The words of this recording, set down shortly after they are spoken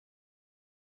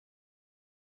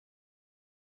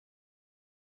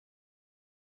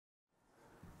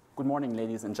Good morning,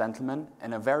 ladies and gentlemen,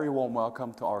 and a very warm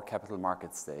welcome to our Capital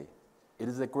Markets Day. It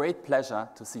is a great pleasure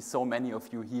to see so many of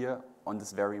you here on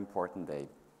this very important day.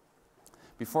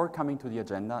 Before coming to the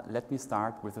agenda, let me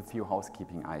start with a few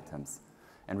housekeeping items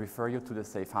and refer you to the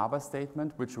Safe Harbor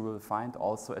statement, which you will find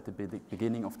also at the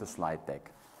beginning of the slide deck.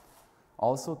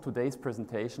 Also, today's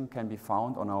presentation can be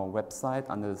found on our website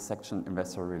under the section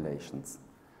Investor Relations.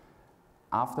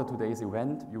 After today's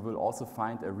event, you will also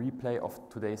find a replay of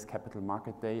today's Capital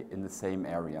Market Day in the same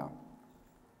area.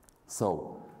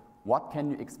 So, what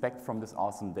can you expect from this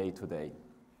awesome day today?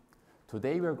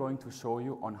 Today we are going to show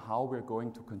you on how we're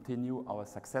going to continue our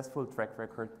successful track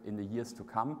record in the years to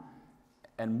come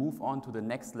and move on to the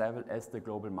next level as the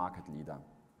global market leader.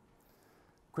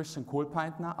 Christian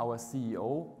Kohlpaintner, our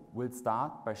CEO, will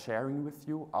start by sharing with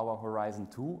you our Horizon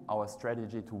 2, our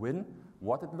strategy to win,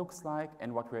 what it looks like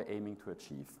and what we're aiming to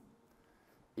achieve.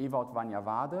 Ewout van der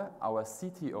Waade, our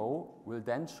CTO, will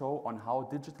then show on how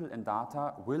digital and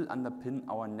data will underpin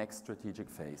our next strategic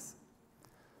phase.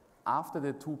 After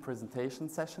the two presentation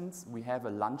sessions, we have a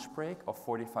lunch break of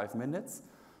 45 minutes,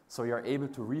 so you're able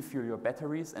to refuel your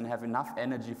batteries and have enough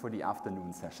energy for the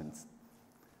afternoon sessions.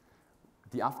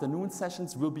 The afternoon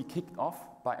sessions will be kicked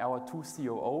off by our two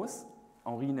COOs,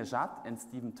 Henri Nejat and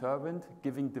Steven Turband,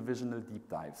 giving divisional deep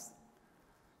dives.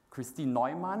 Christine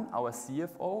Neumann, our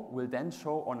CFO, will then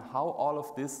show on how all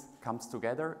of this comes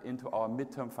together into our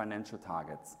midterm financial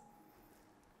targets.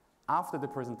 After the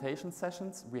presentation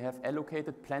sessions, we have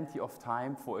allocated plenty of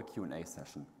time for a Q&A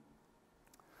session.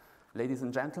 Ladies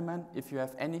and gentlemen, if you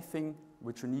have anything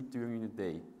which you need during the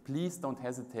day, please don't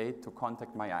hesitate to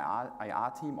contact my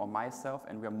IR team or myself,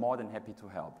 and we are more than happy to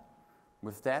help.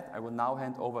 With that, I will now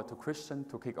hand over to Christian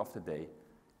to kick off the day.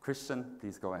 Christian,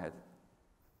 please go ahead.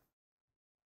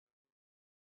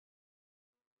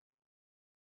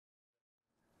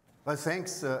 Well,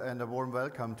 thanks and a warm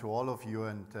welcome to all of you.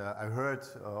 And I heard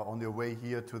on your way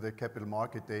here to the Capital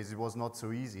Market Days, it was not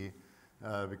so easy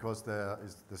because there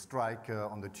is the strike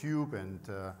on the tube, and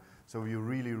so we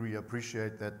really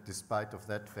appreciate that despite of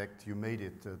that fact you made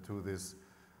it to this,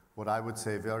 what I would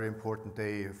say, very important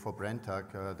day for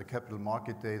Brenntag, the Capital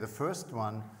Market Day, the first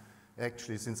one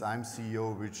actually since I'm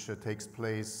CEO, which takes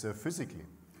place physically.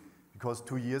 Because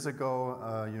 2 years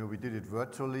ago, we did it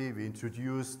virtually. We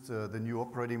introduced the new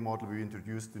operating model. We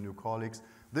introduced the new colleagues.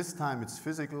 This time it's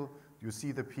physical. You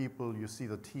see the people, you see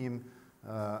the team.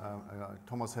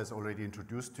 Thomas has already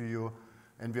introduced to you.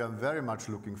 And we are very much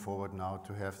looking forward now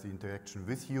to have the interaction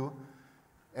with you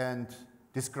and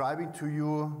describing to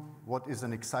you what is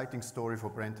an exciting story for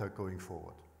Brenntag going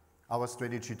forward. Our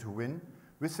strategy to win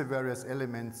with the various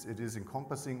elements it is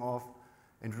encompassing of,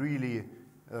 and really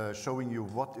showing you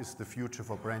what is the future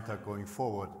for Brenntag going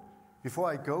forward. Before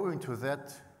I go into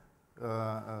that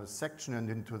section and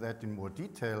into that in more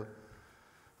detail,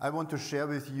 I want to share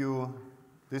with you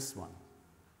this one.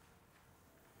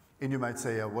 And you might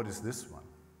say, what is this one?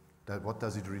 What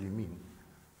does it really mean?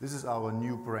 This is our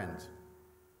new brand.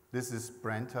 This is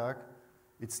Brenntag.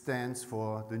 It stands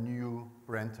for the new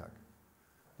Brenntag.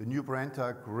 The new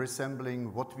Brenntag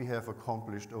resembling what we have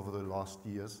accomplished over the last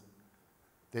years,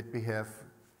 that we have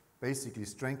basically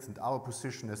strengthened our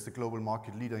position as the global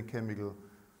market leader in chemical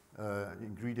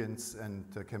ingredients and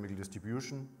chemical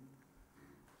distribution.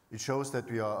 It shows that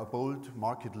we are a bold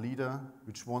market leader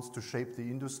which wants to shape the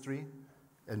industry,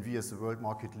 and we as a world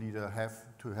market leader have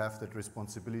to have that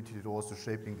responsibility to also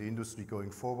shaping the industry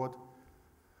going forward,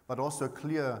 but also a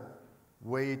clear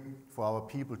way for our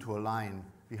people to align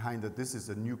behind that this is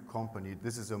a new company,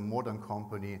 this is a modern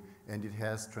company, and it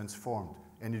has transformed,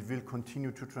 and it will continue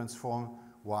to transform.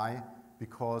 Why?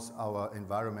 Because our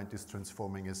environment is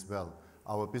transforming as well.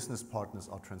 Our business partners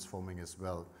are transforming as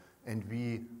well. And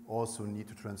we also need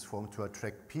to transform to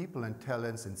attract people and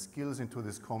talents and skills into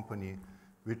this company,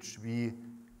 which we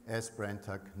as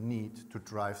Brenntag need to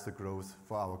drive the growth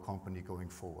for our company going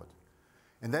forward.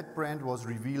 And that brand was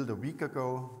revealed a week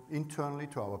ago internally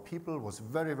to our people, was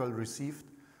very well received.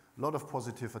 A lot of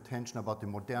positive attention about the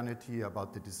modernity,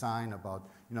 about the design, about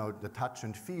the touch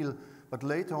and feel. But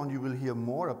later on you will hear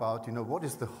more about what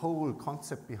is the whole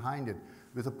concept behind it,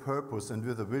 with a purpose and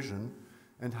with a vision,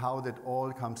 and how that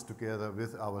all comes together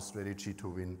with our strategy to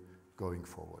win going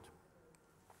forward.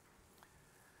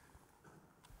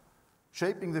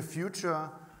 Shaping the future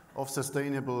of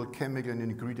sustainable chemical and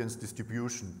ingredients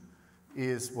distribution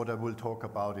is what I will talk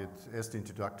about it as the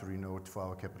introductory note for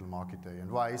our Capital Market Day. And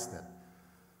why is that?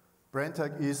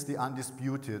 Brenntag is the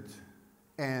undisputed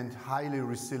and highly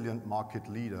resilient market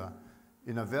leader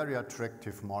in a very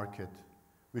attractive market,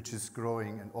 which is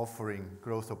growing and offering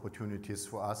growth opportunities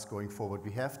for us going forward.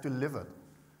 We have delivered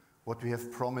what we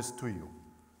have promised to you.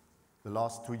 the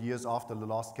last 2 years after the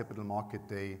last Capital Market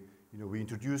Day, we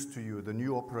introduced to you the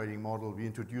new operating model. We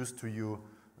introduced to you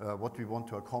what we want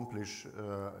to accomplish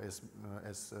as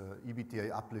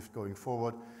EBITDA uplift going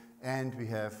forward, and we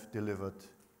have delivered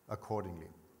accordingly.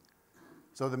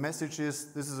 So the message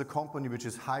is, this is a company which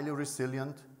is highly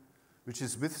resilient, which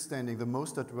is withstanding the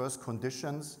most adverse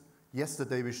conditions.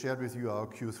 Yesterday we shared with you our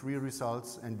Q3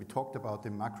 results, and we talked about the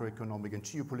macroeconomic and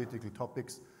geopolitical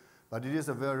topics, but it is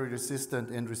a very resistant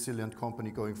and resilient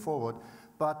company going forward.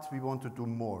 But we want to do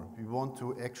more. We want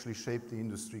to actually shape the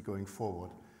industry going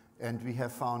forward. And we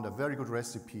have found a very good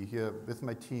recipe here with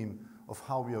my team of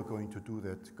how we are going to do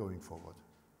that going forward.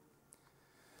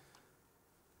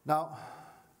 Now,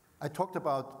 I talked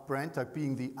about Brenntag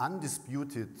being the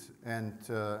undisputed and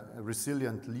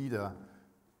resilient leader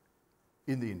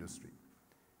in the industry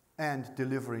and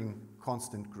delivering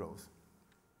constant growth.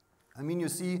 I mean, you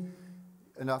see,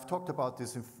 and I've talked about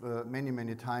this many,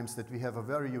 many times, that we have a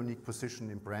very unique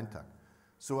position in Brenntag.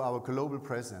 So our global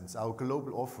presence, our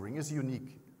global offering is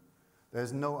unique.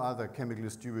 There's no other chemical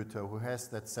distributor who has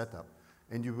that setup.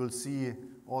 And you will see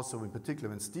also in particular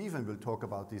when Stephen will talk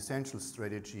about the essential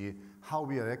strategy, how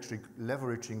we are actually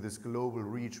leveraging this global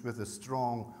reach with a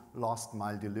strong last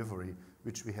mile delivery,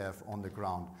 which we have on the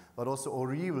ground. But also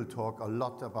Ori will talk a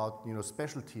lot about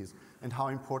specialties and how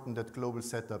important that global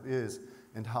setup is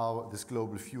and how this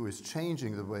global view is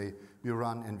changing the way we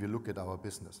run and we look at our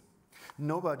business.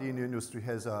 Nobody in the industry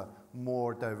has a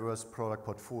more diverse product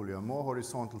portfolio, a more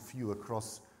horizontal view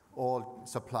across all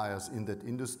suppliers in that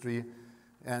industry.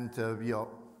 And we are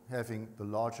having the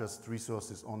largest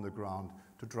resources on the ground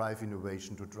to drive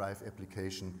innovation, to drive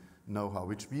application know-how,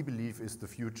 which we believe is the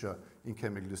future in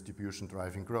chemical distribution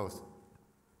driving growth.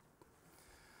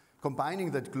 Combining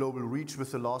that global reach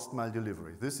with the last mile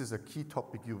delivery. This is a key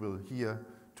topic you will hear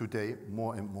today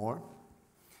more and more.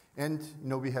 And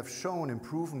we have shown and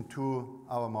proven to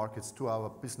our markets, to our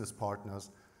business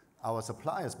partners, our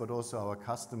suppliers, but also our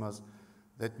customers,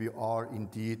 that we are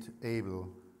indeed able,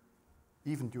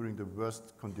 even during the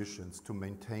worst conditions, to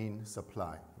maintain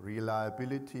supply.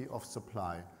 Reliability of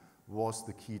supply was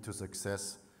the key to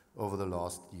success over the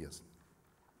last years.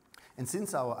 And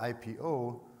since our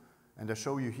IPO, and I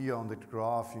show you here on the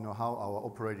graph, how our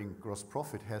operating gross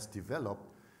profit has developed,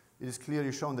 it is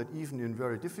clearly shown that even in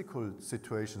very difficult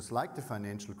situations like the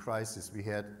financial crisis we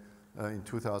had in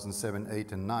 2007,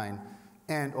 8, and 9,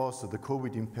 and also the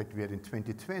COVID impact we had in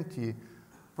 2020,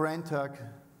 Brenntag,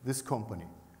 this company,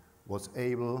 was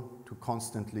able to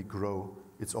constantly grow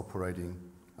its operating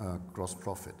gross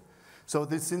profit. So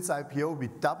since IPO, we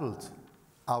doubled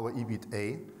our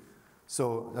EBITA,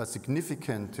 so a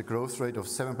significant growth rate of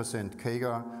 7%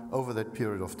 CAGR over that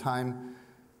period of time.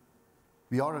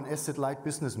 We are an asset-light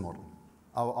business model.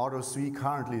 Our ROCE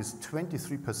currently is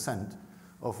 23%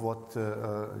 of what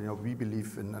we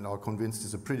believe and are convinced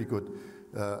is a pretty good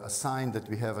sign that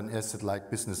we have an asset-light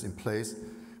business in place.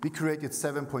 We created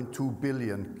 7.2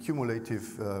 billion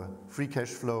cumulative free cash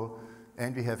flow,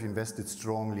 and we have invested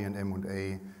strongly in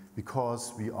M&A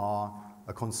because we are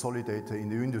a consolidator in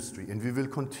the industry, and we will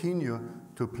continue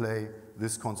to play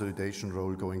this consolidation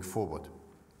role going forward.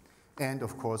 And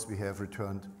of course, we have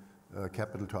returned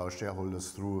capital to our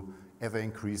shareholders through ever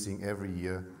increasing every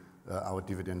year our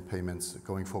dividend payments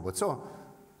going forward. So,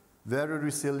 very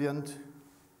resilient,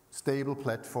 stable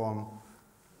platform,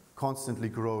 constantly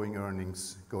growing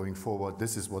earnings going forward.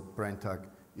 This is what Brenntag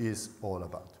is all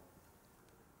about.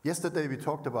 Yesterday we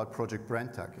talked about Project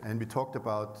Brenntag, and we talked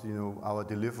about our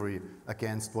delivery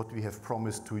against what we have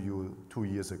promised to you 2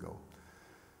 years ago.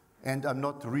 And I'm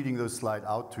not reading the slide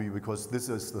out to you because this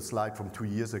is the slide from 2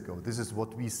 years ago. This is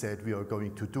what we said we are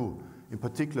going to do. In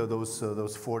particular,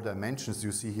 those 4 dimensions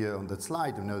you see here on that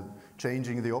slide,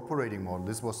 changing the operating model.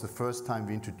 This was the first time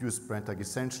we introduced Brenntag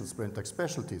Essentials, Brenntag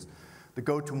Specialties. The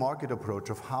go-to-market approach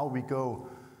of how we go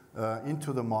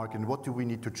into the market and what do we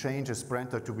need to change as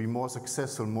Brenntag to be more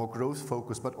successful, more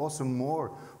growth-focused, but also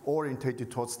more orientated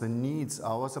towards the needs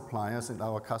our suppliers and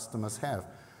our customers have.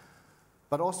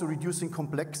 But also reducing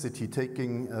complexity,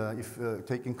 taking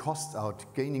costs out,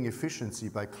 gaining efficiency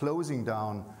by closing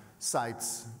down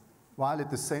sites, while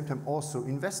at the same time also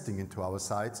investing into our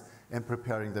sites and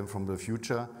preparing them for the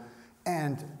future.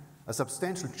 And a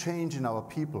substantial change in our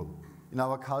people, in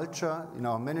our culture, in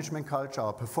our management culture,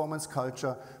 our performance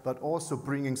culture, but also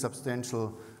bringing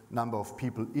substantial number of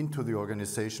people into the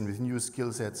organization with new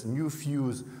skill sets, new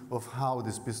views of how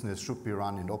this business should be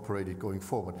run and operated going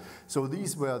forward. So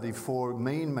these were the 4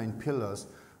 main pillars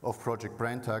of Project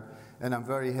Brenntag, and I'm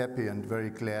very happy and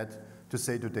very glad to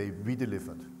say today we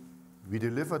delivered. We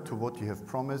delivered to what you have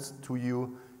promised to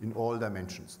you in all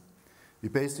dimensions. We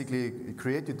basically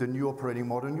created the new operating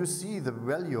model, and you see the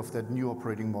value of that new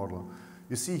operating model.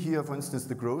 You see here, for instance,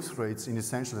 the growth rates in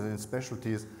Essentials and in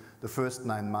Specialties the first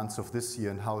 9 months of this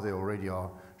year and how they already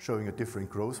are showing a different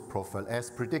growth profile as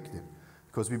predicted,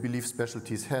 because we believe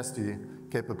Specialties has the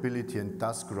capability and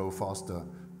does grow faster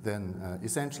than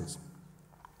Essentials.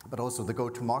 But also the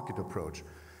go-to-market approach.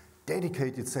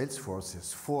 Dedicated sales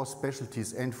forces for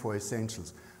Specialties and for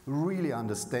Essentials, really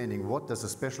understanding what does a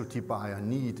specialty buyer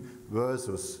need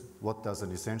versus what does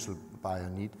an essential buyer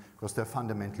need, because they're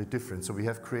fundamentally different. So we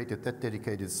have created that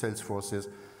dedicated sales forces.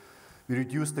 We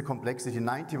reduced the complexity,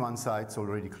 91 sites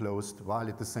already closed, while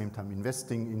at the same time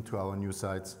investing into our new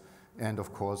sites. And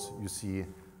of course, you see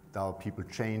our people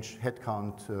change,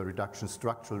 headcount reduction,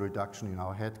 structural reduction in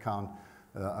our headcount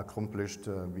accomplished.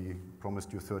 We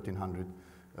promised you 1,300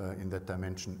 in that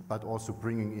dimension, but also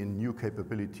bringing in new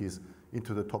capabilities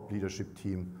into the top leadership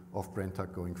team of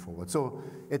Brenntag going forward. So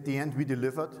at the end, we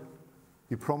delivered.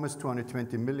 We promised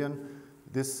 220 million.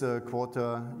 This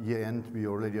quarter, year end, we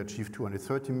already achieved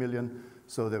 230 million.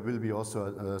 So there will be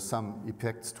also some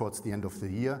effects towards the end of the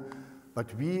year.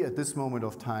 But we, at this moment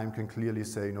of time, can clearly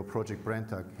say, Project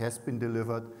Brenntag has been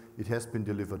delivered. It has been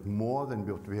delivered more than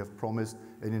what we have promised,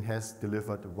 and it has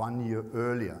delivered 1 year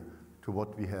earlier to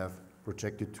what we have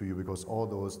projected to you, because all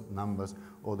those numbers,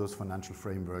 all those financial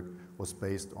framework was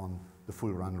based on the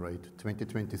full run rate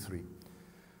 2023.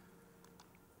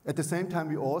 At the same time,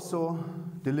 we also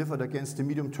delivered against the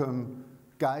medium-term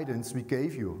guidance we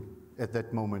gave you at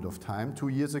that moment of time 2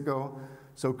 years ago.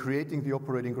 So creating the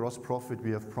operating gross profit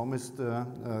we have promised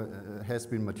has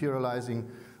been materializing.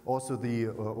 Also the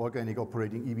organic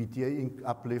operating EBITDA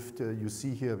uplift, you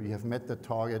see here, we have met the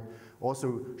target.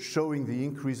 Also showing the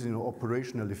increase in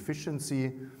operational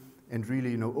efficiency and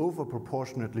really over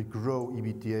proportionately grow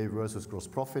EBITDA versus gross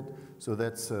profit. So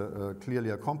that's clearly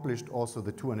accomplished. Also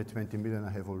the 220 million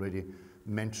I have already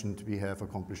mentioned, we have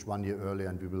accomplished 1 year earlier,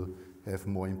 and we will have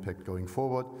more impact going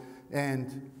forward.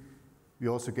 And we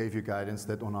also gave you guidance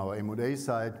that on our M&A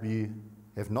side, we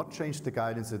have not changed the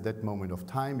guidance at that moment of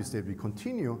time. Instead, we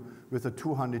continue with a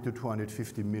 200 to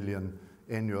 250 million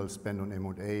annual spend on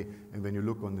M&A. And when you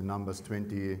look on the numbers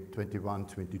 2021,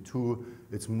 22,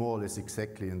 it's more or less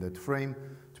exactly in that frame.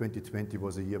 2020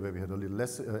 was a year where we had a little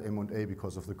less M&A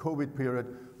because of the COVID period.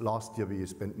 Last year, we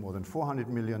spent more than 400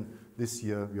 million. This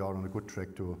year, we are on a good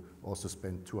track to also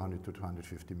spend 200 to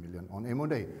 250 million on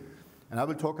M&A. And I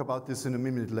will talk about this in a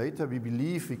minute later. We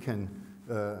believe we can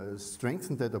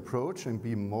strengthen that approach and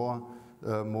be more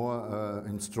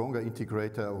and stronger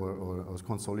integrator or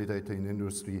consolidator in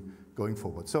industry going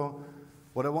forward. So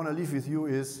what I want to leave with you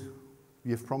is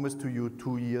we have promised to you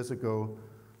 2 years ago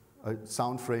a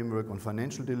sound framework on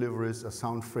financial deliveries, a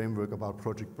sound framework about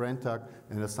Project Brenntag,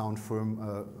 and a sound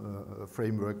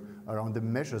framework around the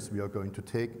measures we are going to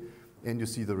take. And you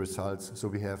see the results. So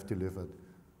we have delivered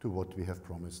to what we have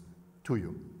promised to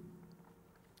you.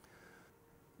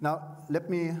 Now, let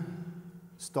me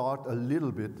start a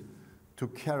little bit to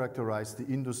characterize the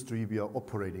industry we are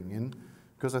operating in,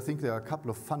 because I think there are a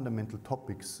couple of fundamental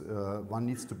topics one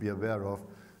needs to be aware of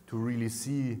to really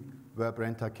see where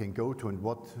Brenntag can go to and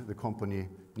what the company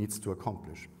needs to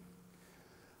accomplish.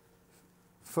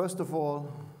 First of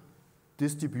all,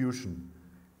 distribution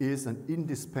is an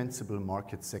indispensable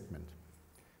market segment.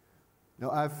 Now,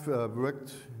 I've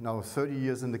worked now 30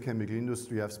 years in the chemical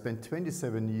industry. I've spent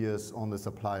 27 years on the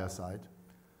supplier side.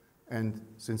 And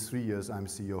since 3 years, I'm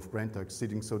CEO of Brenntag,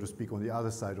 sitting, so to speak, on the other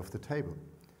side of the table.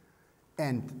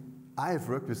 And I've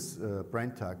worked with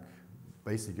Brenntag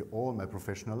basically all my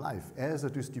professional life as a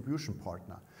distribution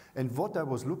partner. And what I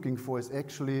was looking for is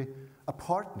actually a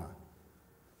partner.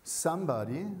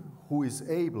 Somebody who is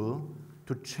able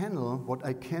to channel what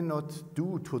I cannot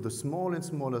do to the small and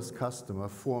smallest customer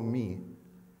for me,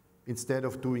 instead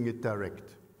of doing it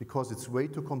direct, because it's way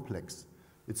too complex.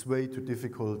 It's way too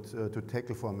difficult to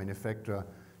tackle for a manufacturer,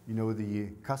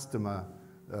 the customer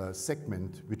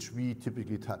segment, which we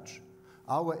typically touch.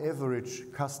 Our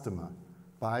average customer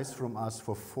buys from us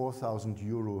for 4,000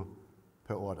 euro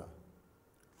per order.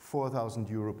 4,000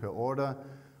 euro per order,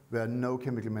 where no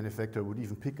chemical manufacturer would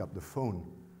even pick up the phone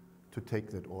to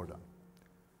take that order.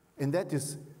 And that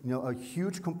is a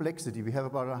huge complexity. We have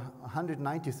about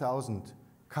 190,000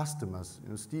 customers.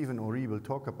 Steve and Ori will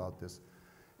talk about this.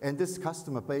 And this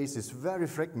customer base is very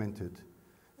fragmented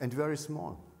and very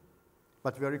small,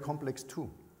 but very complex too.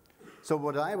 So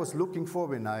what I was looking for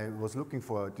when I was looking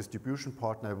for a distribution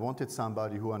partner, I wanted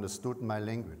somebody who understood my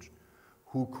language,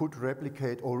 who could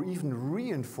replicate or even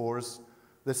reinforce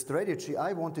the strategy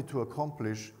I wanted to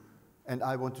accomplish and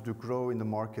I wanted to grow in the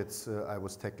markets I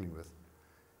was tackling with.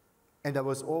 And I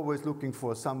was always looking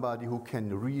for somebody who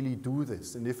can really do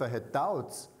this. And if I had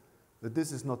doubts that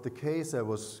this is not the case, I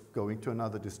was going to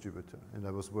another distributor, and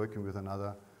I was working with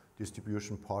another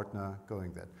distribution partner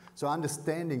going that. So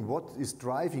understanding what is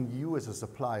driving you as a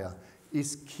supplier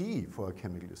is key for a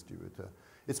chemical distributor.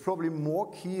 It's probably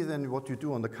more key than what you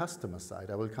do on the customer side.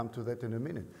 I will come to that in a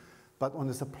minute. But on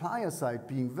the supplier side,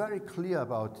 being very clear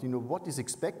about what is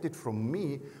expected from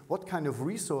me, what kind of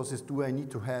resources do I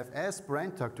need to have as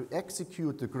Brenntag to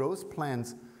execute the growth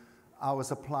plans our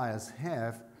suppliers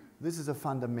have, this is a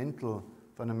fundamental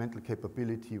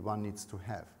capability one needs to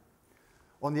have.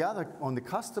 On the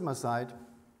customer side,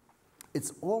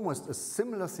 it's almost a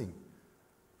similar thing.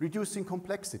 Reducing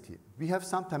complexity. We have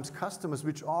sometimes customers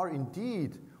which are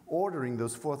indeed ordering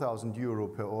those 4,000 euro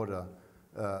per order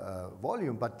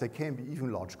volume, but they can be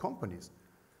even large companies.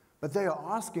 But they are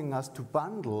asking us to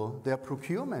bundle their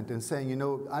procurement and saying,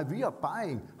 we are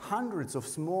buying hundreds of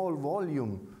small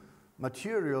volume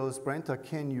materials. Brenntag,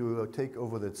 can you take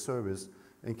over that service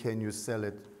and can you sell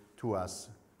it to us?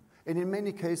 And in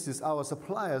many cases, our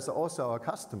suppliers are also our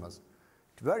customers.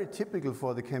 Very typical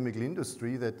for the chemical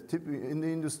industry that in the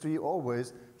industry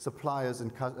always suppliers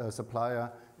and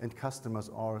supplier and customers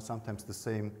are sometimes the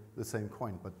same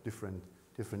coin, but different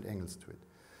angles to it.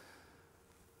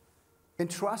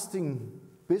 Entrusting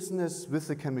business with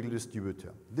the chemical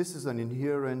distributor. This is an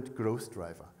inherent growth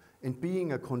driver. And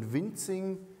being a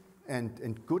convincing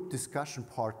and good discussion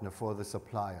partner for the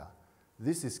supplier.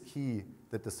 This is key,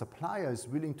 that the supplier is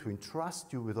willing to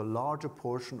entrust you with a larger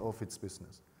portion of its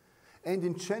business. And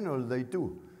in general, they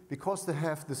do, because they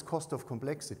have this cost of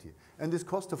complexity. And this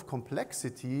cost of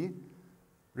complexity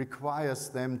requires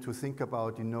them to think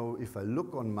about, if I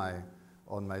look on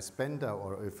my spender,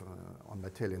 or if on my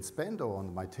tail-end spend, or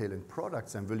on my tail-end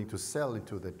products I'm willing to sell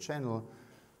into the channel,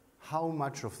 how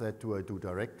much of that do I do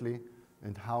directly,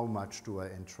 and how much do I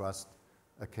entrust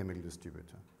a chemical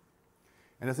distributor?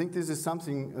 And I think this is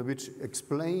something which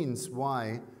explains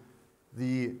why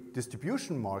the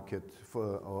distribution market,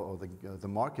 or the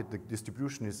market the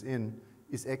distribution is in,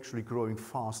 is actually growing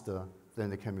faster than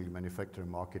the chemical manufacturing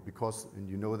market, because, and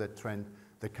you know that trend,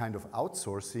 the kind of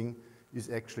outsourcing is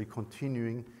actually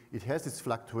continuing. It has its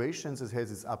fluctuations, it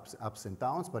has its ups and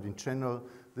downs, but in general,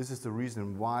 this is the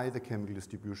reason why the chemical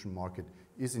distribution market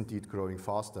is indeed growing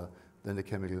faster than the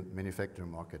chemical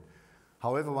manufacturing market.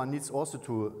 However, one needs also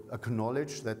to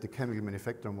acknowledge that the chemical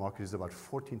manufacturing market is about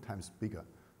 14 times bigger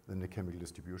than the chemical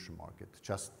distribution market,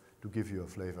 just to give you a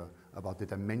flavor about the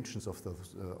dimensions of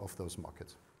those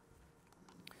markets.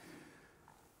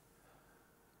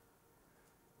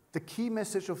 The key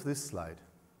message of this slide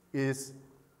is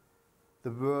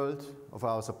the world of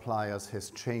our suppliers has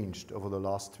changed over the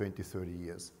last 20, 30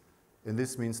 years. And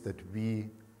this means that we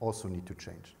also need to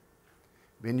change.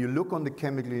 When you look on the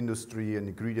chemical industry and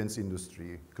ingredients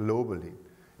industry globally,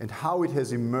 and how it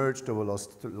has emerged over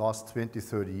the last 20,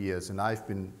 30 years, and I've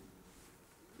been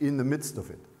in the midst of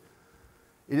it,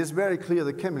 it is very clear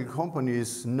that chemical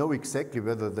companies know exactly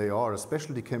whether they are a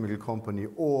specialty chemical company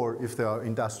or if they are an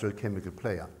industrial chemical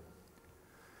player.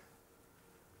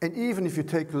 And even if you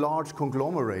take large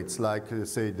conglomerates like,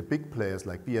 say, the big players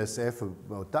like BASF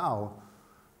or Dow,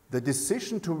 the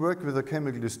decision to work with a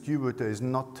chemical distributor is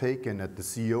not taken at the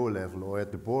CEO level or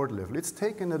at the board level. It's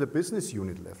taken at a business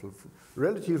unit level,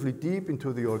 relatively deep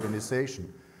into the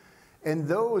organization. And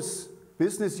those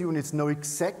business units know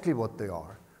exactly what they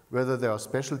are, whether they are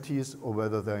specialties or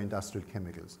whether they are industrial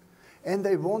chemicals. And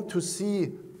they want to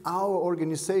see our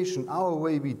organization, our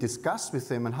way we discuss with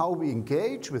them and how we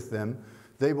engage with them.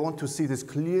 They want to see this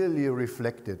clearly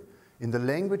reflected in the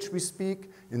language we speak,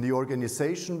 in the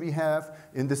organization we have,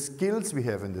 in the skills we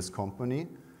have in this company.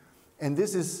 And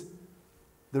this is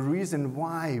the reason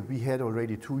why we had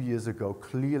already 2 years ago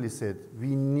clearly said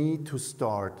we need to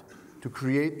start to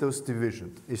create those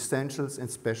divisions, essentials and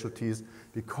specialties,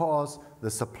 because the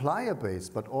supplier base,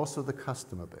 but also the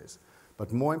customer base,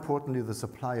 but more importantly, the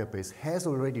supplier base has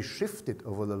already shifted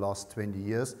over the last 20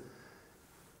 years,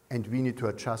 and we need to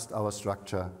adjust our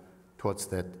structure towards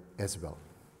that as well.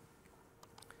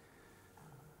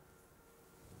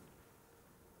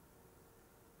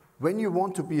 When you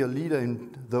want to be a leader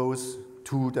in those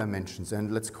two dimensions,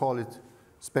 and let's call it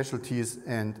specialties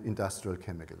and industrial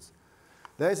chemicals,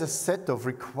 there is a set of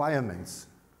requirements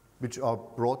which are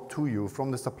brought to you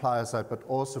from the supplier side, but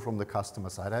also from the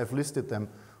customer side. I have listed them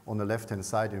on the left-hand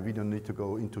side, and we don't need to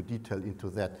go into detail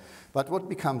into that. But what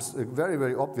becomes very,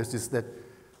 very obvious is that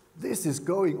this is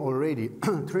going already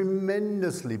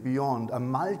tremendously beyond a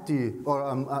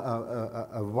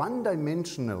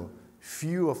one-dimensional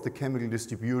view of the chemical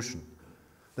distribution.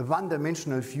 The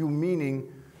one-dimensional view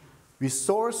meaning We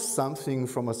source something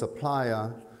from a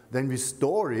supplier, then we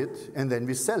store it, and then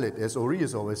we sell it, as Ori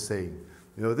is always saying.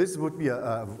 You know, this would be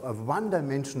a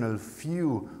one-dimensional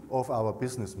view of our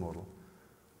business model.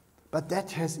 But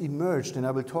that has emerged, and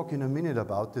I will talk in a minute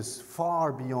about this,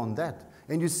 far beyond that.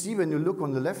 And you see when you look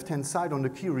on the left-hand side on the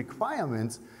key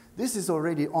requirements, this is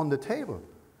already on the table.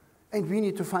 And we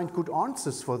need to find good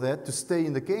answers for that to stay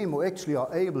in the game or actually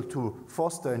are able to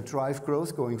foster and drive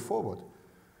growth going forward.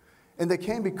 And they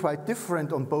can be quite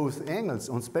different on both angles,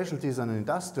 on specialties and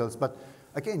industrials, but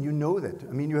again, you know that.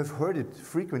 I mean, you have heard it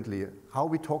frequently, how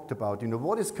we talked about, you know,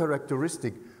 what is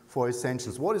characteristic for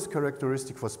essentials, what is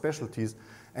characteristic for specialties,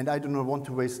 and I do not want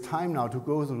to waste time now to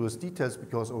go through those details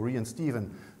because Ori and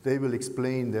Stephen, they will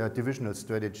explain their divisional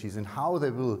strategies and how they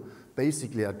will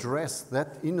basically address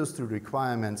that industry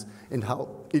requirements and how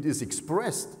it is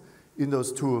expressed in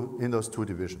those two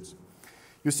divisions.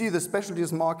 You see the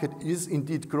specialties market is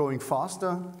indeed growing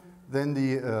faster than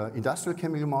the industrial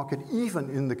chemical market, even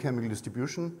in the chemical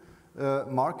distribution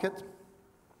market.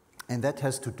 And that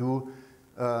has to do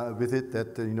with it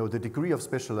that you know, the degree of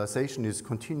specialization is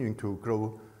continuing to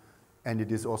grow, and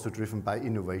it is also driven by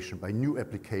innovation, by new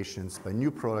applications, by new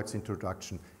products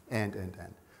introduction, and.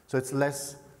 So it's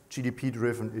less GDP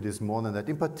driven, it is more than that.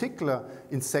 In particular,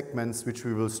 in segments which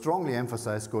we will strongly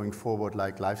emphasize going forward,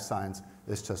 like life science,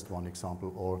 is just one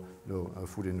example, or you know,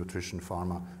 food and nutrition,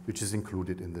 pharma, which is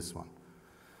included in this one.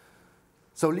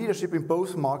 So leadership in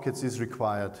both markets is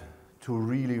required to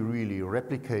really, really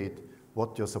replicate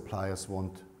what your suppliers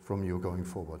want from you going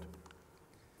forward.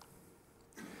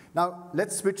 Now,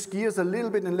 let's switch gears a little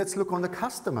bit and let's look on the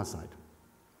customer side.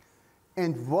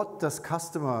 And what does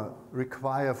customer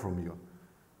require from you?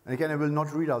 And again, I will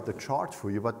not read out the chart for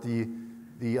you, but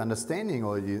the understanding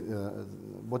or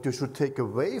what you should take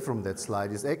away from that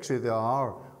slide is actually there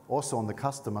are also on the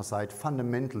customer side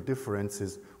fundamental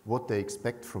differences what they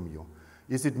expect from you.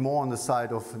 Is it more on the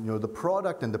side of you know, the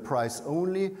product and the price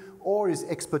only, or is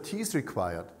expertise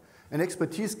required? And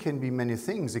expertise can be many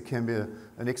things. It can be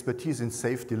an expertise in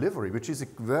safe delivery, which is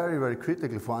very, very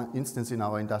critical, for instance, in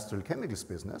our industrial chemicals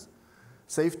business.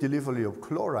 Safe delivery of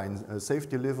chlorine, safe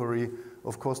delivery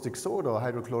of caustic soda or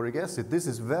hydrochloric acid. This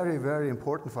is very, very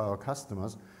important for our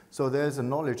customers. So there's a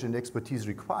knowledge and expertise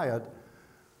required.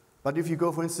 But if you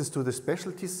go, for instance, to the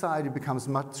specialty side, it becomes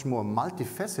much more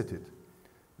multifaceted.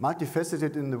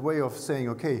 Multifaceted in the way of saying,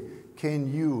 okay,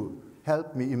 can you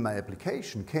help me in my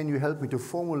application? Can you help me to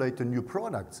formulate the new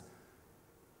products?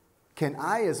 Can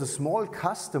I, as a small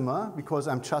customer, because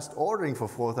I'm just ordering for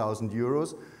 4,000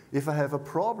 euros, if I have a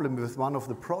problem with one of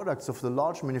the products of the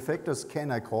large manufacturers,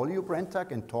 can I call you,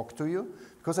 Brenntag, and talk to you?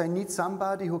 Because I need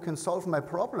somebody who can solve my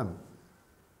problem.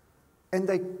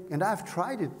 And I've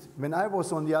tried it. When I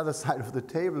was on the other side of the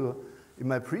table in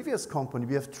my previous company,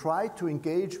 we have tried to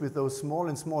engage with those small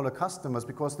and smaller customers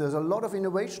because there's a lot of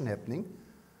innovation happening,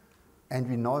 and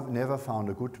we never found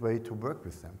a good way to work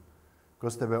with them.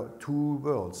 Because there were two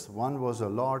worlds. One was a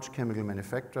large chemical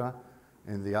manufacturer,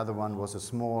 and the other one was a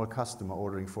small customer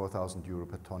ordering 4,000 euro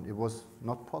per ton. It was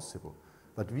not possible.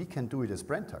 But we can do it as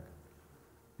Brenntag.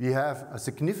 We have a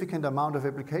significant amount of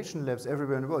application labs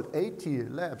everywhere in the world, 80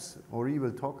 labs, Ori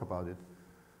will talk about it.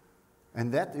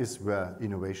 And that is where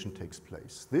innovation takes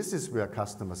place. This is where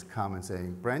customers come and say,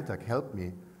 Brenntag, help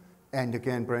me. And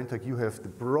again, Brenntag, you have the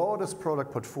broadest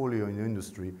product portfolio in the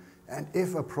industry. And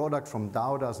if a product from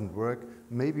Dow doesn't work,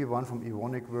 maybe one from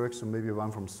Evonik works, or maybe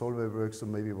one from Solvay works, or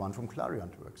maybe one from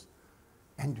Clariant works.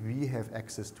 And we have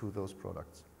access to those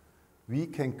products. We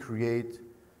can create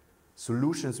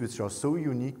solutions which are so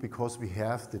unique because we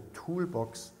have the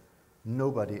toolbox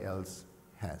nobody else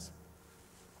has.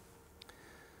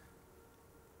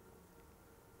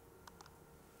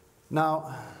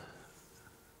 Now,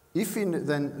 if we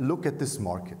then look at this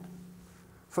market,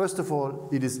 first of all,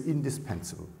 it is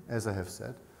indispensable, as I have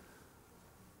said,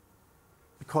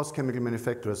 because chemical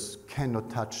manufacturers cannot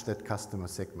touch that customer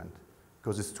segment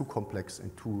because it's too complex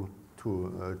and too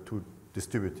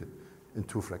distributed and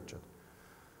too fractured.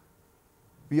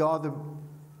 We are the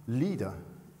leader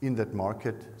in that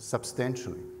market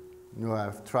substantially. You know,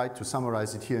 I've tried to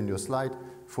summarize it here in your slide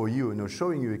for you,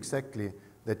 showing you exactly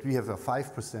that we have a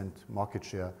 5% market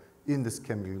share in this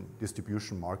chemical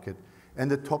distribution market, and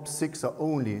the top 6 are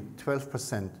only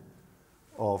 12%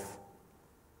 of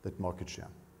that market share,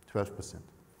 12%.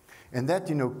 And that,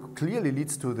 clearly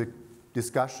leads to the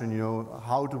discussion,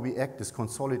 how do we act as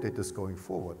consolidators going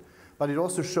forward? But it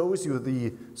also shows you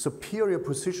the superior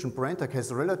position Brenntag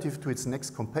has relative to its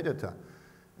next competitor.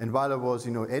 And while I was,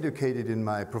 educated in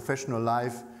my professional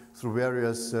life through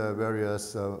various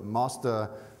master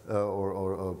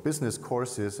or business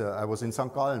courses, I was in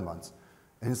St. Gallen once.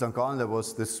 And in St. Gallen, there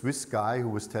was this Swiss guy who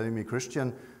was telling me,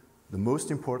 Christian, the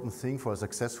most important thing for a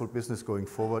successful business going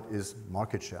forward is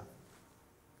market share.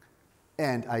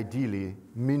 And ideally,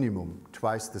 minimum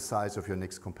twice the size of your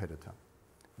next competitor.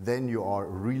 Then you are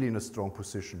really in a strong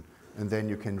position, and then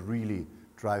you can really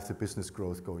drive the business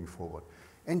growth going forward.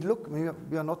 And look,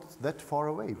 we are not that far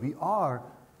away. We are,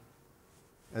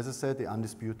 as I said, the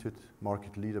undisputed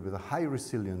market leader with a high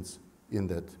resilience in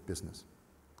that business.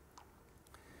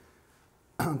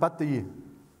 But the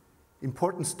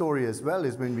important story as well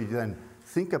is when we then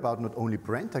think about not only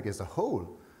Brenntag as a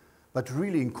whole, but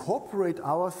really incorporate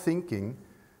our thinking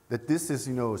that this is,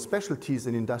 specialties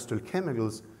and industrial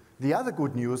chemicals. The other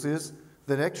good news is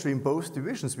that actually in both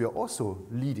divisions we are also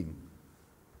leading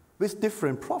with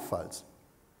different profiles.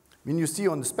 When you see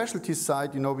on the specialties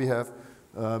side, we have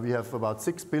about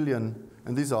 6 billion,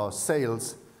 and these are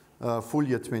sales full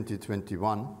year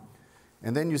 2021.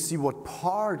 And then you see what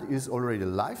part is already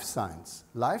life science.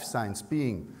 Life science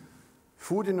being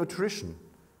food and nutrition,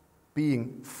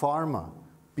 being pharma,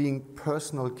 being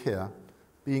personal care,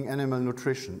 being animal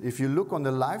nutrition. If you look on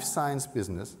the life science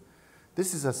business,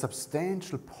 this is a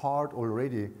substantial part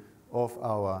already of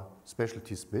our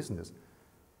specialties business.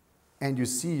 And you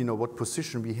see, what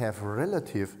position we have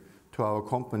relative to our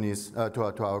companies,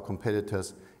 to our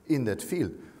competitors in that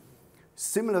field.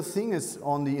 Similar thing is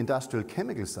on the industrial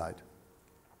chemical side.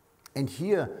 And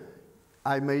here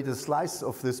I made a slice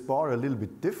of this bar a little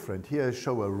bit different. Here I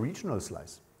show a regional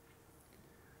slice.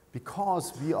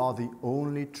 Because we are the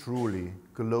only truly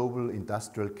global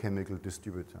industrial chemical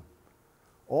distributor.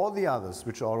 All the others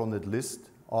which are on that list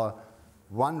are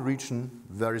one region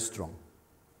very strong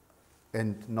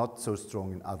and not so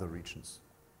strong in other regions.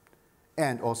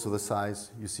 And also the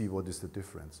size, you see what is the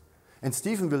difference. And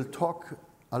Stephen will talk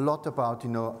a lot about,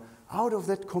 out of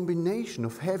that combination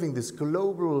of having this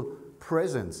global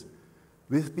presence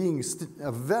with being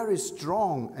a very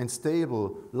strong and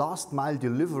stable last mile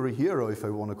delivery hero, if I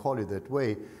want to call it that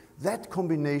way, that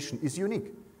combination is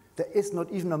unique. There is not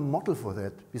even a model for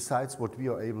that besides what we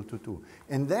are able to do.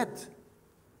 And that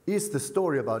is the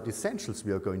story about essentials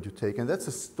we are going to take. And that's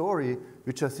a story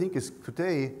which I think is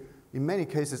today in many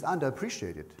cases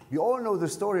underappreciated. We all know the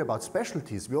story about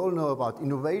specialties. We all know about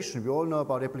innovation. We all know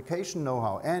about application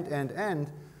know-how and.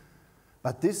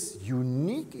 But this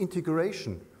unique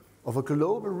integration of a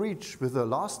global reach with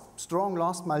a strong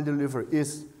last mile delivery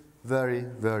is very,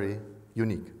 very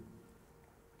unique.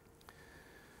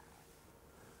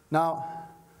 Now,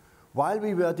 while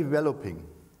we were developing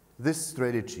this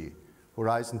strategy,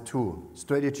 Horizon 2,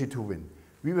 Strategy to Win,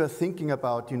 we were thinking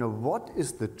about, what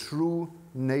is the true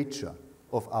nature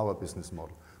of our business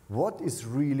model? What is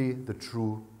really the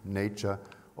true nature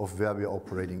of where we are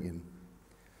operating in?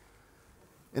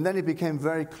 And then it became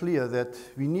very clear that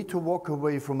we need to walk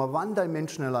away from a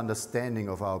one-dimensional understanding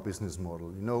of our business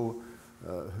model.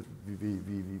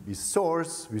 We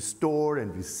source, we store,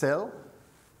 and we sell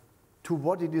to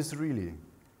what it is really.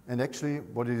 And actually,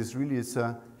 what it is really is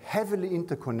a heavily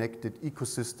interconnected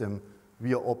ecosystem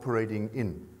we are operating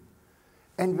in.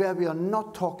 And where we are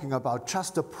not talking about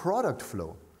just a product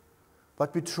flow,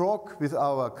 but we talk with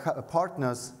our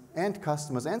partners and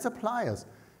customers and suppliers.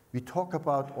 We talk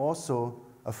about also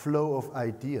a flow of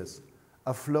ideas,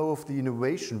 a flow of the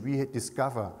innovation we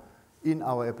discover in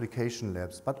our application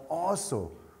labs, but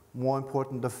also, more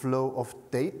important, the flow of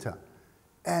data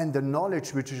and the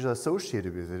knowledge which is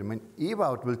associated with it.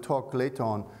 Ewout will talk later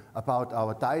on about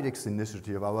our DiDEX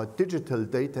initiative, our digital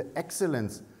data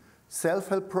excellence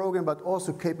self-help program, but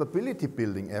also capability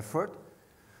building effort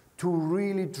to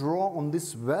really draw on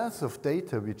this wealth of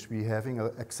data which we having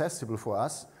accessible for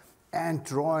us and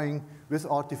drawing with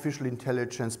artificial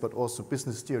intelligence, but also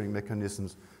business steering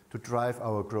mechanisms to drive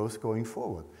our growth going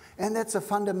forward. And that's a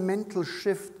fundamental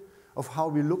shift of how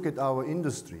we look at our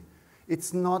industry.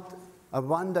 It's not a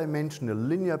one-dimensional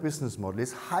linear business model.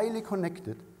 It's highly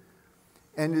connected,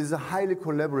 and it is a highly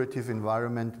collaborative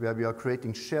environment where we are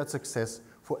creating shared success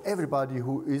for everybody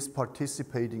who is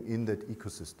participating in that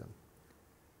ecosystem.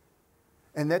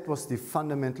 And that was the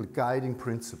fundamental guiding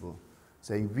principle,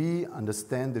 saying we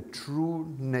understand the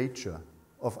true nature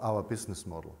of our business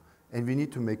model. And we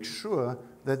need to make sure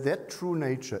that that true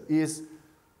nature is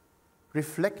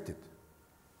reflected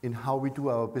in how we do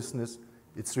our business.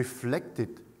 It's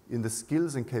reflected in the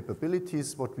skills and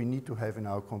capabilities what we need to have in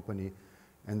our company,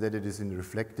 and that it is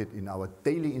reflected in our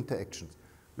daily interactions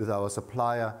with our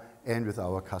supplier and with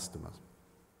our customers.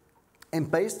 And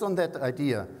based on that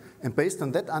idea, and based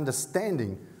on that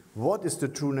understanding, what is the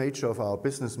true nature of our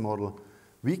business model,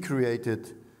 we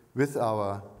created with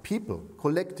our people,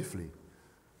 collectively.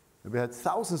 We had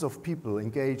thousands of people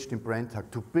engaged in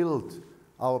Brenntag to build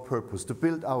our purpose, to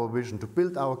build our vision, to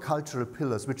build our cultural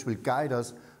pillars, which will guide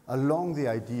us along the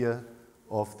idea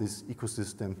of this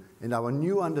ecosystem and our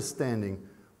new understanding,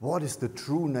 what is the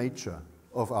true nature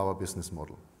of our business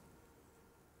model.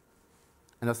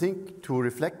 And I think to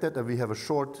reflect that, we have a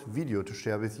short video to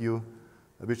share with you,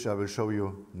 which I will show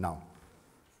you now.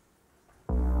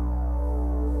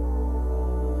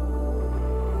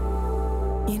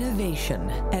 Innovation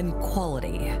and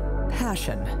quality,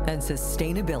 passion and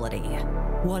sustainability,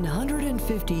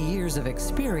 150 years of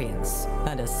experience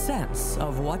and a sense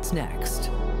of what's next.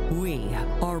 We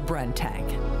are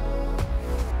Brenntag.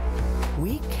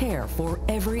 We care for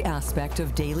every aspect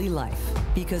of daily life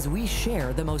because we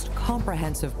share the most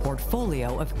comprehensive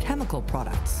portfolio of chemical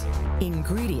products,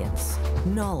 ingredients,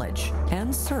 knowledge,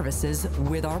 and services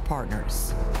with our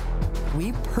partners.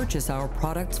 We purchase our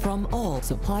products from all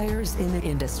suppliers in the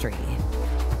industry.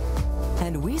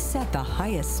 And we set the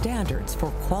highest standards for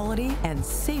quality and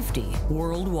safety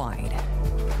worldwide.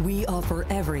 We offer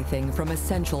everything from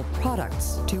essential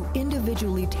products to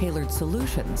individually tailored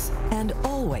solutions and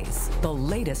always the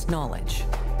latest knowledge.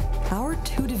 Our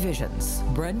two divisions,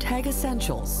 Brenntag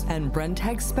Essentials and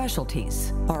Brenntag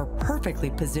Specialties, are perfectly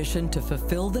positioned to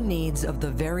fulfill the needs of the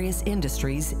various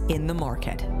industries in the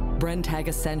market. Brenntag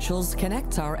Essentials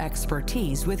connects our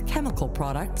expertise with chemical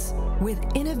products, with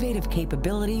innovative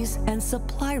capabilities and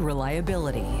supply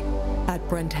reliability. At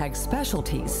Brenntag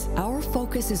Specialties, our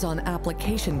focus is on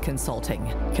application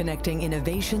consulting, connecting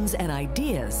innovations and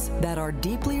ideas that are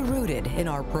deeply rooted in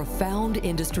our profound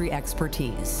industry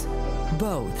expertise.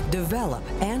 Both develop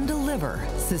and deliver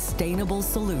sustainable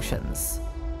solutions.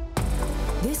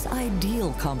 This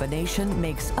ideal combination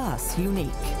makes us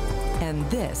unique, and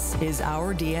this is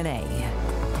our DNA.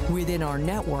 Within our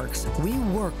networks, we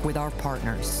work with our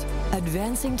partners,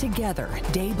 advancing together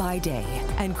day by day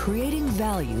and creating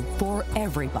value for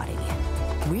everybody.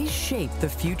 We shape the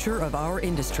future of our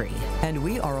industry, and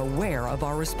we are aware of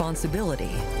our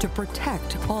responsibility to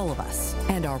protect all of us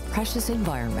and our precious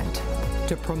environment,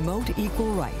 to promote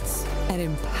equal rights and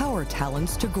empower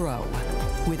talents to grow.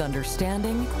 With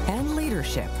understanding and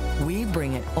leadership, we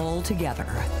bring it all together.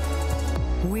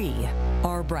 We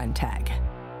are Brenntag.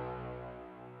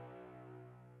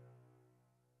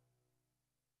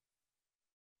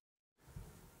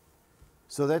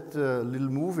 So that little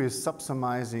movie is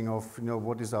subsumizing of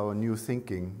what is our new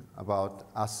thinking about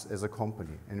us as a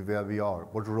company and where we are,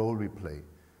 what role we play,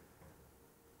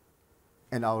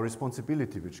 and our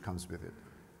responsibility which comes with it.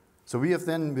 So we have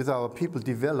then, with our people,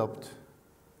 developed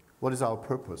what is our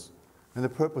purpose. And the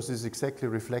purpose is exactly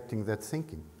reflecting that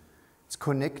thinking. It's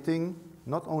connecting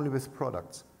not only with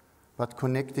products, but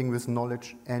connecting with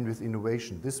knowledge and with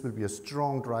innovation. This will be a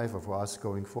strong driver for us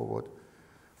going forward,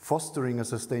 fostering a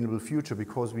sustainable future,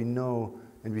 because we know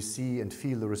and we see and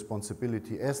feel the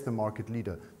responsibility as the market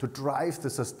leader to drive the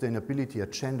sustainability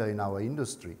agenda in our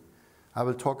industry. I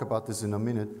will talk about this in a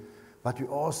minute, but we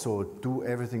also do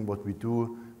everything what we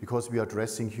do because we are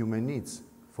addressing human needs,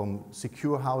 from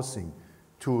secure housing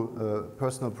to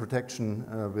personal protection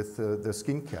with the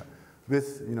skincare,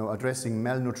 with addressing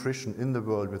malnutrition in the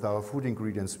world with our food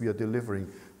ingredients we are delivering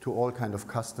to all kind of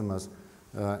customers,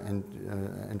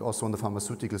 and also on the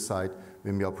pharmaceutical side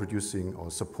when we are producing or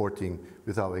supporting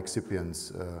with our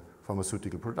excipients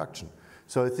pharmaceutical production.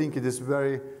 So I think it is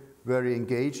very, very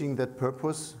engaging, that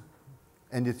purpose,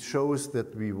 and it shows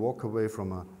that we walk away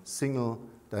from a single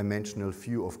dimensional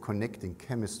view of connecting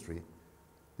chemistry.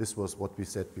 This was what we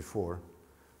said before,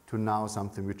 to now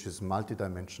something which is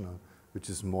multidimensional, which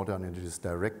is modern, and it is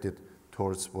directed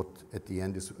towards what at the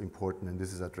end is important, and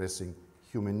this is addressing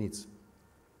human needs.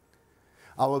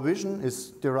 Our vision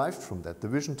is derived from that, the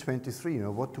Vision 23.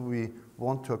 What do we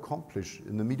want to accomplish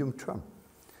in the medium term?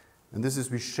 And this is,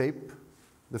 we shape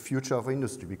the future of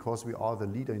industry because we are the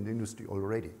leader in the industry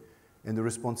already. And the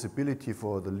responsibility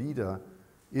for the leader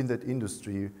in that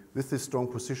industry, with this strong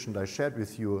position that I shared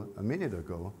with you a minute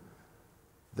ago,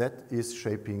 that is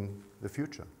shaping the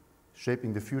future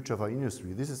of our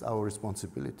industry. This is our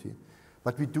responsibility.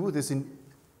 But we do this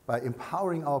by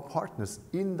empowering our partners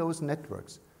in those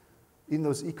networks, in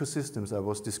those ecosystems I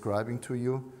was describing to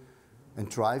you, and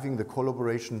driving the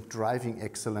collaboration, driving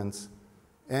excellence,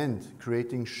 and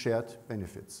creating shared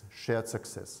benefits, shared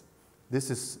success. This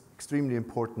is extremely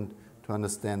important to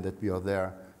understand, that we are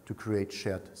there to create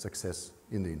shared success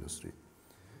in the industry.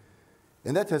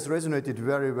 And that has resonated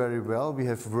very, very well. We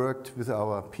have worked with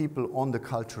our people on the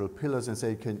cultural pillars and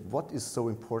say, okay, what is so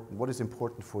important? What is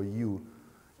important for you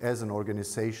as an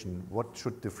organization? What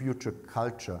should the future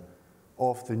culture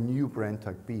of the new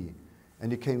Brenntag be?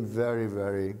 And it came very,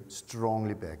 very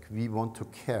strongly back. We want to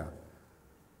care.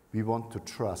 We want to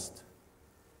trust.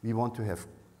 We want to have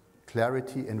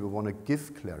clarity, and we want to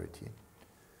give clarity.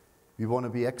 We want to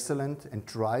be excellent and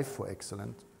drive for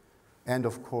excellence. And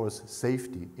of course,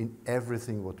 safety in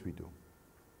everything what we do.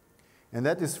 And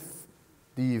that is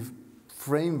the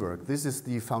framework. This is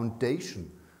the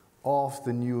foundation of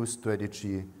the new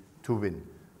strategy to win.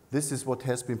 This is what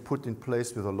has been put in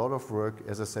place with a lot of work,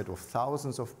 as I said, of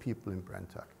thousands of people in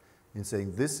Brenntag, in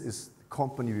saying this is the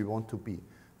company we want to be.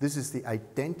 This is the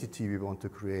identity we want to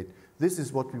create. This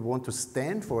is what we want to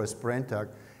stand for as Brenntag.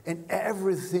 And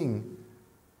everything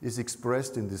is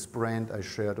expressed in this brand I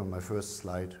shared on my first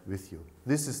slide with you.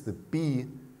 This is the B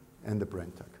and the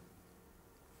Brenntag.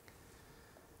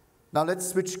 Now let's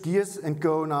switch gears and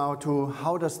go now to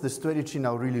how does the strategy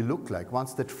now really look like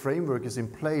once that framework is in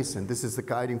place, and this is the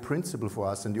guiding principle for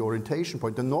us and the orientation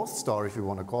point, the North Star, if you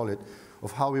want to call it,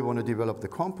 of how we want to develop the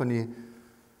company.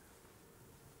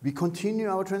 We continue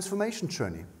our transformation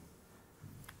journey.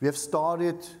 We have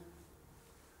started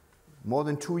more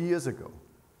than 2 years ago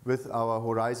with our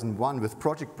Horizon 1, with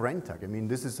Project Brenntag. I mean,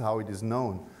 this is how it is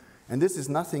known. And this is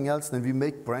nothing else than we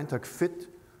make Brenntag fit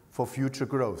for future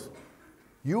growth.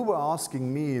 You were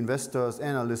asking me, investors,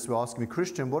 analysts were asking me,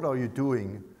 Christian, what are you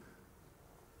doing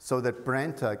so that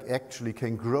Brenntag actually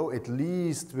can grow at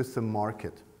least with the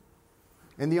market?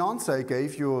 And the answer I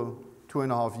gave you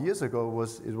 2.5 years ago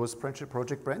was, it was Project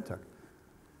Brenntag.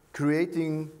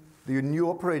 Creating the new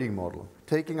operating model,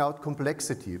 taking out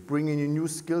complexity, bringing in new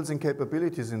skills and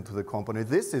capabilities into the company.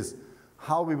 This is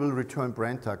how we will return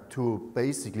Brenntag to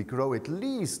basically grow at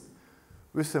least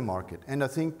with the market. And I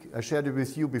think I shared it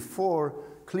with you before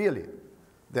clearly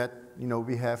that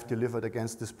we have delivered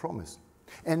against this promise.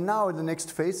 And now the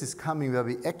next phase is coming where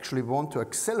we actually want to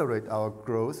accelerate our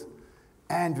growth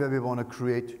and where we want to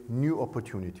create new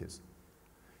opportunities.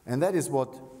 And that is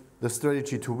what the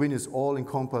strategy to win is all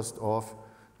encompassed of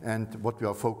and what we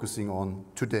are focusing on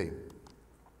today.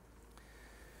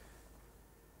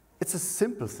 It's a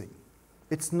simple thing.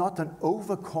 It's not an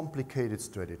overcomplicated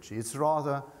strategy. It's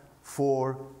rather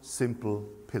 4 simple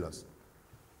pillars.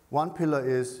 One pillar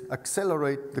is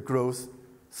accelerate the growth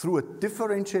through a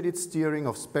differentiated steering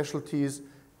of specialties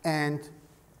and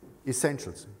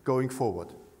essentials going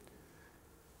forward.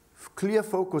 Clear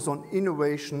focus on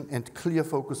innovation and clear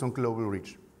focus on global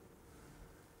reach.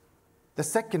 The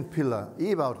second pillar,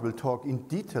 Ewout will talk in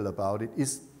detail about it,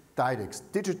 is DiDEX,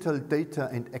 Digital Data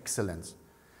and Excellence,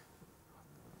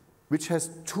 which has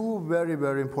 2 very,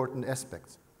 very important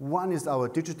aspects. One is our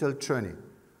digital journey.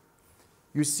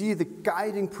 You see the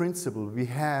guiding principle we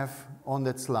have on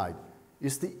that slide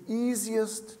is the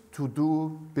easiest to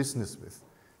do business with.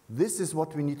 This is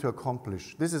what we need to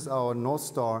accomplish. This is our North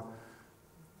Star,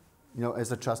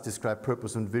 as I just described,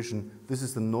 purpose and vision. This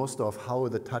is the North Star of how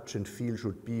the touch and feel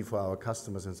should be for our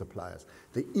customers and suppliers.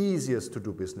 The easiest to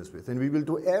do business with. And we will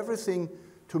do everything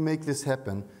to make this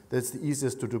happen. That's the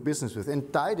easiest to do business with. And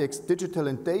DiDEX, digital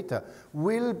and data,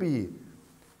 will be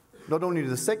not only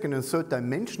the second and third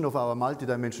dimension of our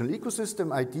multidimensional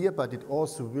ecosystem idea, but it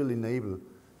also will enable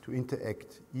to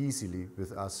interact easily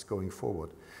with us going forward.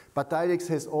 But DiDEX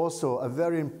has also a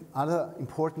very other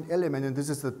important element, and this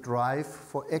is the drive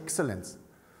for excellence.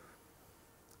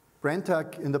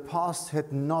 Brenntag in the past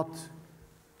had not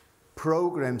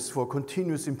programs for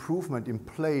continuous improvement in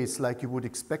place like you would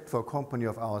expect for a company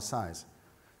of our size.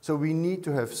 So we need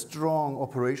to have strong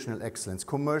operational excellence,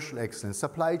 commercial excellence,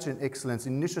 supply chain excellence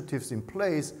initiatives in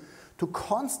place to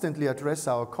constantly address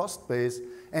our cost base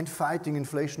and fighting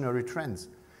inflationary trends.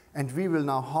 And we will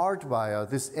now hardwire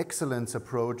this excellence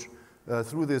approach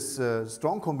through this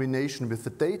strong combination with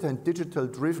the data and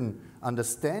digital-driven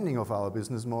understanding of our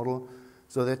business model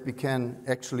so that we can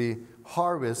actually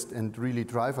harvest and really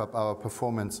drive up our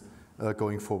performance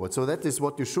going forward. So that is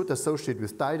what you should associate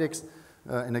with DiDEX.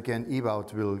 And again,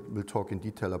 Ewout will talk in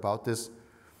detail about this.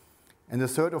 And the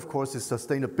third, of course, is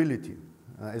sustainability.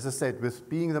 As I said, with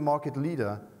being the market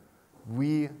leader,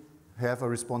 we have a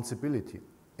responsibility.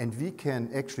 And we can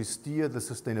actually steer the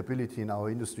sustainability in our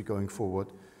industry going forward.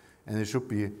 And it should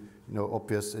be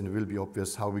obvious and it will be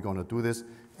obvious how we're going to do this.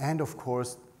 And of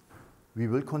course, we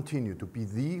will continue to be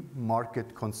the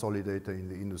market consolidator in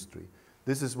the industry.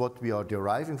 This is what we are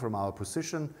deriving from our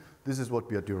position. This is what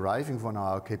we are deriving from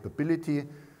our capability.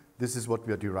 This is what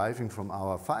we are deriving from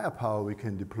our firepower we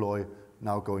can deploy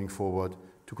now going forward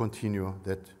to continue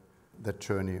that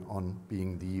journey on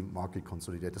being the market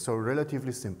consolidator. So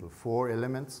relatively simple, 4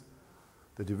 elements,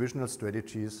 the divisional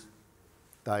strategies,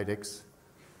 DiDEX,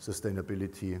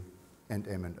 sustainability, and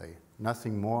M&A.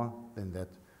 Nothing more than that,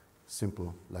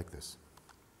 simple like this.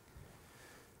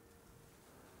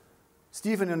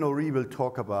 Stephen and Henri will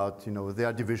talk about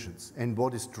their divisions and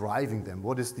what is driving them,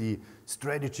 what is the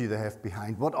strategy they have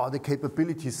behind, what are the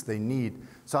capabilities they need.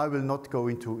 So I will not go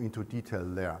into detail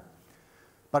there.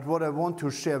 But what I want to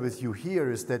share with you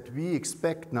here is that we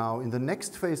expect now in the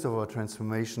next phase of our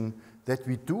transformation that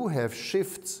we do have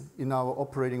shifts in our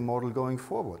operating model going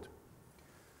forward.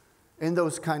 And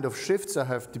those kind of shifts, I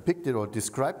have depicted or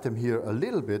described them here a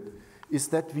little bit, is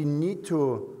that we need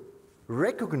to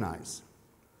recognize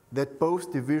that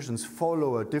both divisions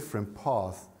follow a different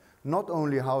path, not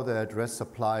only how they address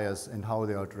suppliers and how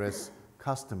they address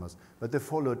customers, but they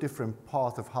follow a different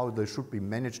path of how they should be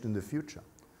managed in the future.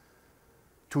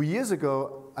 2 years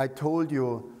ago, I told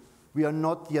you we are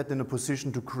not yet in a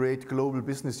position to create global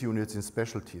business units in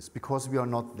specialties because we are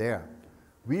not there.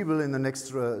 We will, in the next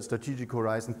strategic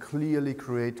horizon, clearly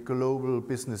create global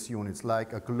business units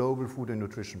like a global food and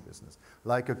nutrition business,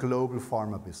 like a global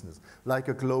pharma business, like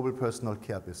a global personal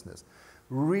care business,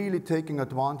 really taking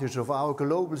advantage of our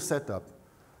global setup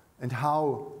and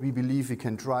how we believe we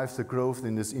can drive the growth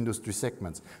in these industry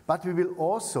segments. But we will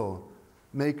also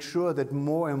make sure that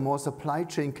more and more supply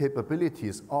chain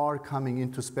capabilities are coming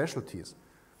into specialties.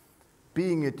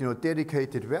 Being it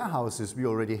dedicated warehouses we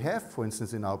already have, for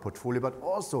instance, in our portfolio, but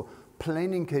also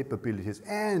planning capabilities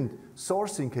and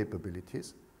sourcing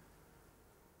capabilities.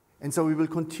 And so we will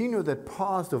continue that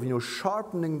path of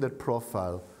sharpening that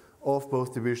profile of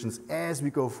both divisions as we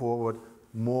go forward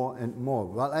more and more.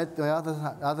 While at the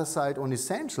other side, on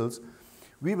essentials,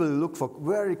 we will look for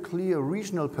very clear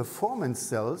regional performance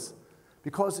cells,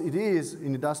 because it is,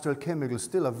 in industrial chemicals,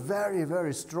 still a very,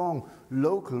 very strong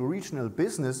local regional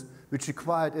business, which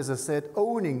required, as I said,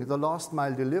 owning the last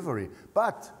mile delivery.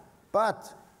 But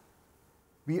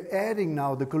we're adding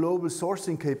now the global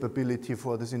sourcing capability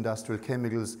for this industrial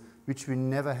chemicals, which we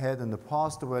never had in the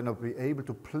past. We were not able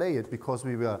to play it because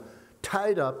we were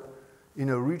tied up in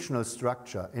a regional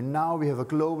structure. And now we have a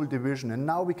global division, and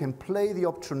now we can play the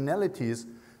optionalities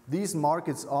these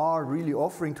markets are really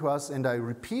offering to us. And I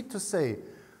repeat to say,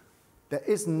 there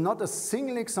is not a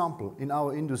single example in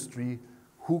our industry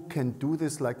who can do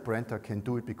this like Brenntag can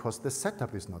do it, because the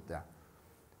setup is not there.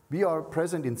 We are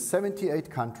present in 78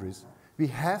 countries. We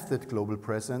have that global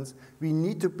presence. We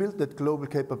need to build that global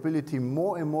capability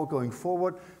more and more going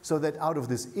forward, so that out of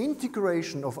this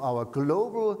integration of our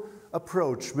global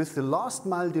approach with the last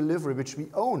mile delivery, which we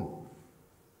own,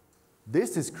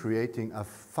 this is creating a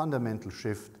fundamental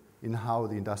shift in how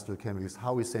the industrial chemicals,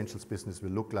 how essentials business will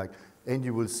look like. And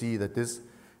you will see that this,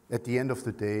 at the end of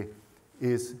the day,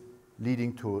 is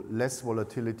leading to less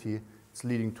volatility. It's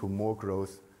leading to more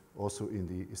growth also in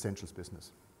the essentials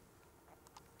business.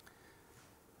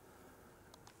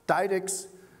 Didex,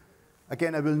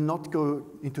 again, I will not go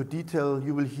into detail.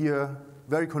 You will hear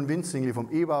very convincingly from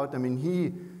Ewout. I mean,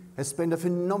 he has spent a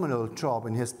phenomenal job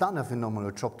and has done a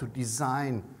phenomenal job to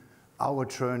design our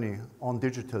journey on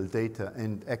digital data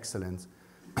and excellence.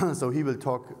 So he will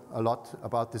talk a lot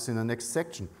about this in the next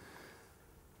section.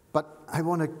 But I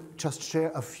want to just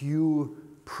share a few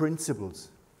principles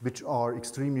which are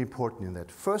extremely important in that.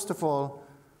 First of all,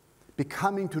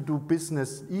 becoming to do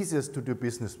business, easiest to do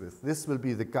business with. This will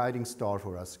be the guiding star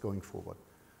for us going forward.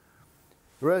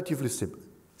 Relatively simple.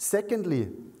 Secondly,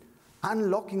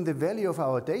 unlocking the value of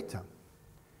our data.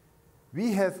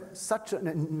 We have such an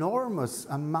enormous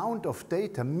amount of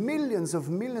data, millions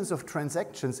of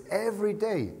transactions every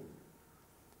day.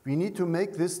 We need to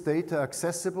make this data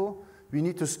accessible. We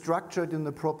need to structure it in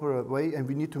the proper way, and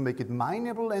we need to make it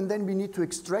mineable, and then we need to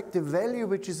extract the value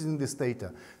which is in this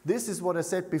data. This is what I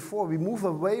said before. We move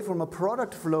away from a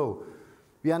product flow.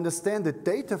 We understand that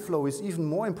data flow is even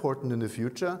more important in the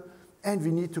future, and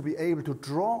we need to be able to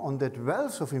draw on that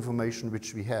wealth of information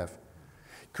which we have.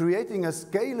 Creating a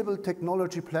scalable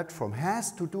technology platform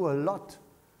has to do a lot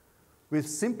with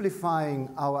simplifying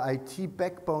our IT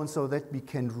backbone so that we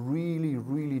can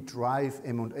really drive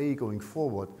M&A going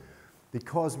forward,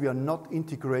 because we are not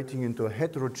integrating into a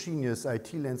heterogeneous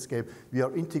IT landscape. We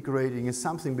are integrating in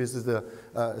something which is a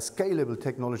scalable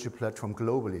technology platform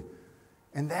globally.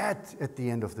 And that, at the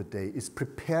end of the day, is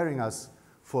preparing us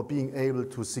for being able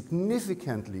to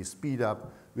significantly speed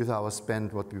up with our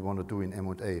spend what we want to do in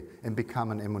M&A and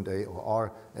become an M&A or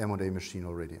our M&A machine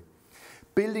already.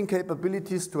 Building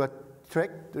capabilities to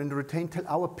attract and retain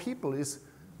our people is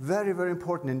very, very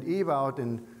important. And Ewout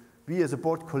and we as a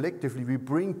board collectively, we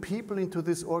bring people into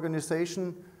this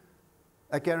organization.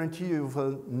 I guarantee you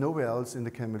for nowhere else in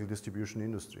the chemical distribution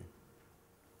industry.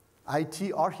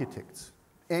 IT architects,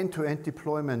 end-to-end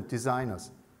deployment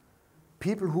designers,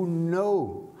 people who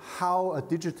know how a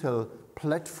digital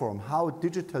platform, how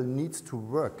digital needs to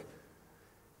work,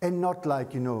 and not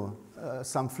like,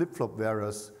 some flip-flop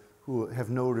wearers who have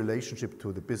no relationship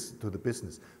to the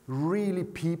business. Really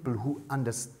people who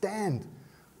understand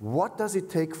what does it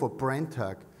take for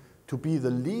Brenntag to be the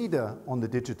leader on the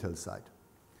digital side.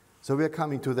 So we are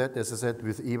coming to that, as I said,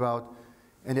 with Ewout,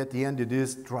 and at the end it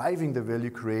is driving the value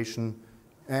creation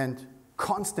and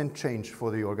constant change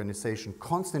for the organization,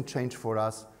 constant change for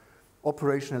us,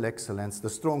 operational excellence, the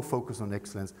strong focus on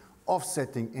excellence,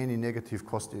 offsetting any negative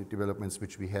cost developments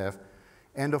which we have,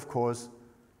 and of course,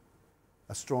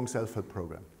 a strong self-help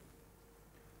program.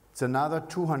 It's another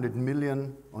 200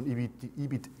 million on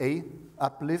EBITA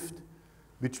uplift,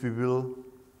 which we will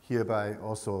hereby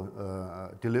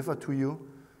also deliver to you.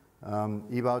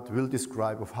 Ewout will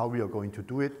describe of how we are going to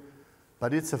do it,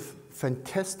 but it's a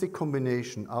fantastic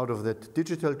combination out of that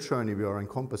digital journey we are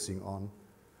encompassing on,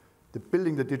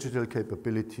 building the digital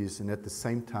capabilities and at the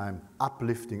same time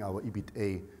uplifting our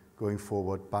EBITA going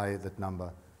forward by that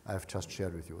number I have just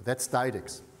shared with you. That's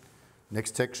DiDEX.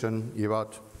 Next section,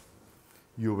 Ewout,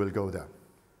 you will go there.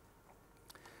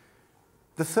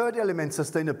 The third element,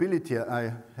 sustainability,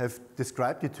 I have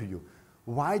described it to you.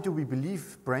 Why do we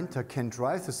believe Brenntag can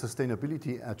drive the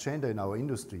sustainability agenda in our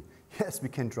industry? Yes, we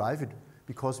can drive it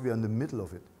because we are in the middle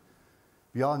of it.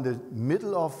 We are in the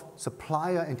middle of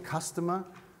supplier and customer,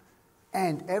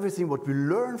 and everything what we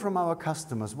learn from our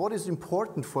customers, what is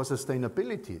important for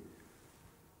sustainability.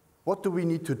 What do we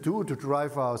need to do to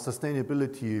drive our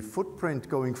sustainability footprint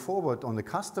going forward on the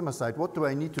customer side? What do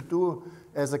I need to do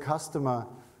as a customer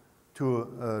to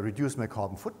reduce my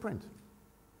carbon footprint?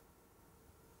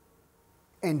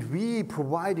 And we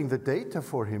providing the data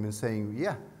for him and saying,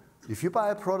 yeah, if you buy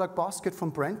a product basket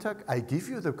from Brenntag, I give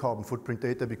you the carbon footprint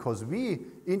data because we,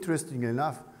 interestingly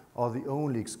enough, are the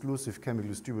only exclusive chemical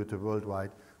distributor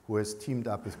worldwide who has teamed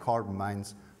up with Carbon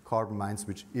Mines,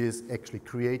 which is actually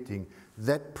creating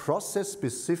that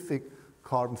process-specific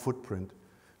carbon footprint,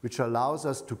 which allows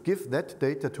us to give that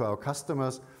data to our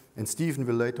customers. And Stephen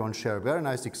will later on share a very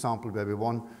nice example where we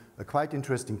won a quite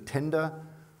interesting tender,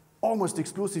 almost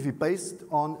exclusively based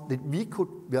on that we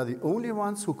are the only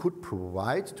ones who could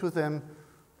provide to them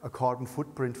a carbon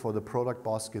footprint for the product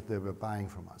basket they were buying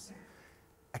from us.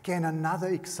 Again, another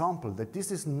example that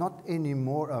this is not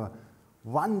anymore a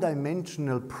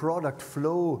one-dimensional product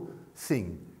flow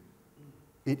thing.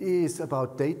 It is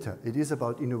about data. It is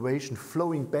about innovation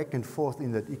flowing back and forth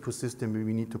in that ecosystem where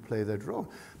we need to play that role.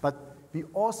 But we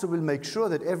also will make sure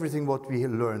that everything what we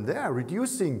learn there,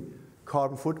 reducing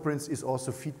carbon footprints, is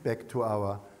also feedback to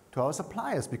our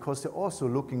suppliers, because they're also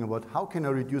looking about how can I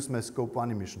reduce my scope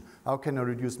 1 emission? How can I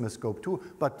reduce my scope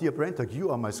 2? But dear Brenntag, you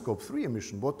are my scope 3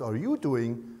 emission. What are you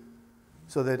doing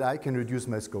so that I can reduce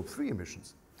my scope 3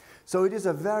 emissions? So it is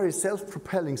a very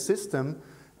self-propelling system,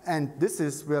 and this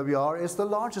is where we are as the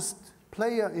largest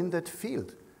player in that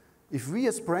field. If we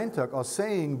as Brenntag are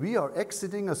saying we are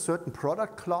exiting a certain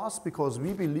product class because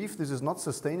we believe this is not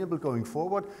sustainable going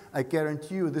forward, I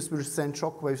guarantee you this will send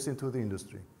shockwaves into the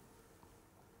industry.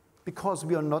 Because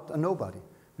we are not a nobody.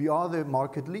 We are the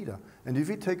market leader. And if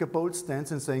we take a bold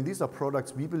stance in saying these are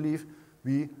products we believe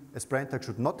we as Brenntag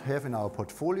should not have in our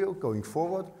portfolio going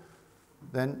forward,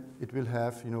 then it will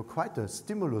have quite a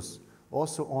stimulus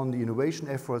also on the innovation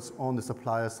efforts on the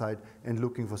supplier side and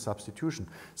looking for substitution.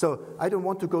 So I don't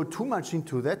want to go too much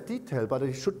into that detail, but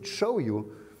I should show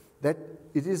you that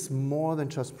it is more than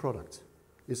just products.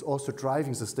 It's also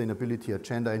driving sustainability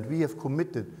agenda, and we have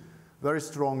committed very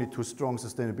strongly to strong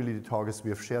sustainability targets we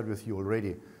have shared with you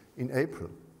already in April.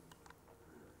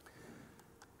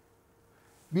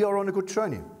 We are on a good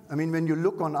journey. I mean, when you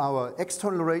look on our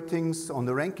external ratings, on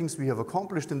the rankings we have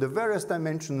accomplished in the various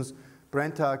dimensions,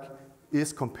 Brenntag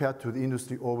is compared to the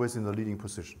industry always in the leading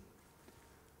position.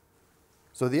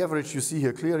 So the average you see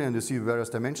here clearly, and you see various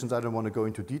dimensions. I don't want to go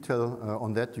into detail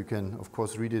on that. You can, of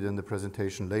course, read it in the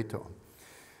presentation later on.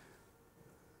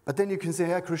 But then you can say,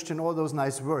 yeah, Christian, all those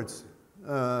nice words.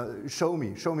 Show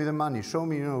me the money. Show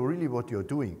me, really what you're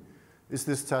doing. Is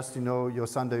this just, your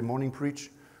Sunday morning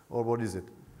preach, or what is it?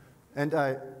 And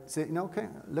I say, okay,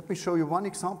 let me show you one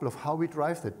example of how we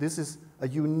drive that. This is a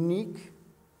unique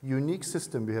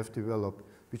system we have developed,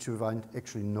 which you find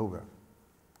actually nowhere.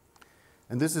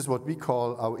 And this is what we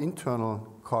call our internal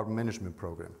carbon management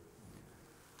program.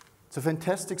 It's a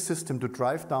fantastic system to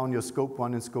drive down your scope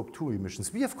 1 and scope 2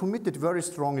 emissions. We have committed very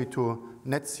strongly to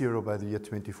net zero by the year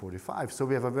 2045. So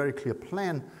we have a very clear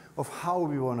plan of how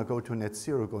we want to go to net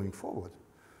zero going forward.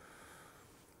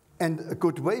 And a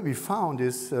good way we found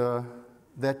is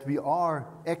that we are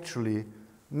actually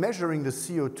measuring the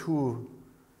CO2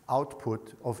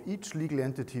 output of each legal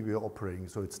entity we are operating.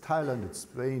 So it's Thailand, it's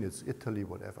Spain, it's Italy,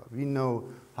 whatever. We know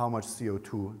how much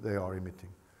CO2 they are emitting.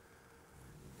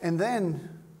 And then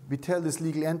we tell this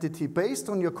legal entity, based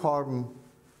on your carbon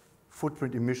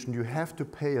footprint emission, you have to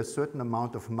pay a certain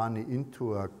amount of money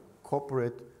into a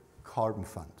corporate carbon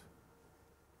fund.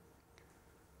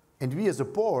 And we as a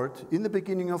board, in the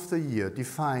beginning of the year,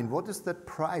 define what is that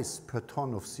price per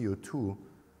ton of CO2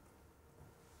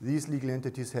 these legal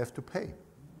entities have to pay.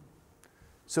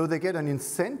 So they get an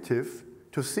incentive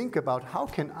to think about how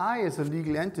can I as a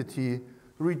legal entity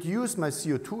reduce my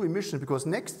CO2 emissions, because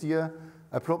next year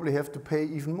I probably have to pay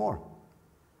even more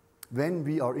when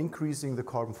we are increasing the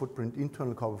carbon footprint,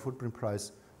 internal carbon footprint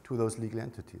price to those legal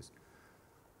entities.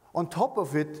 On top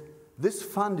of it, this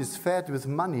fund is fed with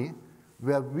money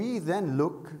where we then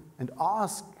look and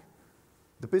ask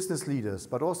the business leaders,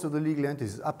 but also the legal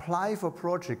entities, apply for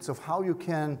projects of how you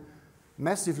can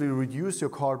massively reduce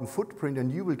your carbon footprint,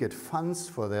 and you will get funds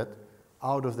for that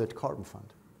out of that carbon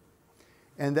fund.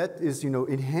 And that is,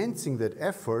 enhancing that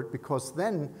effort, because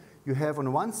then you have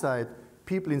on one side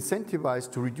people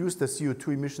incentivized to reduce their CO2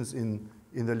 emissions in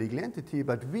the legal entity,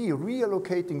 but we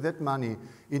reallocating that money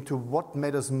into what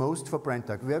matters most for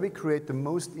Brenntag, where we create the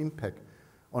most impact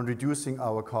on reducing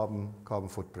our carbon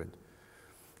footprint.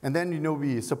 And then,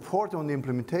 we support on the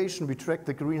implementation, we track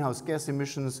the greenhouse gas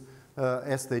emissions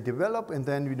as they develop, and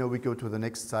then, we go to the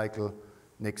next cycle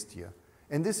next year.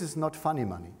 And this is not funny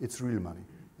money, it's real money.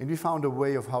 And we found a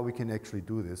way of how we can actually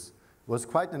do this. It was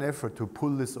quite an effort to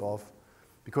pull this off,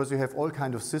 because you have all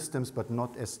kinds of systems, but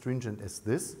not as stringent as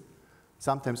this.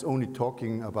 Sometimes only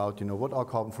talking about, what are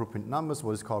carbon footprint numbers,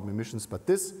 what is carbon emissions, but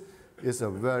this is a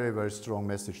very, very strong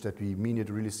message that we mean it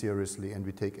really seriously, and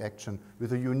we take action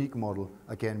with a unique model,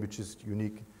 again, which is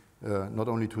unique not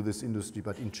only to this industry,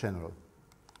 but in general.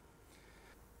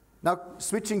 Now,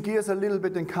 switching gears a little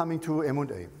bit and coming to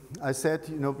M&A. I said,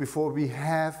 before, we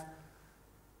have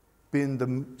been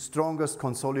the strongest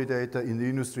consolidator in the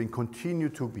industry and continue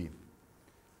to be.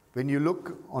 When you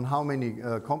look on how many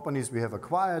companies we have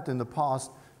acquired in the past,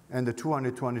 and the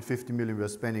 250 million we are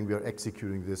spending, we are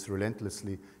executing this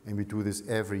relentlessly, and we do this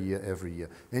every year.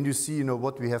 And you see,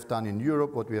 what we have done in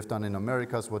Europe, what we have done in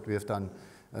Americas, what we have done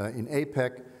in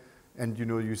APAC, and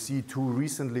you see 2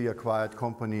 recently acquired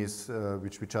companies,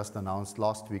 which we just announced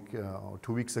last week or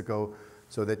 2 weeks ago,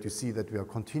 so that you see that we are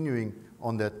continuing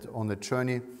on that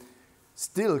journey,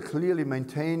 still clearly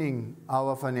maintaining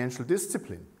our financial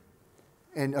discipline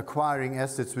and acquiring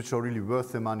assets which are really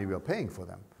worth the money we are paying for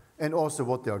them. And also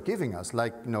what they are giving us,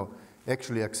 like,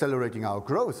 actually accelerating our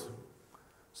growth.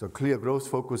 So clear growth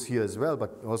focus here as well,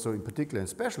 but also in particular in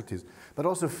specialties, but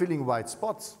also filling white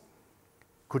spots.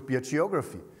 Could be a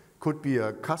geography, could be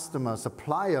a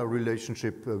customer-supplier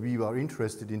relationship we are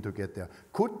interested in to get there.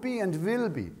 Could be and will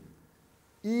be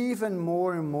even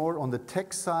more and more on the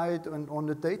tech side and on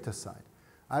the data side.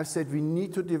 I've said we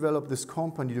need to develop this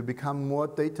company to become more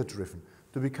data-driven,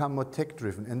 to become more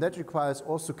tech-driven, and that requires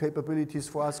also capabilities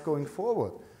for us going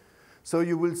forward. So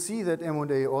you will see that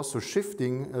M&A also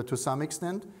shifting to some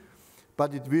extent,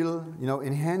 but it will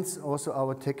enhance also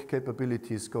our tech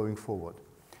capabilities going forward.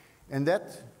 And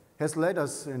that has led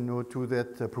us to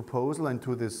that proposal and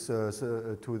to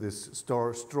this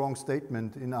strong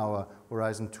statement in our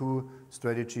Horizon 2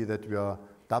 strategy that we are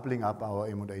doubling up our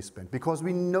M&A spend, because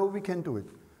we know we can do it.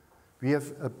 We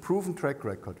have a proven track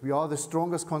record. We are the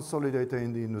strongest consolidator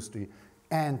in the industry,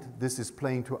 and this is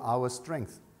playing to our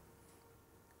strength.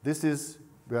 This is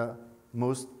where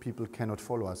most people cannot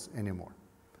follow us anymore.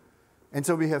 And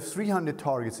so we have 300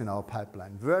 targets in our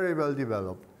pipeline, very well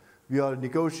developed. We are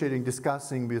negotiating,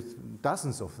 discussing with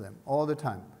dozens of them all the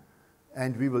time.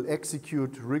 And we will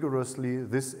execute rigorously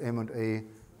this M&A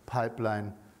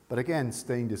pipeline, but again,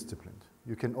 staying disciplined.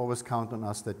 You can always count on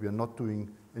us that we are not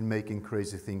doing and making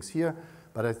crazy things here,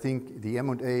 but I think the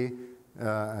M&A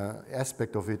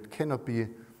aspect of it cannot be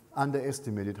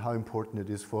underestimated, how important it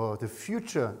is for the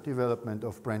future development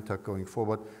of Brenntag going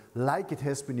forward, like it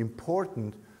has been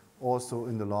important also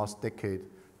in the last decade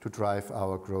to drive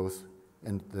our growth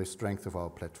and the strength of our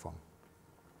platform.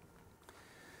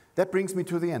 That brings me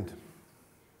to the end,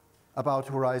 about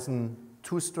Horizon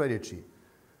 2 strategy.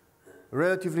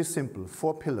 Relatively simple,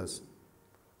 4 pillars.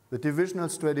 The divisional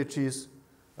strategies,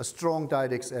 a strong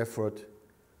DiDEX effort,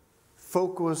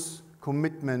 focus,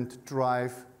 commitment,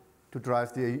 drive to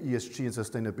drive the ESG and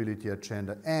sustainability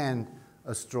agenda, and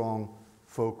a strong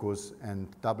focus and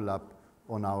double up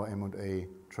on our M&A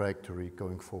trajectory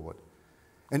going forward.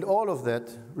 And all of that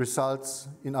results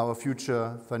in our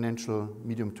future financial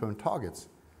medium-term targets.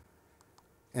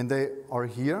 And they are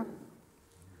here.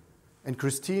 And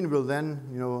Christine will then,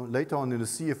 later on in the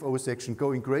CFO section,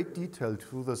 go in great detail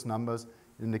through those numbers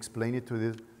and explain it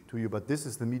to you. But this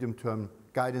is the medium-term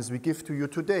guidance we give to you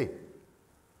today.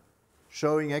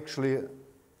 showing actually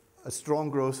a strong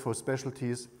growth for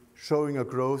specialties, showing a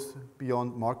growth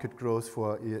beyond market growth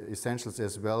for essentials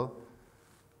as well,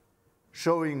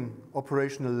 showing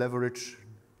operational leverage,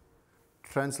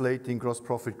 translating gross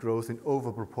profit growth in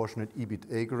overproportionate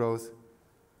EBITA growth,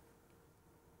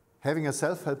 having a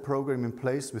self-help program in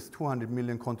place with 200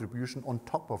 million contribution on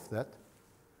top of that,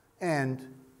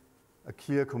 and a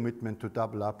clear commitment to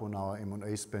double up on our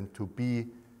M&A spend to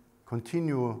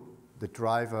continue the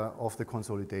driver of the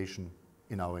consolidation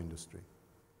in our industry.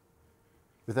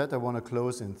 With that, I want to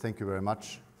close and thank you very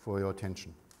much for your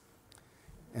attention.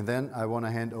 And then I want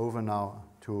to hand over now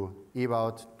to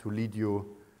Ewout to lead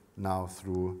you now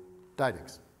through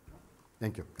DiDEX.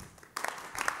 Thank you.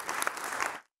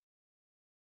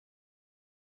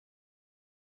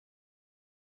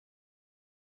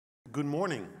 Good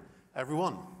morning,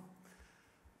 everyone.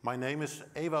 My name is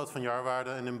Ewout van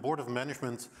Jaarwaarde, and in Board of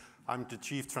Management, I'm the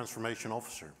Chief Transformation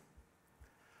Officer.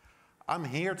 I'm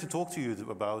here to talk to you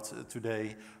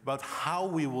today about how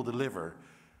we will deliver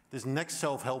this next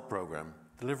self-help program,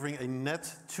 delivering a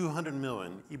net 200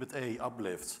 million EBITA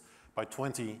uplift by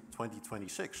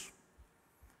 2026.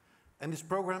 And this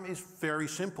program is very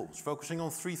simple. It's focusing on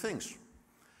three things.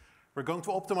 We're going to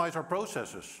optimize our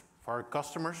processes for our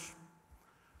customers,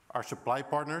 our supply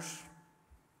partners,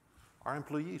 our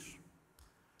employees.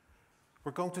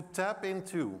 We're going to tap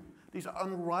into these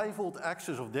unrivaled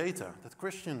access of data that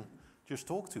Christian just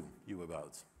talked to you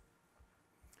about.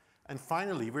 And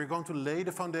finally, we're going to lay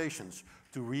the foundations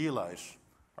to realize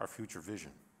our future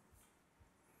vision.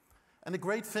 And the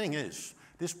great thing is,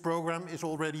 this program is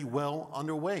already well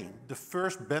underway. The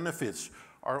first benefits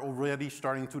are already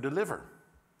starting to deliver.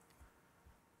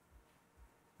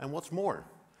 And what's more,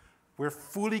 we're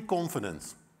fully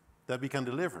confident that we can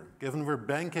deliver, given we're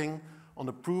banking on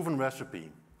the proven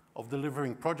recipe of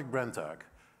delivering Project Brenntag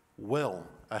well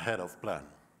ahead of plan.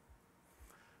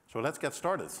 So let's get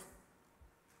started.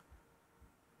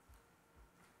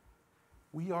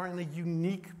 We are in a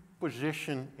unique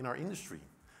position in our industry.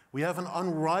 We have an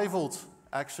unrivaled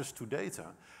access to data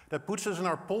that puts us in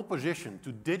our pole position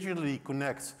to digitally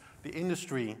connect the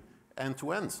industry end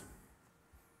to end.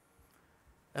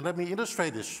 And let me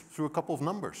illustrate this through a couple of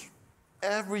numbers.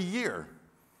 Every year,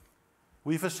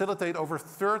 we facilitate over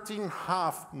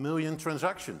 13.5 million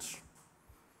transactions.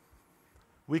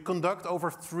 We conduct over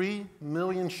 3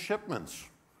 million shipments,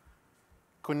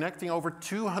 connecting over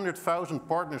 200,000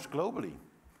 partners globally.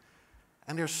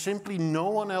 And there's simply no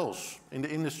one else in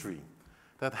the industry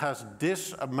that has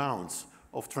this amount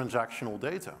of transactional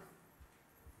data.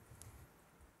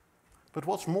 But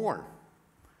what's more,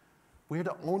 we're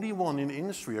the only one in the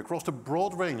industry across the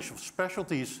broad range of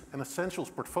specialties and essentials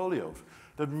portfolios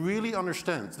that really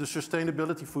understand the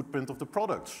sustainability footprint of the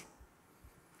products.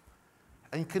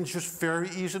 And you can just very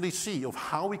easily see of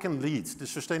how we can lead the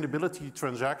sustainability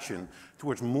transaction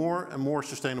towards more and more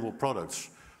sustainable products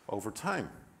over time.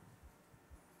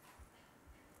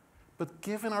 But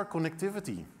given our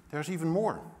connectivity, there's even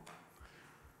more.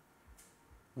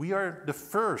 We are the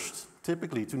first,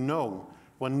 typically, to know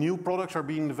when new products are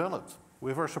being developed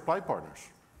with our supply partners,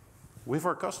 with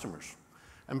our customers.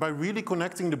 And by really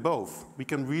connecting the both, we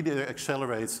can really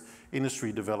accelerate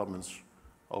industry developments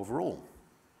overall.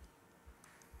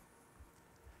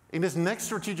 In this next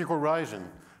strategic horizon,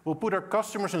 we'll put our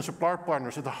customers and supply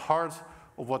partners at the heart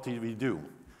of what we do,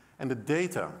 and the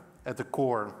data at the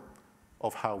core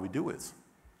of how we do it.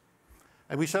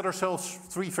 And we set ourselves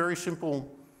three very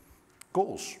simple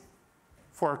goals.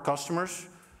 For our customers,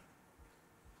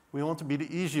 we want to be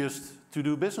the easiest to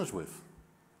do business with,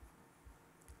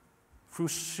 through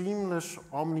seamless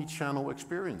omni-channel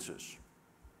experiences.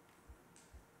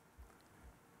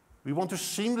 We want to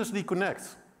seamlessly connect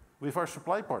with our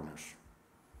supply partners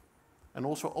and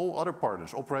also all other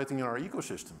partners operating in our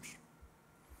ecosystems.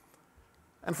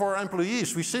 And for our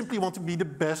employees, we simply want to be the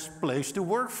best place to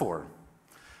work for.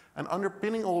 And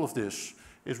underpinning all of this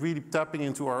is really tapping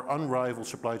into our unrivaled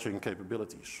supply chain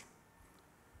capabilities.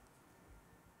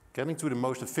 Getting to the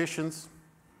most efficient,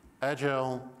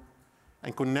 agile,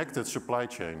 and connected supply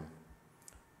chain,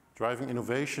 driving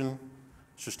innovation,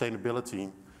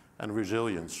 sustainability, and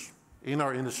resilience in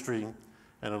our industry,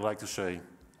 and I'd like to say,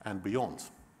 and beyond.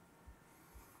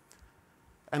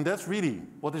 And that's really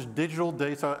what this Digital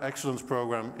Data Excellence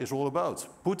program is all about,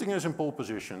 putting us in pole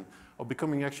position of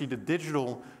becoming actually the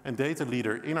digital and data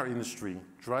leader in our industry,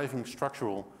 driving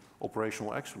structural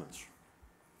operational excellence.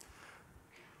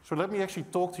 So let me actually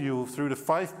talk to you through the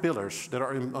 5 pillars that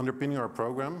are underpinning our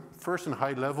program, first in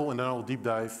high level, and then I'll deep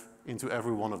dive into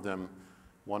every one of them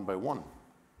one by one.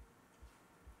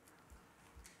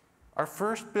 Our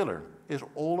first pillar is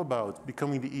all about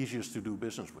becoming the easiest to do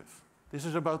business with. This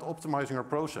is about optimizing our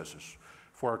processes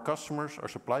for our customers, our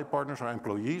supply partners, our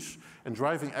employees, and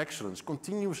driving excellence,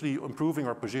 continuously improving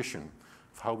our position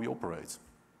of how we operate.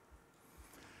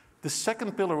 The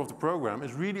second pillar of the program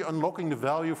is really unlocking the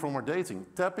value from our data,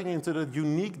 tapping into the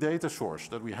unique data source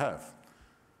that we have.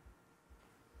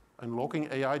 Unlocking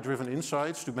AI-driven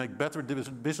insights to make better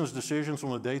business decisions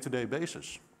on a day-to-day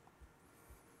basis.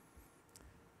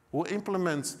 We'll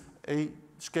implement a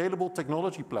scalable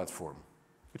technology platform,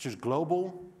 which is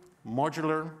global,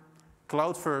 modular,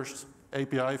 cloud-first,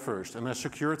 API-first, and has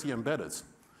security embedded,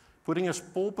 putting us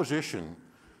pole position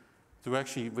to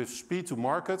actually, with speed to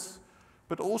market,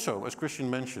 but also, as Christian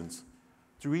mentioned,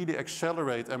 to really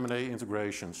accelerate M&A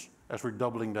integrations as we're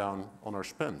doubling down on our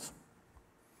spend.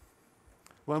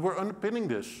 When we're underpinning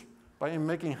this by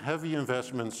making heavy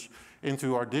investments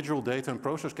into our digital data and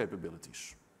process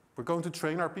capabilities. We're going to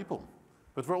train our people,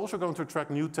 but we're also going to attract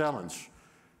new talents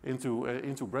into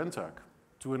Brenntag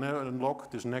to unlock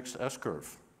this next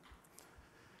S-curve.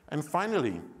 And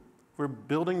finally, we're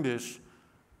building this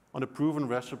on a proven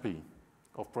recipe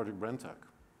of Project Brenntag.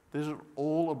 This is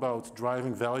all about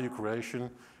driving value creation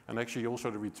and actually also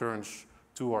the returns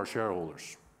to our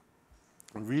shareholders,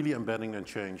 and really embedding and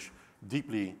change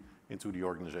deeply into the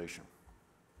organization.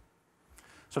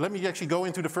 So let me actually go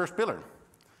into the first pillar.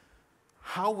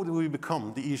 How do we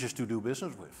become the easiest to do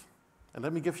business with? And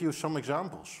let me give you some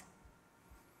examples.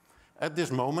 At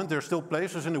this moment, there are still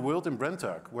places in the world in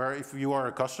Brenntag where if you are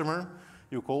a customer,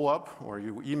 you call up or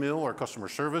you email our customer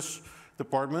service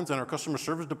department, and our customer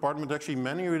service department actually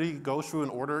manually goes through an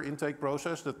order intake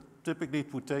process that typically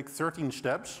would take 13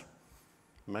 steps,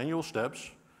 manual steps,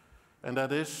 and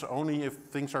that is only if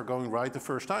things are going right the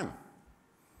first time.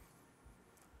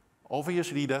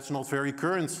 Obviously, that's not very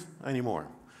current anymore.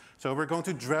 So we're going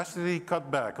to drastically cut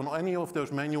back on any of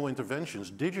those manual interventions,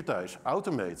 digitize,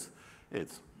 automate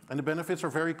it, and the benefits are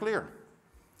very clear.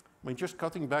 I mean, just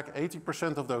cutting back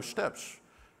 80% of those steps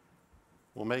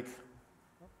will make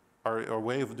our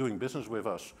way of doing business with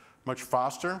us much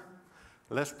faster,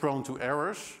 less prone to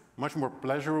errors, much more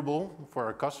pleasurable for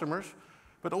our customers,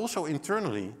 but also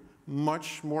internally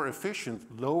much more efficient,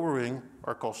 lowering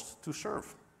our cost to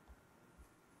serve.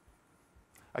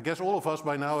 I guess all of us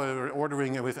by now are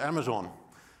ordering with Amazon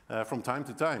from time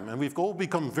to time, and we've all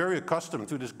become very accustomed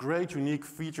to this great unique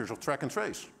features of track and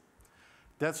trace.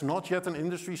 That's not yet an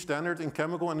industry standard in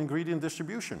chemical and ingredient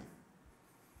distribution.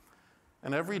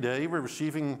 And every day we're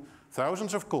receiving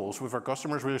thousands of calls with our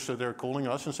customers where they're calling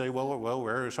us and say, well,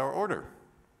 where is our order?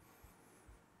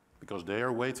 Because they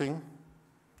are waiting,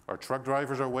 our truck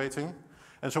drivers are waiting.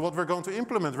 And so what we're going to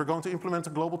implement a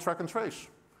global track and trace.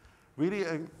 Really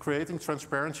creating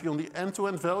transparency on the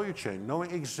end-to-end value chain, knowing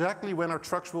exactly when our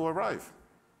trucks will arrive.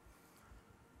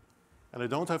 And I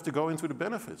don't have to go into the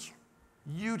benefits.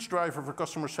 Huge driver for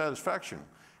customer satisfaction,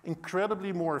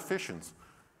 incredibly more efficient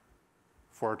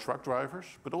for our truck drivers,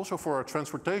 but also for our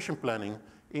transportation planning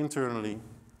internally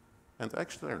and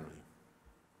externally.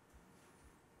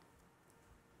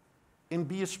 In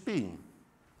BSP,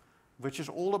 which is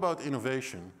all about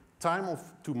innovation, time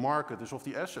to market is of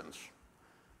the essence.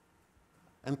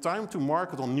 And time to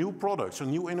market on new products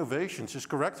and new innovations is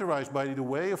characterized by the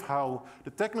way of how the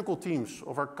technical teams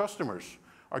of our customers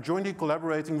are jointly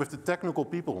collaborating with the technical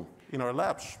people in our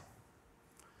labs.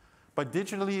 By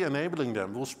digitally enabling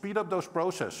them, we'll speed up those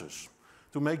processes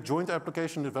to make joint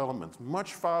application development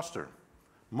much faster,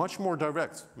 much more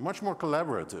direct, much more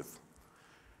collaborative,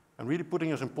 and really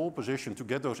putting us in pole position to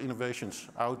get those innovations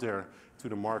out there to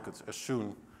the market as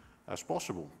soon as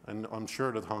possible. And I'm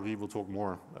sure that Henri will talk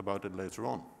more about it later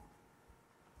on.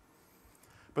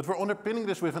 But we're underpinning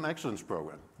this with an excellence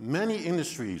program. Many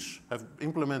industries have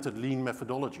implemented lean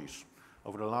methodologies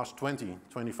over the last 20,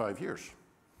 25 years.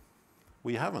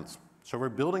 We haven't. So we're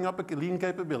building up a lean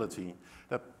capability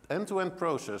that end-to-end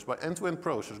process by end-to-end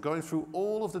process, going through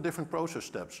all of the different process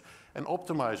steps and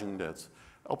optimizing that,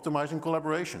 optimizing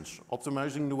collaborations,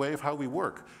 optimizing the way of how we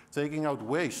work, taking out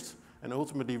waste, and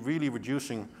ultimately really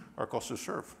reducing our cost to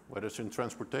serve, whether it's in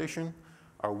transportation,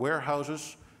 our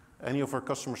warehouses, any of our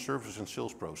customer service and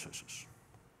sales processes.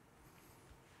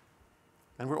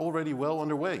 And we're already well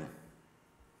underway.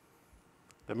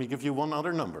 Let me give you one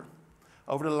other number.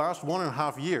 Over the last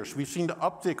 1.5 years, we've seen the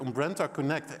uptick on Brenntag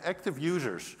Connect active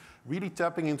users really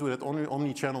tapping into that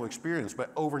omni-channel experience by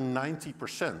over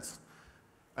 90%.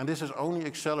 And this is only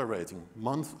accelerating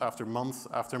month after month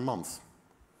after month.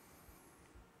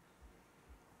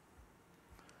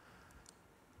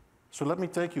 So let me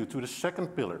take you to the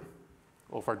second pillar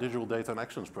of our Digital Data and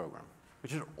Excellence program,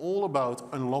 which is all about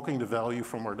unlocking the value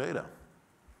from our data.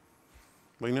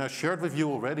 I shared with you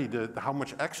already how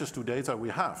much access to data we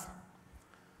have.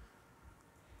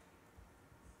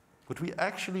 But we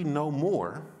actually know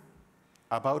more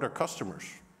about our customers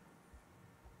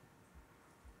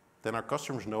than our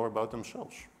customers know about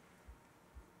themselves.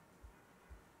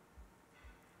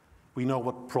 We know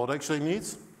what products they need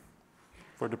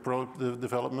for the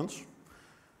developments.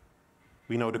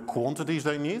 We know the quantities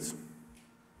they need.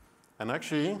 And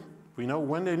actually, we know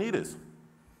when they need it.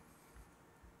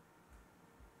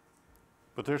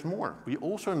 But there's more. We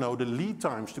also know the lead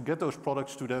times to get those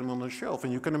products to them on the shelf.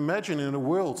 And you can imagine in a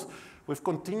world with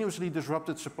continuously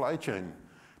disrupted supply chain,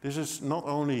 this is not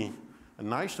only a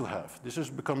nice to have, this is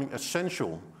becoming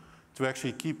essential to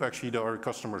actually keep our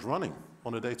customers running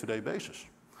on a day-to-day basis.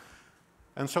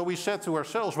 And so we said to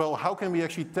ourselves, well, how can we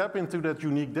actually tap into that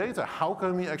unique data? How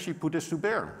can we actually put this to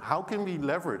bear? How can we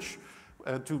leverage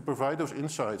to provide those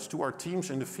insights to our teams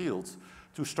in the field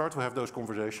to start to have those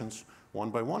conversations one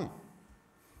by one?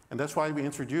 And that's why we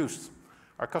introduced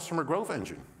our customer growth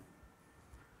engine.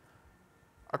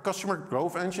 Our customer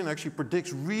growth engine actually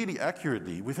predicts really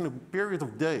accurately within a period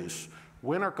of days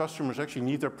when our customers actually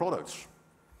need their products,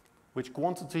 which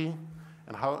quantity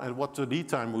and what the lead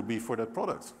time would be for that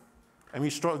product. And we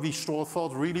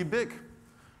thought really big,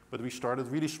 but we started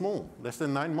really small, less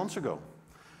than 9 months ago.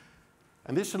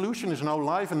 And this solution is now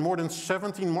live in more than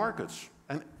 17 markets.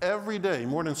 And every day,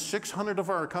 more than 600 of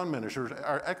our account managers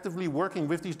are actively working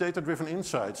with these data-driven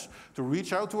insights to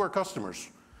reach out to our customers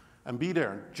and be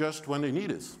there just when they need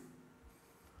it.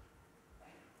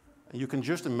 And you can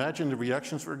just imagine the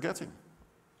reactions we're getting.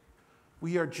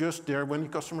 We are just there when the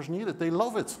customers need it. They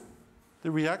love it.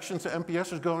 The reaction to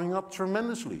NPS is going up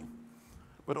tremendously.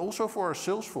 But also for our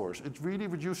sales force, it really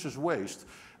reduces waste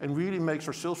and really makes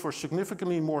our sales force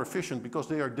significantly more efficient because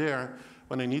they are there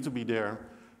when they need to be there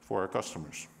for our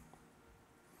customers.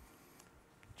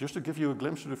 Just to give you a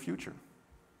glimpse of the future,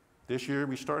 this year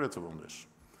we started on this.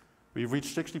 We've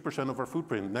reached 60% of our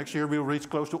footprint. Next year we'll reach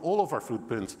close to all of our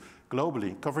footprint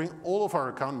globally, covering all of our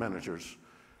account managers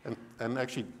and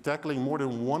actually tackling more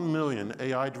than 1 million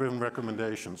AI-driven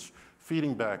recommendations,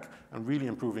 feeding back and really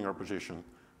improving our position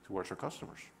towards our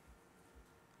customers.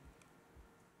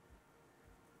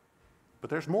 But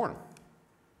there's more.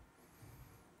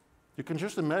 You can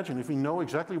just imagine if we know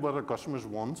exactly what our customers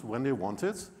want, when they want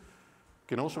it, we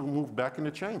can also move back in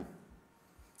the chain.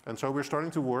 And so we're starting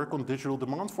to work on digital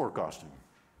demand forecasting.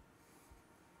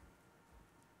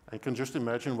 And you can just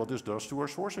imagine what this does to our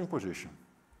sourcing position,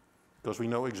 because we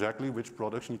know exactly which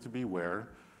products need to be where,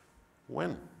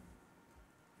 when.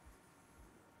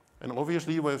 And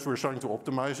obviously, as we're starting to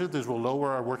optimize it, this will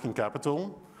lower our working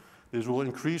capital. This will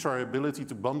increase our ability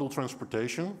to bundle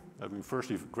transportation. I mean,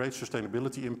 firstly, great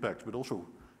sustainability impact, but also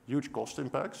huge cost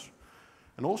impacts.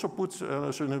 And also puts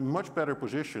us in a much better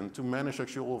position to manage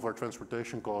actually all of our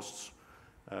transportation costs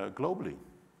globally.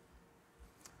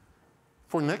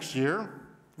 For next year,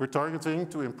 we're targeting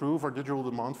to improve our digital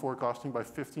demand forecasting by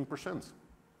 15%.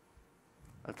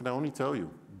 I can only tell you,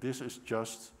 this is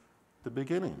just the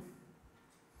beginning.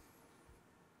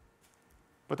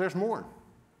 But there's more.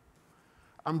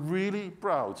 I'm really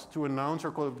proud to announce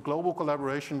our global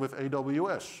collaboration with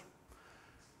AWS.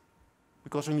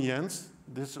 Because in the end,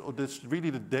 this is really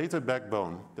the data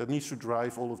backbone that needs to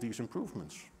drive all of these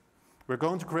improvements. We're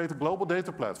going to create a global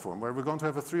data platform where we're going to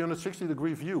have a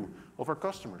 360-degree view of our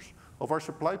customers, of our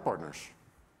supply partners,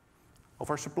 of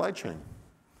our supply chain.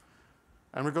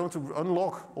 And we're going to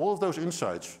unlock all of those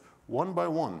insights one by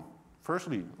one.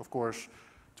 Firstly, of course,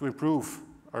 to improve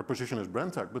our position as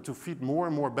Brenntag, but to feed more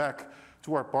and more back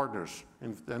to our partners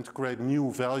and to create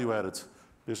new value-added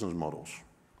business models.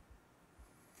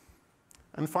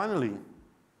 And finally,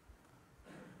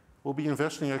 we'll be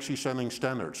investing actually setting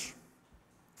standards.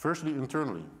 Firstly,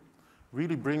 internally,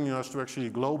 really bringing us to actually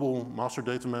global master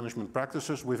data management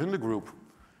practices within the group.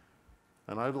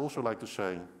 And I'd also like to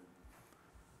say,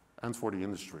 and for the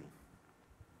industry.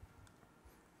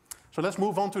 So let's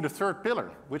move on to the third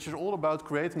pillar, which is all about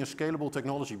creating a scalable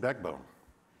technology backbone.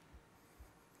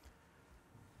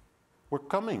 We're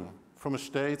coming from a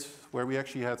state where we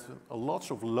actually had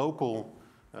lots of local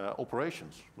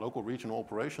operations, local regional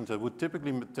operations that would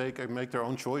typically make their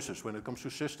own choices when it comes to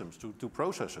systems, to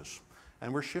processes.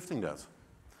 And we're shifting that.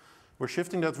 We're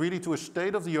shifting that really to a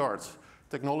state-of-the-art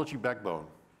technology backbone,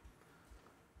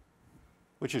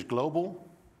 which is global,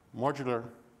 modular,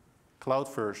 cloud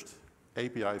first,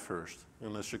 API first,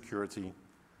 and the security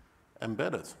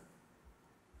embedded.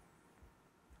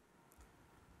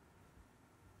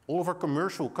 All of our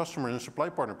commercial customer and supply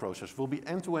partner process will be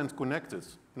end-to-end connected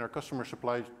in our customer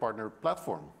supply partner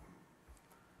platform.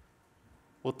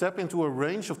 We'll tap into a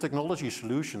range of technology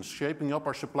solutions shaping up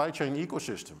our supply chain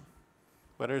ecosystem,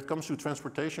 whether it comes to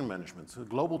transportation management,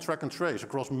 global track and trace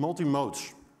across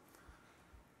multi-modes,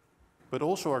 but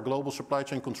also our global supply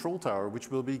chain control tower, which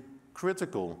will be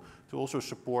critical to also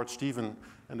support Stephen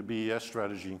and the BES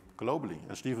strategy globally.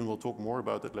 And Stephen will talk more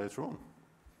about that later on.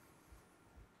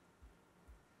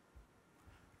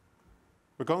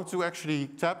 We're going to actually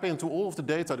tap into all of the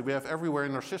data that we have everywhere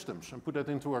in our systems and put that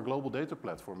into our global data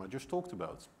platform I just talked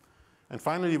about. And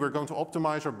finally, we're going to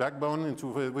optimize our backbone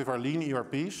with our lean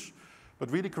ERPs, but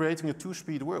really creating a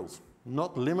two-speed world,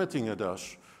 not limiting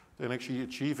us and actually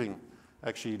achieving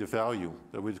the value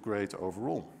that we create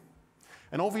overall.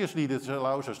 And obviously, this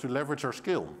allows us to leverage our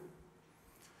skill.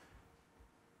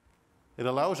 It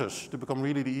allows us to become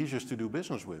really the easiest to do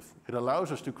business with. It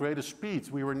allows us to create a speed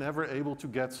we were never able to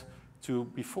get to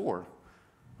before,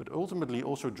 but ultimately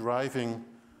also driving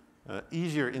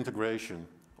easier integration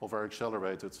of our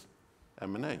accelerated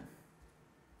M&A.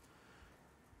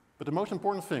 But the most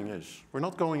important thing is, we're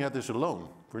not going at this alone.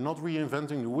 We're not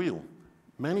reinventing the wheel.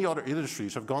 Many other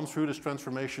industries have gone through this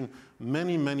transformation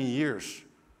many, many years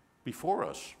before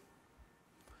us.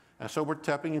 And so we're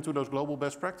tapping into those global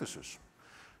best practices.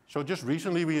 So just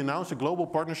recently we announced a global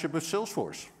partnership with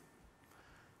Salesforce,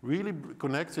 really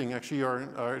connecting actually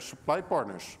our supply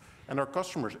partners and our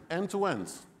customers end to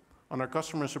end on our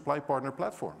customer and supply partner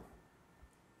platform.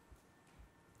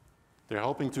 They're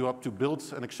helping to build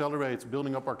and accelerate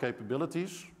building up our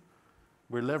capabilities.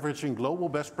 We're leveraging global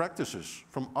best practices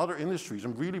from other industries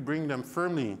and really bringing them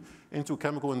firmly into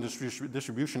chemical industry,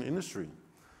 distribution industry.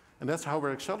 And that's how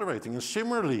we're accelerating. And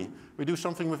similarly, we do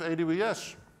something with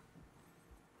AWS.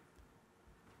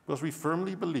 Because we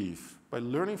firmly believe by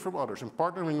learning from others and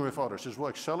partnering with others, this will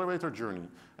accelerate our journey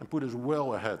and put us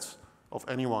well ahead of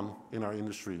anyone in our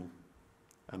industry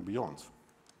and beyond.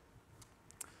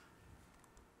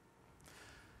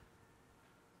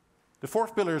 The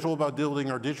fourth pillar is all about building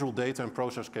our digital data and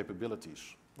process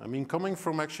capabilities. I mean, coming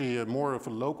from actually more of a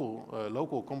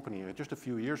local company just a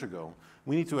few years ago,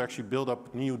 we need to actually build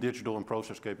up new digital and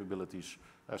process capabilities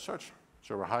as such.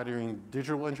 So we're hiring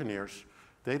digital engineers,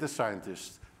 data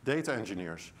scientists, data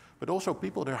engineers, but also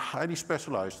people that are highly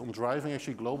specialized on driving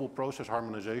actually global process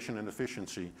harmonization and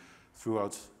efficiency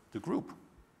throughout the group.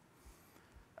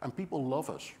 And people love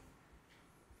us,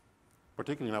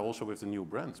 particularly now also with the new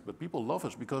brand. But people love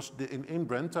us because in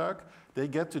Brenntag, they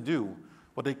get to do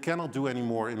what they cannot do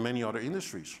anymore in many other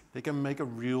industries. They can make a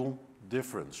real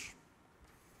difference.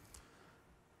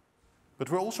 But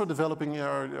we're also developing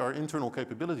our internal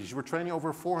capabilities. We're training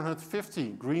over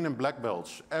 450 green and black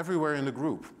belts everywhere in the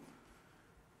group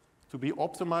to be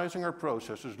optimizing our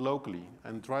processes locally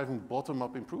and driving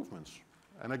bottom-up improvements.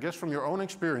 And I guess from your own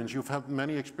experience, you've had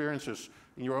many experiences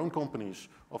in your own companies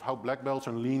of how black belts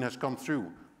and lean has come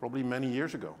through, probably many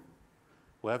years ago.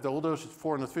 We'll have all those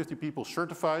 450 people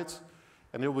certified,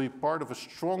 and they'll be part of a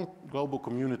strong global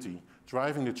community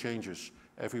driving the changes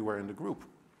everywhere in the group.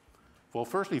 Well,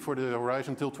 firstly, for the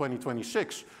horizon till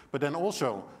 2026, but then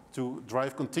also to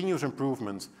drive continuous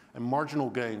improvement and marginal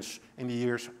gains in the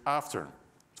years after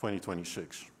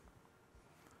 2026.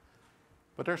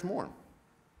 But there's more.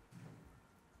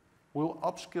 We'll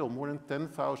upskill more than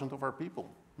 10,000 of our people,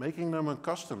 making them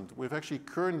accustomed with actually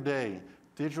current day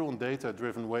digital and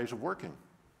data-driven ways of working.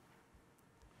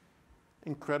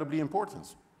 Incredibly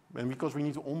important. And because we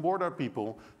need to onboard our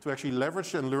people to actually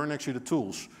leverage and learn actually the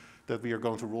tools that we are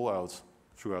going to roll out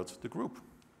throughout the group.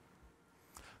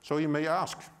 So you may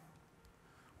ask,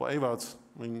 well, Ewout,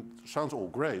 I mean, sounds all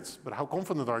great, but how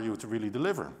confident are you to really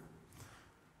deliver?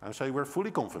 I say we're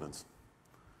fully confident,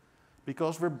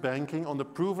 because we're banking on the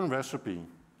proven recipe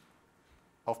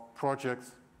of Project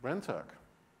Brenntag.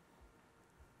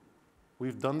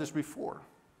 We've done this before.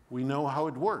 We know how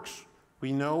it works.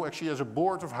 We know actually as a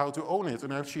board of how to own it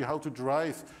and actually how to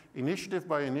drive initiative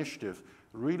by initiative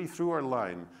really through our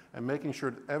line and making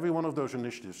sure that every one of those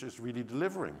initiatives is really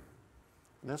delivering.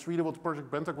 And that's really what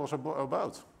Project Brenntag was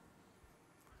about.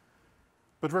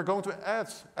 But we're going to add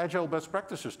agile best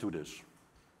practices to this.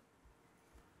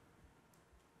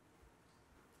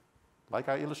 Like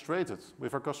I illustrated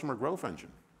with our customer growth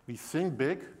engine. We think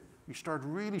big, we start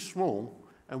really small,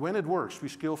 and when it works, we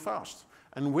scale fast.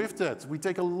 And with that, we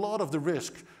take a lot of the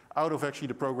risk out of actually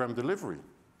the program delivery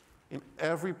in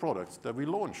every product that we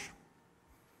launch.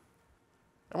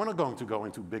 And we're not going to go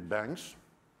into big bangs.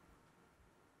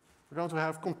 We're going to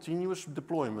have continuous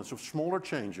deployments of smaller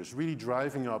changes, really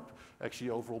driving up actually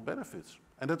overall benefits.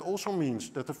 And that also means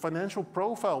that the financial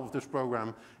profile of this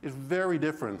program is very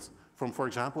different from, for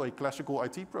example, a classical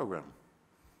IT program.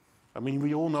 I mean,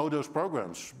 we all know those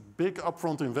programs. Big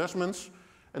upfront investments,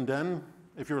 and then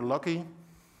if you're lucky,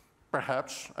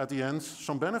 perhaps at the end,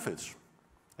 some benefits.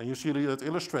 And you see that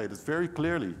illustrated very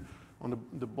clearly on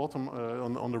the bottom,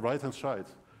 on the right-hand side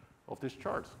of this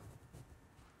chart.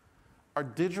 Our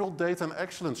digital data and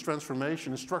excellence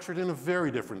transformation is structured in a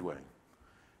very different way.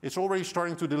 It's already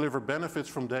starting to deliver benefits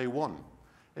from day one.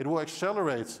 It will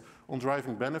accelerate on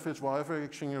driving benefits while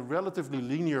having a relatively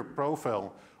linear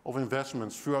profile of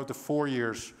investments throughout the 4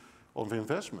 years of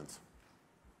investment.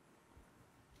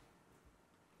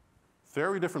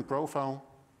 Very different profile,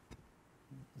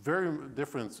 very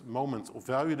different moment of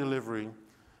value delivery,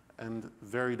 and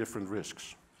very different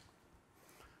risks.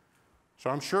 So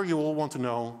I'm sure you all want to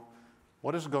know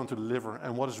what is it going to deliver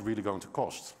and what is it really going to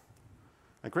cost.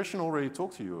 And Christian already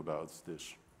talked to you about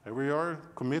this. And we are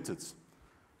committed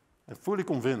and fully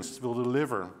convinced we'll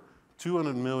deliver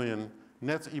 200 million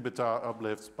net EBITDA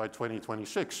uplift by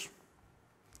 2026.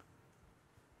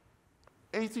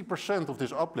 80% of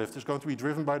this uplift is going to be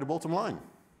driven by the bottom line.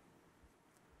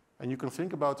 And you can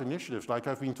think about initiatives like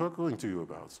I've been talking to you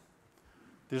about.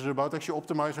 This is about actually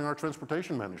optimizing our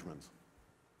transportation management,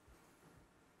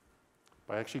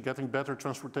 by actually getting better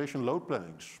transportation load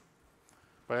plannings,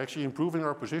 by actually improving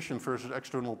our position versus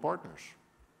external partners.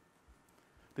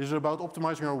 This is about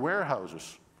optimizing our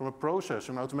warehouses from a process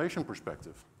and automation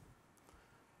perspective.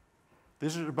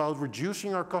 This is about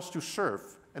reducing our cost to serve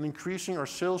and increasing our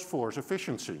sales force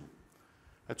efficiency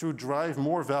and to drive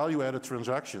more value-added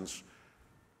transactions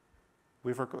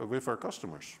with our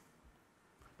customers.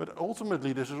 But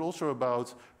ultimately, this is also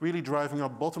about really driving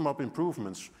up bottom-up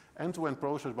improvements, end-to-end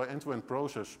process by end-to-end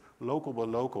process, local by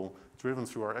local, driven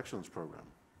through our excellence program.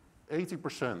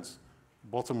 80%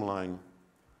 bottom line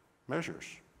measures.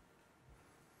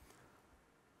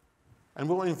 And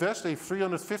we'll invest a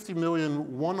 350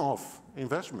 million one-off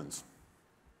investment.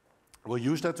 We'll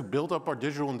use that to build up our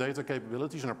digital and data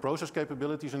capabilities and our process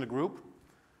capabilities in the group,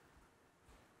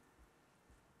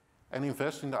 and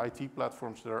invest in the IT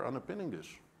platforms that are underpinning this.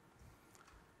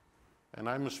 And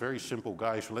I'm a very simple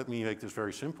guy, so let me make this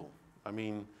very simple. I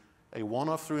mean, a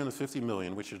one-off 350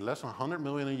 million, which is less than 100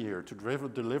 million a year, to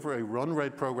deliver a run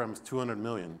rate program of 200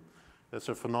 million, that's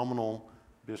a phenomenal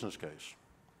business case.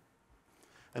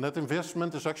 And that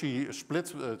investment is actually split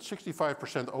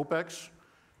 65% OPEX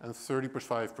and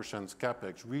 35%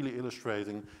 CAPEX, really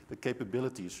illustrating the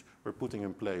capabilities we're putting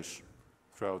in place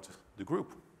throughout the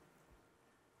group.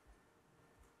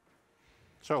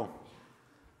 So,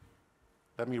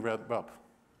 let me wrap up.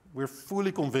 We're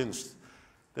fully convinced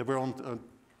that we're on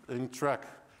track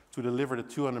to deliver the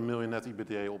 200 million net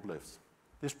EBITDA uplift.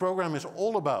 This program is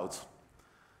all about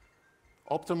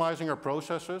optimizing our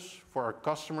processes for our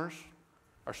customers,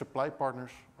 our supply partners,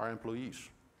 our employees,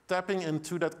 tapping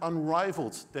into that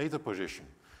unrivaled data position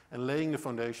and laying the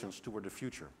foundations toward the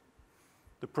future.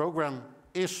 The program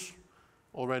is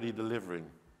already delivering.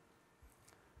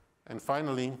 And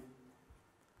finally,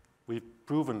 we've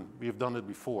proven we have done it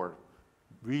before,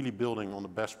 really building on the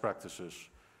best practices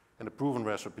and the proven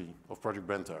recipe of Project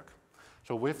Brenntag.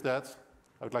 So with that,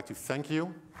 I would like to thank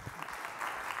you.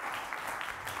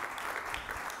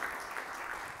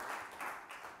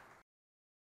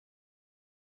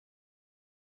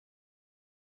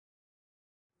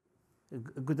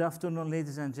 Good afternoon,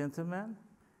 ladies and gentlemen.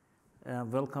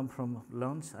 Welcome from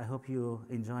lunch. I hope you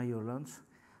enjoy your lunch.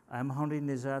 I'm Henri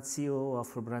Nejad, CEO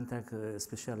of Brenntag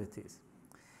Specialties.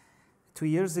 2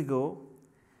 years ago,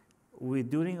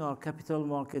 during our Capital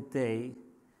Market Day,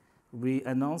 we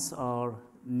announced our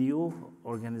new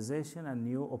organization and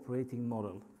new operating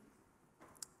model,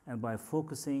 and by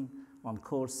focusing on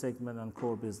core segment and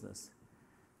core business.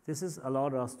 This has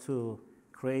allowed us to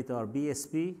create our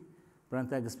BSP,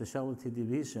 Brenntag Specialty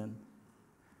Division,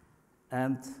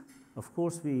 and of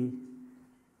course we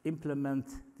implement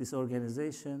this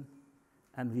organization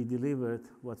and we delivered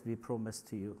what we promised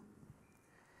to you.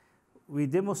 We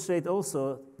demonstrate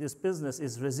also this business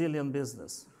is resilient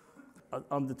business.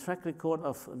 On the track record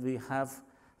of we have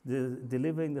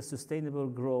delivering the sustainable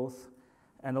growth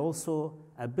and also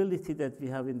ability that we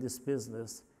have in this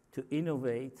business to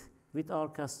innovate with our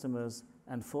customers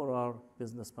and for our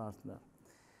business partner.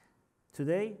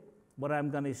 Today, what I'm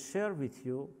going to share with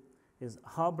you is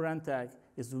how Brenntag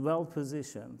is well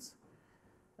positioned,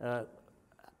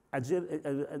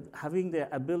 having the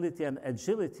ability and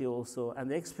agility also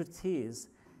and expertise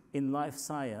in life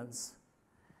science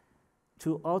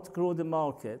to outgrow the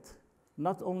market,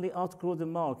 not only outgrow the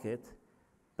market,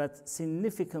 but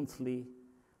significantly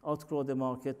outgrow the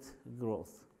market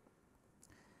growth.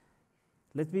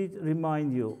 Let me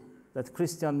remind you that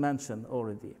Christian mentioned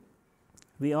already.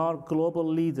 We are global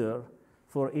leader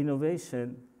for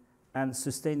innovation and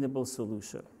sustainable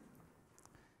solution.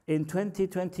 In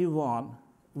 2021,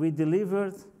 we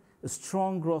delivered a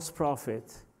strong gross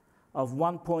profit of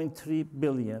 1.3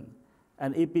 billion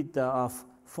and EBITDA of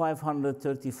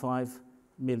 535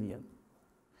 million.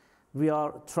 We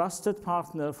are a trusted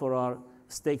partner for our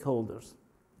stakeholders.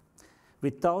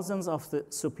 With thousands of the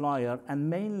suppliers and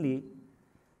mainly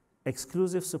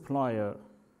exclusive supplier,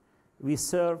 we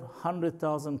serve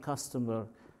 100,000 customers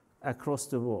across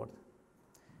the world.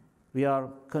 We are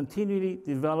continually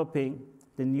developing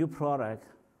the new product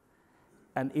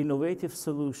and innovative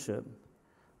solution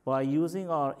by using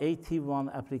our 81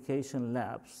 application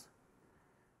labs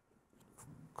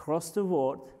across the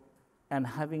world and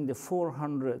having the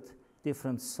 400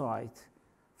 different sites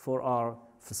for our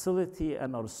facility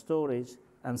and our storage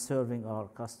and serving our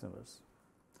customers.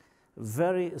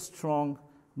 Very strong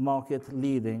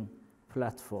market-leading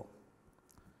platform.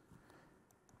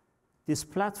 This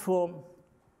platform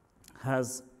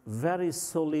has very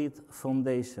solid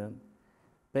foundation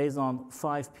based on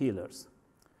 5 pillars.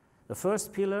 The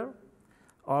first pillar,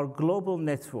 our global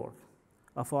network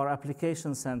of our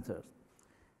application centers.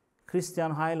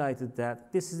 Christian highlighted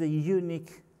that this is a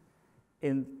unique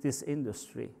in this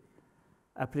industry.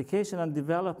 Application and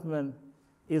development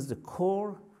is the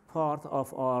core part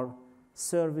of our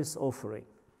service offering.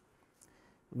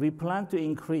 We plan to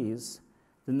increase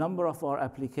the number of our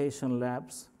application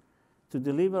labs to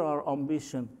deliver our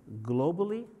ambition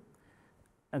globally,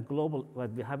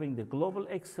 having the global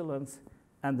excellence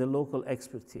and the local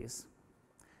expertise.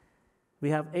 We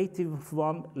have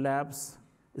 81 labs,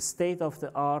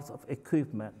 state-of-the-art of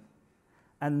equipment,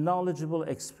 and knowledgeable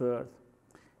experts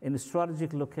in a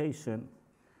strategic location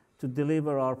to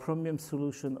deliver our premium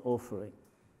solution offering.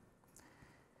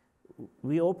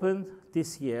 We opened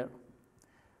this year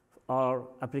our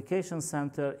application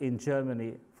center in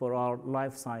Germany for our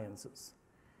life sciences.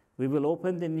 We will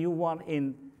open the new one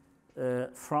in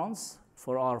France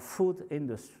for our food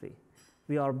industry.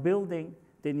 We are building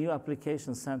the new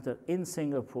application center in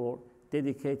Singapore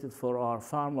dedicated for our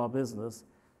pharma business,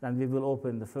 and we will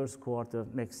open the first quarter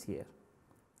next year.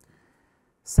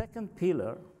 Second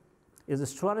pillar is a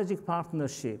strategic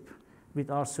partnership with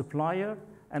our supplier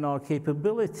and our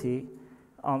capability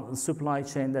on the supply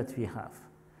chain that we have.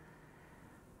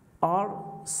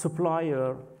 Our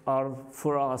supplier are,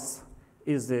 for us,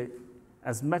 is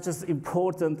as much as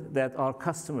important that our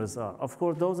customers are. Of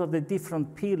course, those are the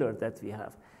different pillars that we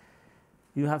have.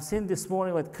 You have seen this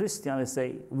morning what Christian is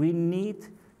saying. We need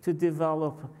to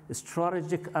develop a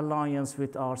strategic alliance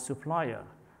with our supplier.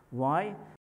 Why?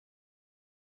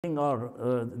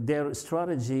 Their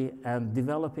strategy and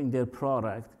developing their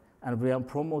product, and we are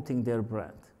promoting their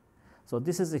brand. So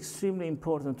this is extremely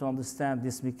important to understand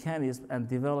this mechanism and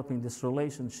developing this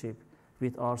relationship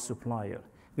with our supplier.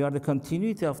 We are the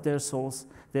continuity of their sales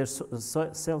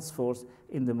force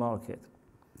in the market.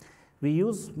 We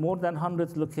use more than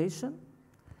 100 locations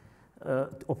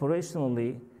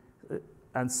operationally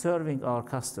and serving our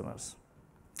customers.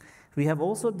 We have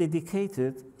also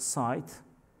dedicated site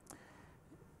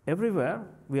everywhere.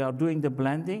 We are doing the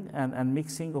blending and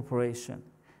mixing operation.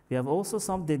 We have also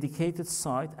some dedicated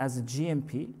site as a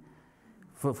GMP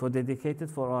dedicated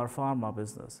for our pharma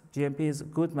business. GMP is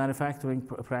good manufacturing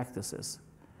practices.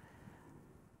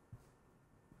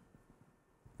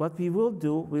 What we will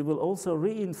do, we will also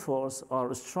reinforce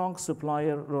our strong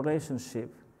supplier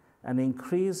relationship and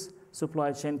increase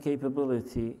supply chain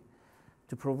capability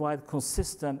to provide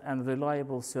consistent and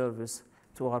reliable service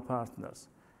to our partners.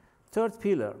 Third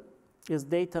pillar is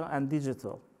data and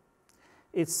digital.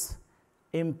 It's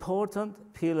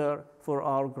important pillar for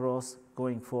our growth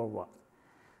going forward.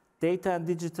 Data and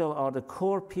digital are the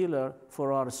core pillar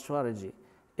for our strategy.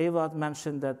 Ewout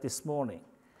mentioned that this morning.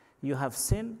 You have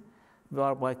seen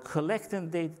by collecting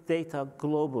data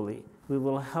globally, we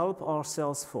will help our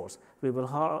sales force. We will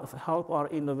help our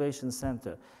innovation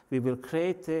center. We will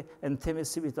create the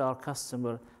intimacy with our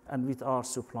customer and with our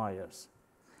suppliers.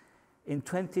 In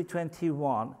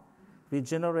 2021, we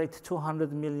generate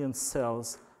 200 million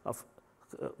sales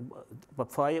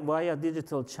via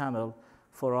digital channel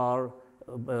for our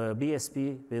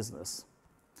BSP business.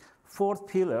 Fourth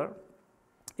pillar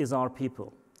is our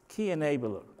people, key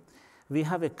enabler. We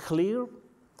have a clear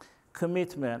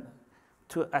commitment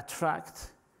to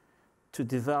attract, to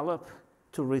develop,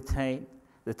 to retain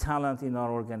the talent in our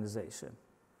organization.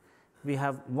 We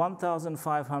have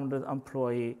 1,500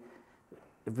 employees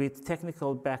with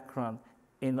technical background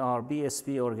in our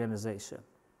BSP organization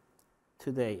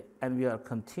today, and we are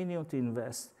continuing to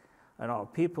invest in our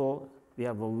people. We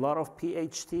have a lot of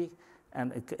PhD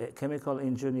and a chemical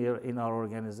engineer in our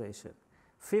organization.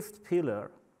 Fifth pillar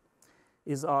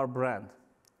is our brand.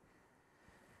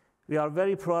 We are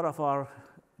very proud of our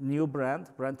new brand,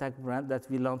 Brenntag brand, that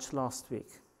we launched last week.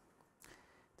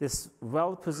 This is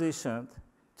well positioned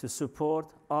to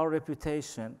support our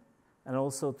reputation and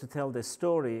also to tell the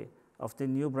story of the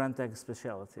new Brenntag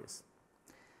specialties.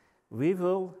 We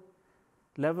will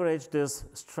leverage this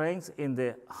strength in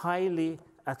the highly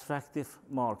attractive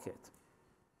market.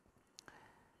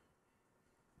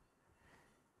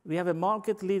 We have a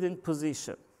market-leading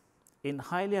position in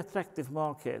highly attractive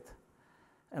market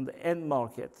and the end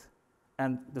market.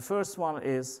 And the first one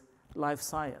is life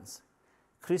science.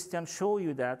 Christian showed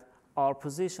you that our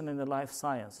position in the life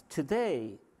science.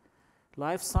 Today,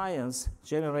 life science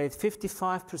generates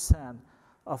 55%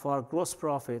 of our gross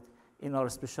profit in our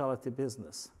specialty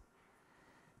business.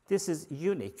 This is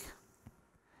unique.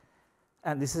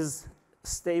 And this is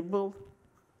stable,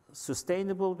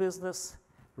 sustainable business,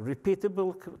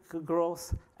 repeatable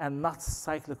growth, and not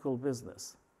cyclical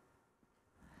business.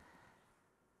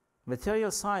 Material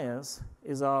science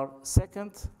is our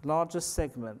second largest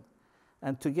segment,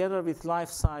 and together with life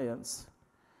science,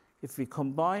 if we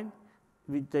combine,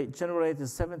 they generated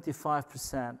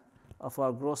 75% of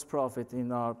our gross profit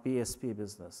in our BSP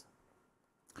business.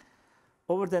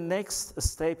 Over the next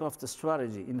step of the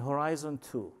strategy, in Horizon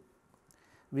 2,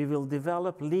 we will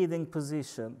develop leading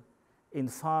position in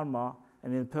pharma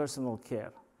and in personal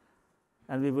care.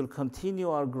 And we will continue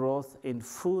our growth in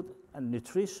food and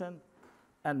nutrition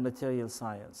and material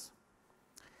science.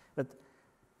 But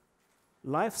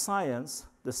life science,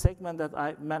 the segment that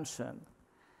I mentioned,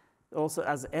 also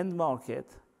as end market,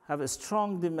 have a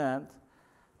strong demand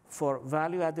for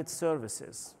value-added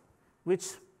services, which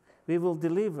we will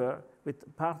deliver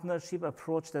with partnership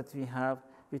approach that we have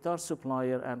with our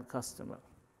supplier and customer.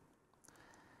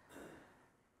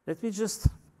 Let me just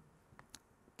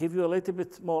give you a little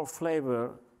bit more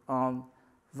flavor on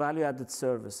value-added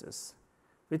services,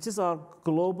 which is our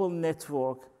global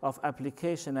network of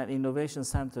application and innovation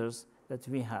centers that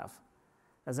we have.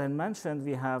 As I mentioned,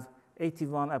 we have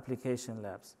 81 application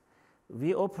labs.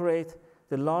 We operate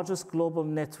the largest global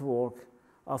network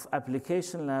of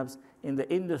application labs in the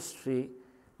industry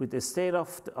with the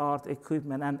state-of-the-art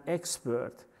equipment and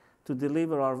expert to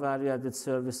deliver our value-added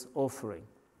service offering.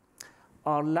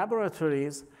 Our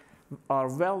laboratories are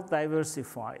well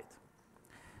diversified.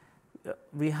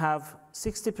 We have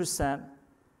 60%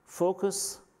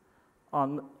 focus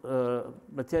on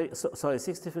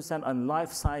 60% on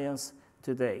life science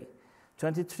today,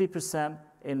 23%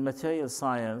 in material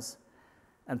science,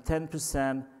 and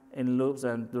 10% in lubes,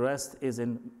 and the rest is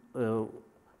in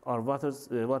our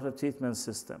water treatment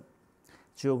system.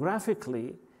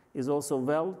 Geographically is also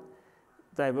well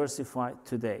diversified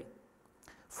today.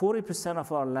 40% of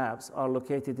our labs are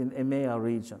located in EMEA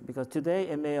region, because today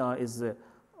EMEA is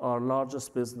our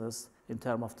largest business in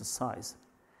terms of the size.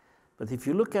 But if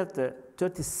you look at the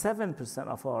 37%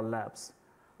 of our labs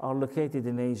are located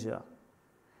in Asia,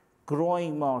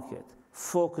 growing market,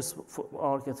 focus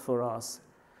market for us,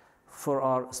 for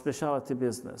our specialty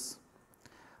business.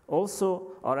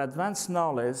 Also, our advanced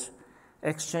knowledge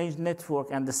exchange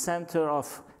network and the center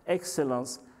of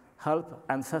excellence help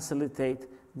and facilitate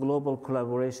global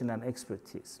collaboration and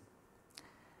expertise.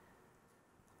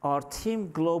 Our team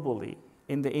globally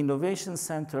in the innovation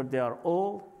center, they are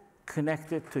all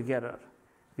connected together.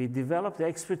 We develop the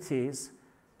expertise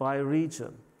by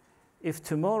region. If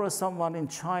tomorrow someone in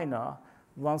China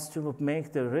wants to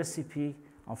make the recipe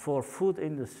for food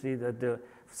industry,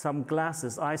 some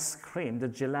glasses, ice cream, the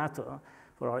gelato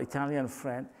for our Italian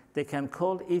friend, they can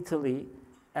call Italy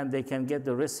and they can get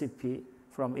the recipe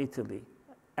from Italy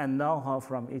and know-how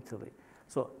from Italy.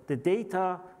 So the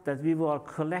data that we are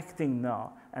collecting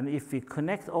now, and if we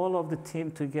connect all of the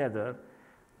team together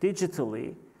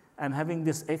digitally and having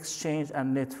this exchange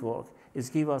and network, is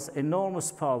give us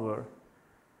enormous power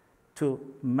to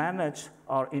manage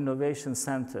our innovation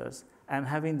centers and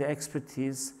having the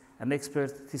expertise and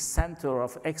expertise center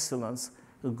of excellence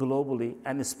globally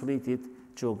and split it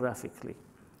geographically.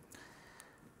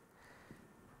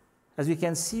 As you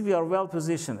can see, we are well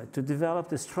positioned to develop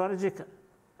the strategic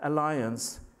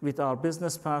alliance with our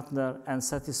business partner and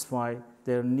satisfy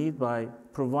their need by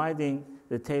providing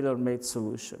the tailor-made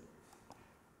solution.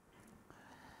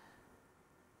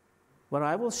 What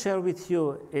I will share with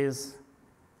you is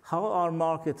how our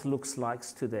market looks like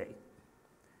today.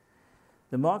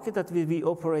 The market that we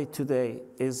operate today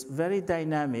is very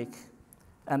dynamic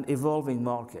and evolving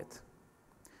market.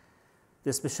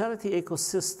 The specialty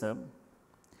ecosystem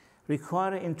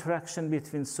requires interaction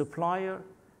between supplier,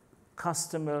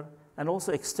 customer, and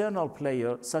also external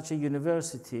player, such a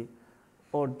university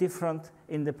or different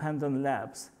independent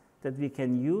labs that we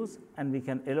can use and we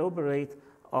can elaborate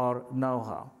our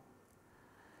know-how.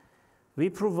 We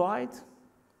provide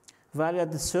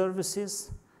value-added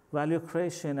services, value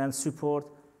creation, and support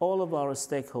all of our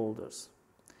stakeholders.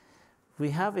 We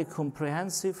have a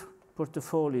comprehensive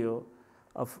portfolio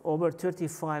of over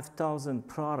 35,000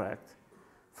 products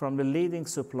from the leading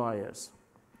suppliers.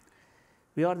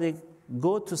 We are the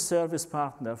go-to service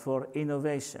partner for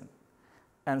innovation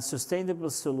and sustainable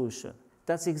solution.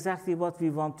 That's exactly what we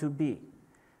want to be.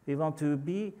 We want to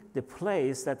be the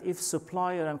place that if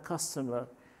supplier and customer,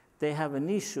 they have an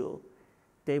issue,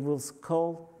 they will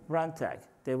call Brenntag.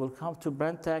 They will come to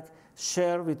Brenntag,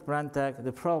 share with Brenntag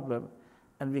the problem,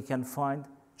 and we can find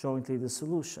jointly the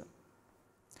solution.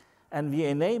 And we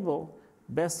enable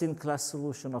best-in-class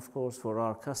solution, of course, for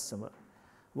our customer.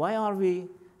 Why are we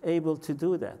able to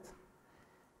do that?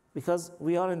 Because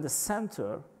we are in the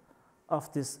center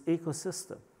of this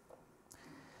ecosystem.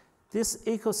 This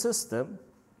ecosystem,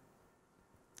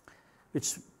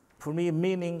 which for me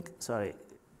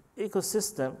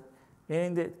ecosystem,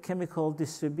 meaning the chemical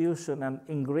distribution and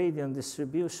ingredient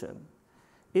distribution,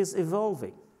 is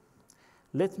evolving.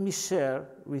 Let me share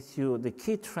with you the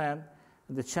key trend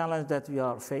and the challenge that we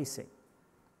are facing.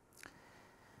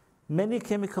 Many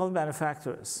chemical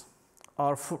manufacturers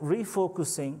are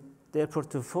refocusing their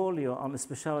portfolio on the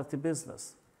specialty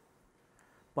business.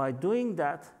 By doing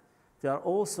that, they are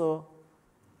also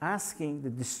asking the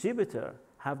distributor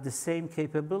have the same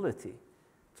capability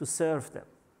to serve them.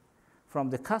 From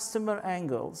the customer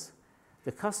angles,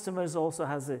 the customers also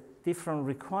has a different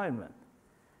requirement.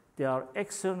 They are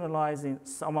externalizing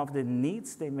some of the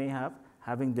needs they may have,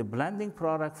 having the blending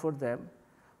product for them,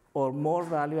 or more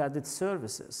value-added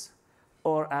services,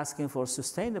 or asking for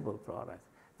sustainable product.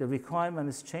 The requirement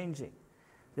is changing.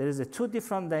 There is a two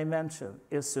different dimension,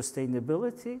 is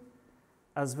sustainability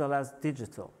as well as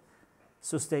digital.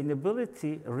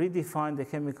 Sustainability redefined the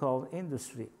chemical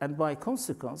industry, and by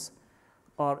consequence,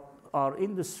 our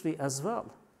industry as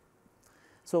well.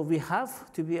 So we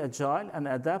have to be agile and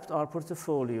adapt our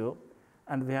portfolio,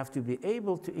 and we have to be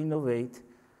able to innovate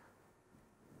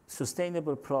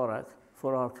sustainable product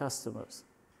for our customers.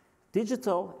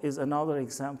 Digital is another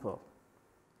example.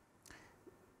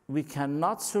 We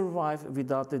cannot survive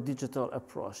without the digital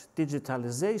approach.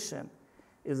 Digitalization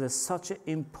is such an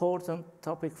important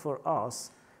topic for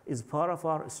us, is part of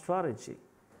our strategy.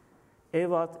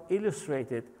 Ewout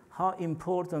illustrated how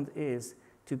important it is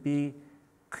to be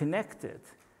connected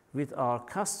with our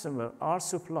customer, our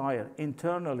supplier,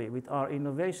 internally with our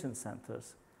innovation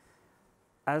centers.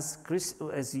 As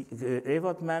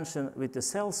Ewout mentioned with the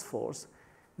Salesforce,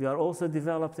 we are also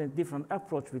developing a different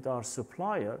approach with our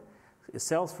supplier.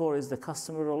 Salesforce is the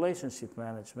customer relationship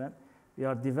management. We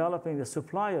are developing the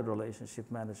supplier relationship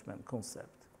management concept.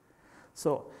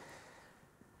 So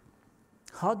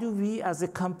how do we as a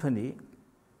company,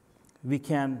 we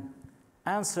can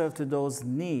answer to those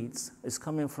needs is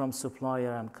coming from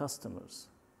supplier and customers.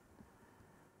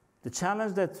 The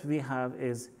challenge that we have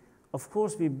is, of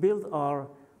course, we build our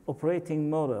operating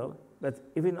model, but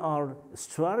even our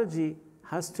strategy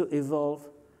has to evolve,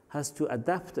 has to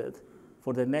adapt it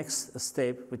for the next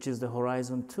step, which is the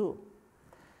Horizon 2.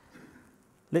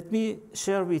 Let me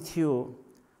share with you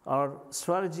our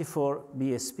strategy for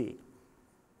BSP.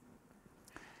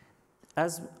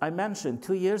 As I mentioned,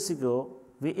 2 years ago,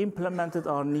 we implemented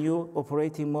our new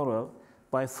operating model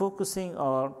by focusing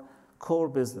on core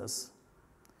business.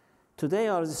 Today,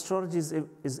 our strategy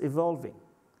is evolving.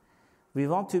 We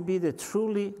want to be the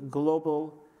truly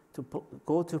global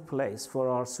go-to place for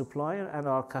our supplier and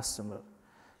our customer,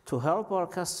 to help our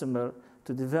customer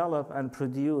to develop and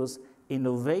produce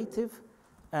innovative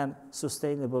and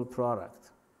sustainable product.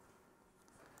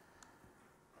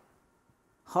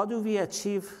 How do we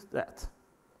achieve that?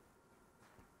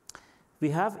 We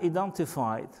have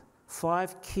identified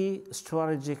 5 key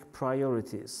strategic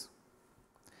priorities.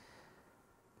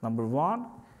 Number 1,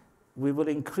 we will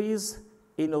increase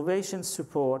innovation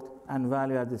support and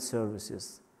value-added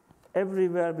services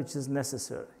everywhere which is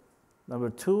necessary. Number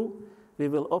 2, we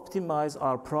will optimize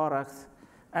our product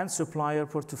and supplier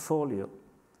portfolio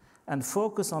and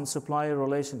focus on supplier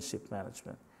relationship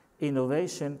management,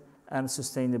 innovation, and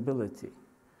sustainability.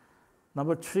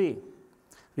 Number 3,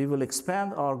 we will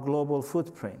expand our global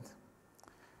footprint.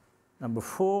 Number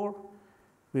 4,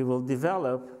 we will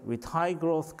develop with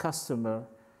high-growth customer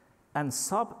and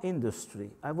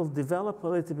sub-industry. I will develop a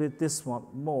little bit this one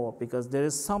more because there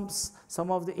is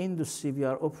some of the industry we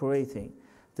are operating.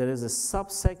 There is a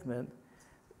sub-segment,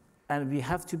 and we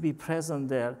have to be present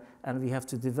there, and we have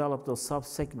to develop those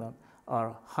sub-segments.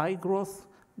 Our high-growth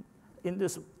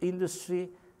industry,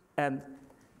 and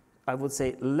I would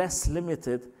say less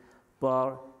limited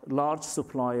by large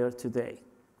supplier today.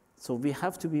 So we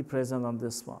have to be present on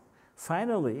this one.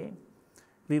 Finally,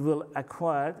 we will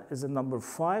acquire, as a number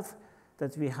 5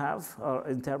 that we have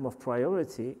in terms of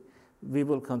priority, we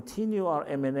will continue our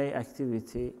M&A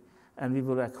activity, and we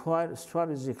will acquire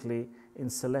strategically in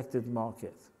selected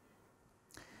markets.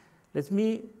 Let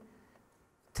me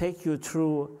take you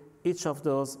through each of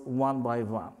those one by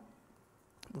one.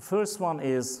 The first one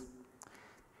is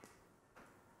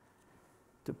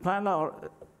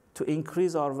to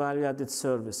increase our value-added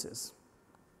services.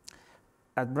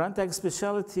 At Brenntag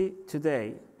Specialty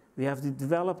today, we have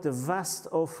developed a vast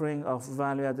offering of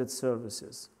value-added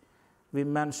services. We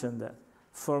mentioned that.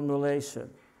 Formulation.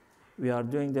 We are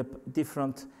doing the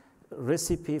different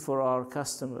recipe for our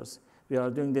customers. We are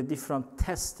doing the different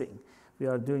testing. We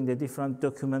are doing the different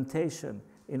documentation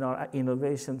in our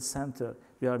innovation center.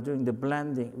 We are doing the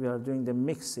blending. We are doing the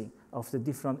mixing of the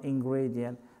different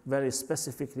ingredients very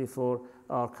specifically for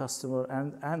our customer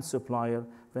and supplier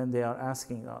when they are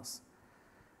asking us.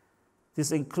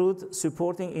 This includes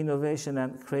supporting innovation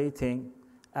and creating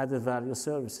added value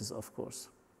services, of course.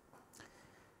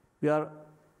 We are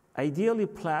ideally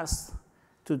placed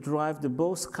to drive the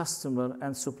both customer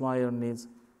and supplier needs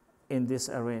in this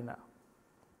arena.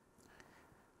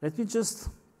 Let me just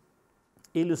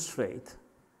illustrate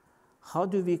how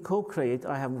do we co-create.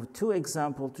 I have 2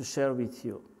 examples to share with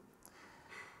you.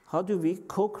 How do we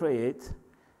co-create,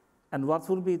 and what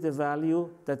will be the value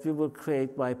that we will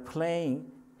create by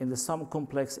playing in some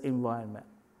complex environment?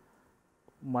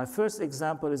 My first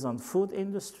example is on food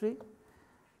industry,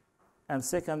 and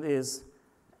second is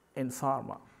in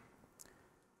pharma.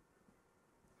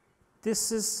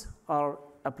 This is our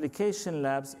application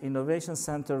labs innovation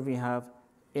center we have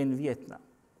in Vietnam.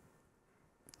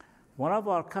 One of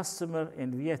our customers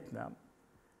in Vietnam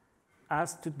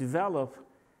asked to develop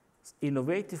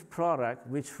innovative product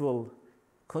which will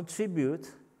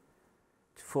contribute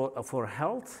for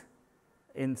health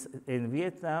in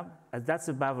Vietnam. And that's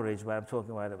a beverage, what I'm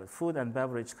talking about, food and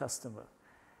beverage customer.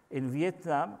 In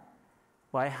Vietnam,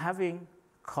 by having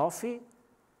coffee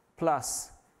plus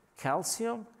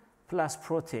calcium plus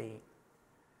protein.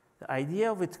 The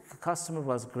idea with customer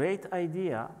was great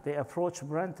idea. They approached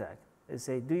Brenntag. They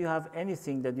say, do you have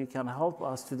anything that you can help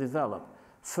us to develop?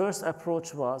 First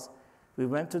approach was, we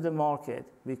went to the market,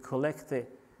 we collected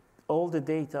all the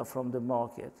data from the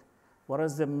market. What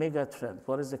is the mega trend?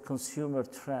 What is the consumer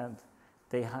trend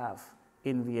they have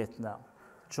in Vietnam?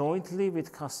 Jointly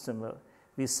with customer,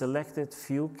 we selected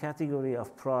few category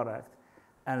of product,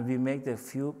 and we make the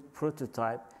few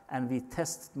prototype, and we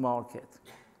test market.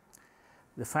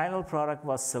 The final product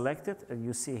was selected, and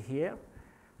you see here.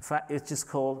 It is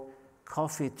called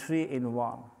Coffee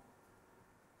 3-in-1.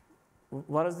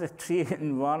 What is the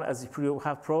 3-in-1? As you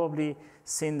have probably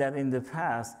seen that in the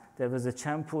past, there was a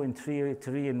shampoo in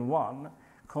 3-in-1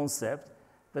 concept,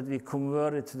 but we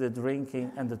converted to the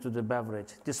drinking and to the beverage.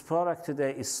 This product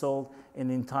today is sold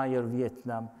in entire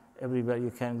Vietnam. Everywhere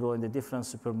you can go in the different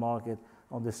supermarket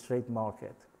on the street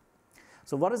market.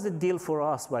 So what is the deal for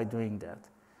us by doing that?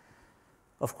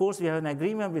 Of course, we have an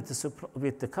agreement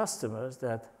with the customers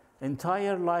that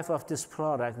entire life of this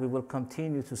product, we will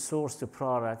continue to source the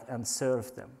product and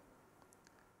serve them.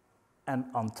 And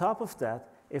on top of that,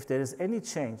 if there is any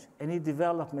change, any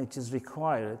development which is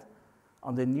required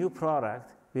on the new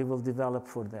product, we will develop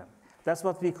for them. That's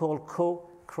what we call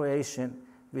co-creation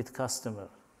with customer.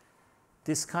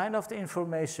 This kind of the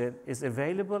information is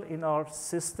available in our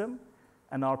system,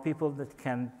 and our people that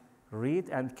can read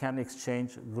and can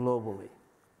exchange globally.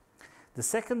 The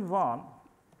second one,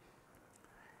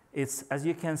 it's, as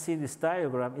you can see, this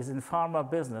diagram is in pharma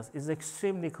business, is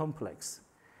extremely complex.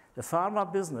 The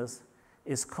pharma business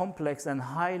is complex and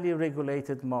highly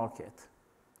regulated market.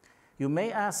 You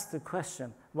may ask the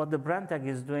question, what the Brenntag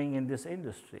is doing in this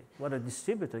industry, what a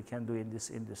distributor can do in this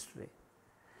industry.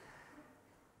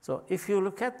 So if you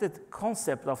look at the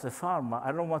concept of the pharma,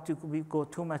 I don't want to go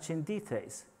too much in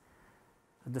details.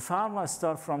 The pharma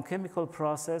starts from chemical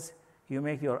process. You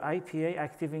make your IPA,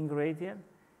 active ingredient.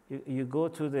 You go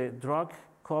to the drug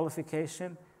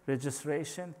qualification,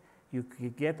 registration. You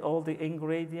get all the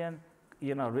ingredient,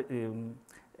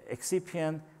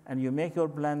 excipient, and you make your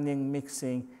blending,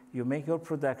 mixing. You make your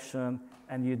production,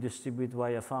 and you distribute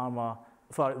via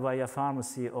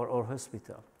pharmacy or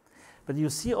hospital. But you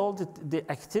see all the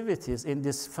activities in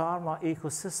this pharma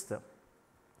ecosystem.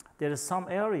 There is some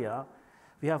area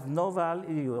we have no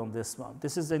value on this one.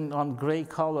 This is on gray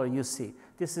color you see.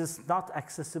 This is not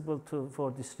accessible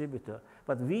for distributor.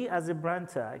 But we as a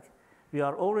Brenntag, we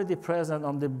are already present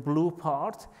on the blue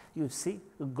part, you see,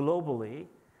 globally.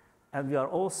 And we are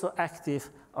also active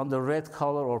on the red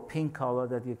color or pink color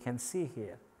that you can see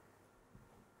here.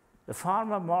 The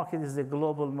pharma market is a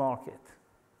global market.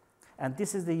 And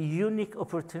this is the unique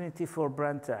opportunity for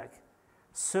Brenntag,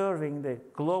 serving the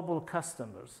global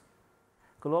customers.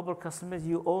 Global customers,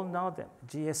 you all know them.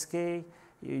 GSK,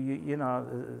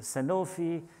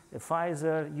 Sanofi,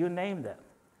 Pfizer, you name them.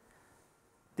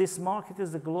 This market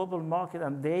is a global market,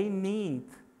 and they need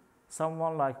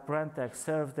someone like Brenntag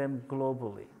serve them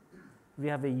globally. We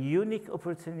have a unique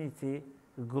opportunity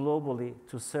globally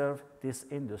to serve this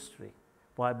industry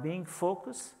by being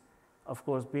focused, of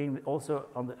course, being also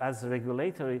as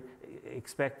regulatory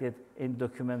expected in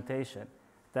documentation.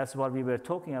 That's what we were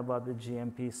talking about the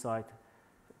GMP side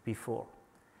before.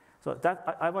 So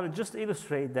that I want to just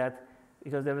illustrate that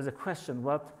because there was a question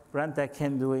what Brenntag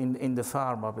can do in the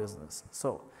pharma business.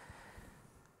 So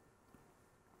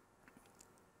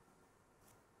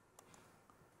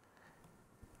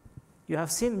you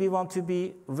have seen we want to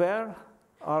be where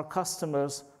our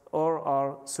customers or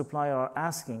our supplier are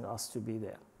asking us to be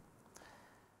there.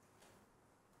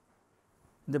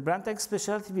 The Brenntag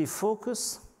specialty, we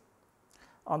focus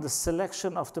on the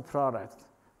selection of the product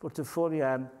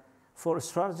portfolio and for a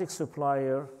strategic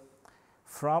supplier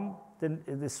from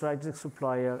the strategic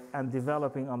supplier and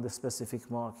developing on the specific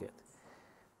market.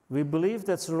 We believe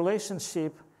that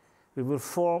relationship we will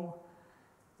form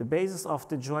the basis of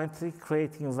the jointly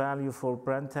creating value for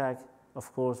Brenntag,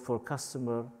 of course, for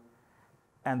customer,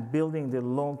 and building the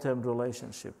long-term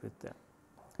relationship with them.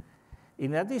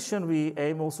 In addition, we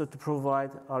aim also to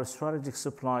provide our strategic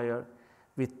supplier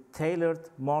with tailored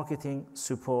marketing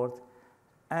support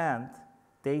and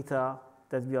data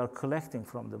that we are collecting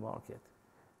from the market.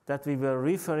 That we were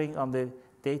referring on the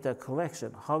data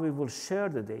collection, how we will share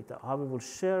the data, how we will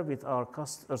share with our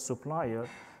supplier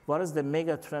what is the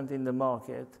mega trend in the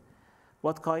market,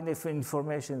 what kind of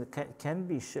information can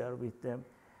be shared with them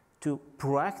to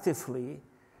proactively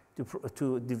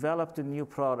to develop the new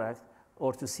product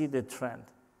or to see the trend.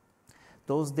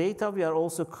 Those data we are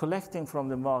also collecting from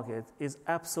the market is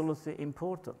absolutely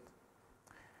important.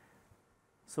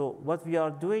 So what we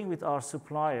are doing with our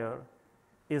supplier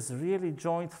is really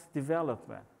joint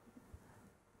development.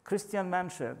 Christian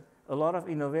mentioned a lot of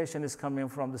innovation is coming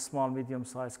from the small,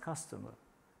 medium-sized customer.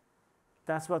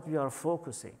 That's what we are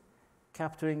focusing,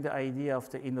 capturing the idea of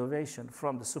the innovation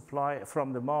from the supplier,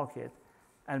 from the market,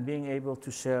 and being able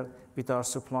to share with our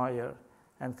supplier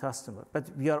and customer. But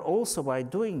we are also, by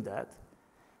doing that,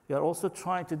 we are also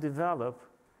trying to develop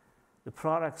the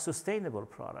product, sustainable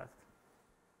product.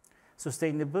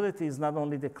 Sustainability is not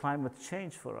only the climate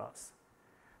change for us.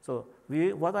 So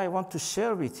what I want to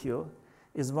share with you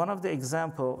is one of the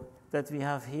examples that we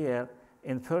have here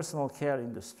in personal care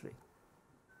industry.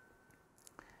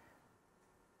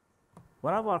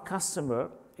 One of our customers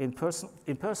in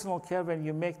personal care, when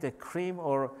you make the cream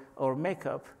or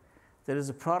makeup, there is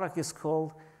a product is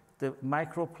called the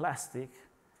microplastic,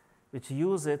 which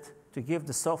use it to give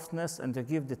the softness and to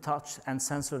give the touch and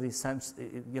sensory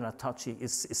touchy,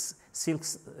 is silk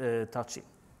touchy.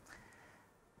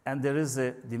 And there is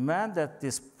a demand that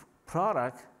this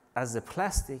product, as a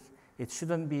plastic, it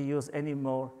shouldn't be used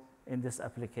anymore in this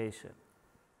application.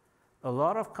 A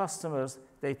lot of customers,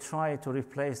 they try to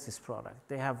replace this product.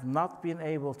 They have not been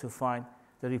able to find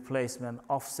the replacement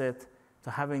offset to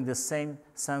having the same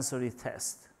sensory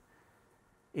test.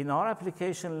 In our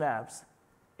application labs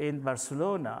in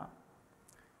Barcelona,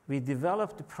 we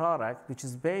developed a product which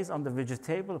is based on the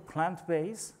vegetable plant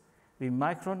base. We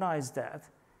micronize that,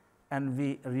 and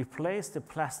we replace the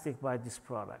plastic by this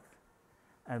product.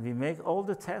 And we make all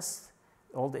the tests,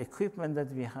 all the equipment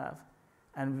that we have,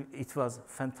 and it was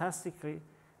fantastically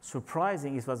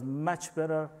surprising. It was much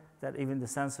better than even the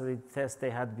sensory test they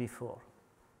had before.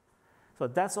 So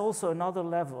that's also another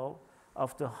level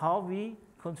of how we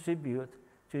contribute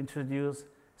to introduce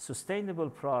sustainable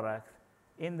product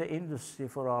in the industry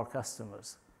for our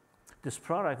customers. This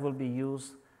product will be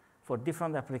used for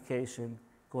different applications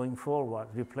going forward,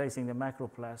 replacing the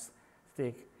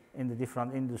microplastic in the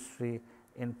different industry,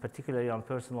 in particularly on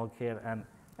personal care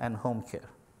and home care.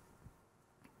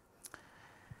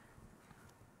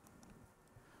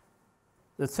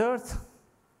 The third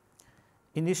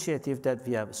initiative that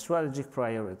we have, strategic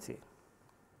priority.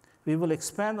 We will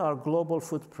expand our global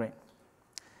footprint.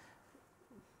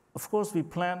 Of course, we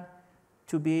plan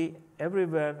to be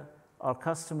everywhere our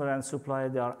customer and supplier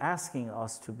they are asking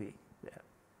us to be there.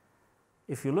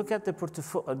 If you look at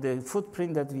the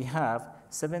footprint that we have,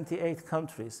 78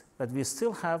 countries, but we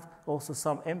still have also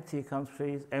some empty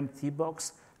countries, empty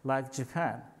box like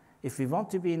Japan. If we want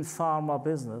to be in pharma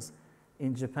business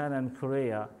in Japan and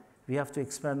Korea, we have to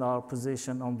expand our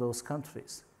position on those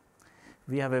countries.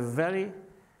 We have a very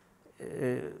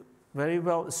very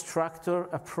well structured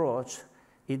approach,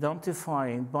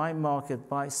 identifying by market,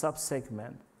 by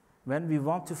subsegment, when we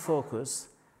want to focus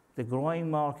the growing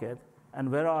market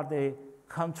and where are the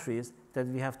countries that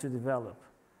we have to develop.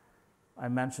 I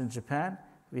mentioned Japan,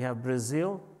 we have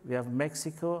Brazil, we have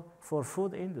Mexico for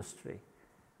food industry.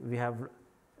 We have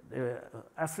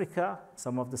Africa,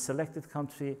 some of the selected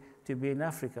countries to be in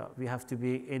Africa. We have to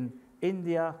be in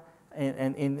India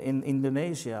and in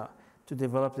Indonesia to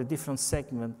develop the different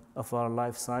segment of our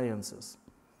life sciences.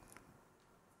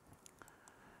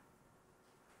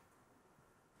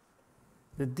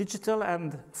 The digital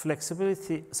and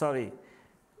flexibility,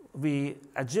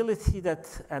 agility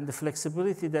and the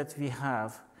flexibility that we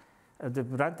have at the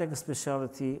Brenntag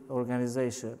Specialty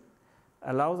Organization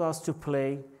allows us to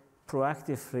play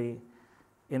proactively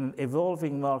in an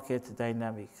evolving market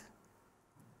dynamic.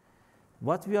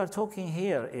 What we are talking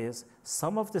here is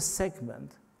some of the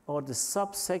segment or the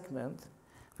sub-segment,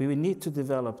 we will need to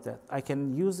develop that. I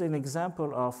can use an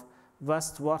example of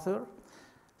wastewater,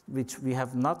 which we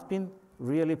have not been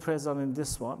really present in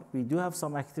this one. We do have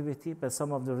some activity, but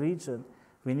some of the region,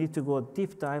 we need to go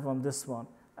deep dive on this one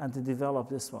and to develop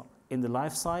this one. In the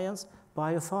life science,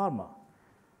 biopharma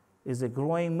is a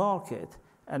growing market,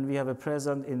 and we have a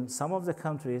presence in some of the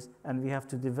countries, and we have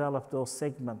to develop those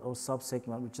segments or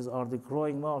sub-segments, which are the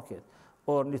growing market,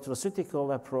 or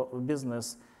nutraceutical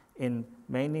business,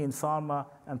 mainly in pharma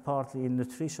and partly in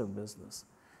nutrition business.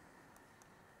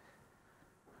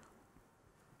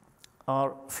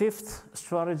 Our fifth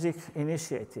strategic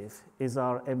initiative is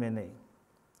our M&A.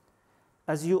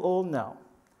 As you all know,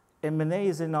 M&A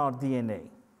is in our DNA.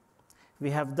 We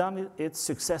have done it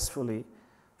successfully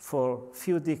for a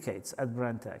few decades at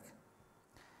Brenntag.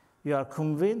 We are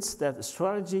convinced that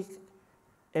strategic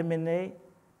M&A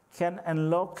can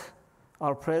unlock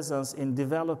our presence in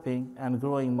developing and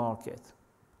growing market.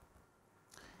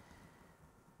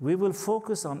 We will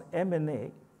focus on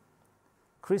M&A.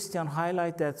 Christian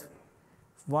highlighted that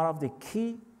one of the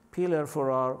key pillars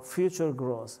for our future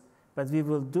growth, but we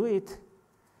will do it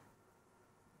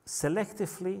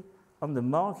selectively on the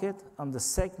market, on the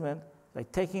segment, by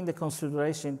taking the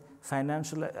consideration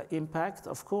financial impact,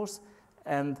 of course,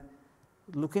 and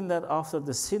looking at after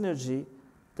the synergy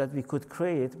that we could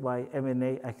create by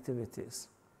M&A activities.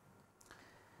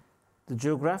 The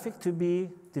geographic to be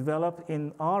developed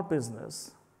in our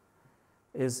business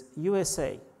is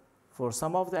USA for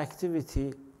some of the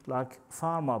activity like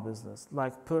pharma business,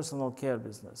 like personal care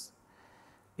business.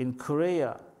 In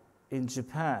Korea, in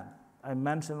Japan, I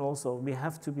mentioned also we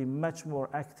have to be much more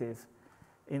active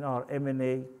in our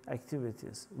M&A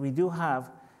activities. We do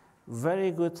have very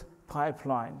good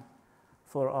pipeline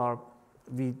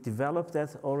we developed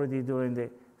that already during the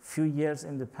few years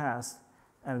in the past,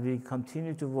 and we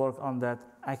continue to work on that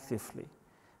actively.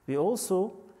 We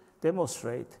also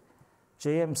demonstrate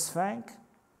JM Swank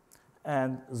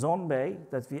and Zonbei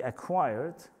that we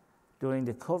acquired during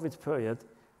the COVID period.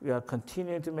 We are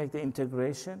continuing to make the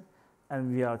integration,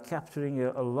 and we are capturing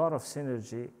a lot of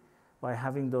synergy by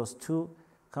having those two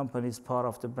companies part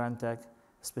of the Brenntag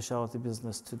specialty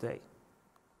business today.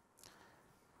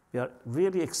 We are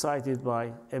really excited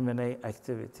by M&A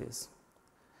activities.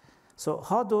 So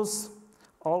how does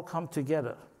all come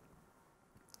together?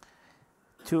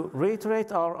 To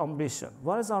reiterate our ambition,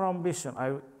 what is our ambition?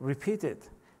 I repeat it.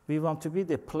 We want to be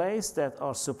the place that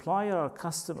our supplier, our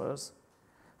customers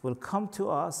will come to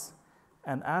us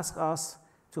and ask us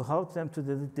to help them to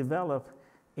develop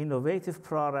innovative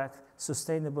product,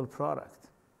 sustainable product.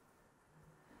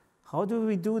 How do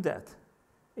we do that?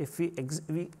 If we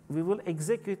will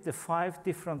execute the 5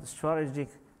 different strategic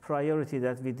priorities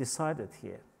that we decided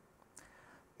here.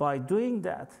 By doing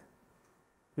that,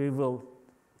 we will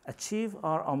achieve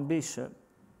our ambition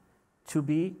to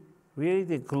be really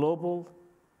the global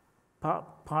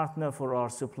partner for our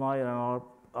supplier and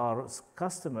our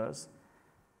customers,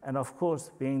 and of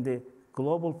course, being the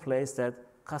global place that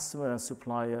customer and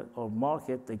supplier or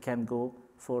market, they can go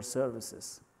for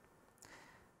services.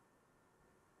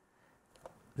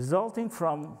 Resulting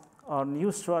from our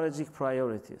new strategic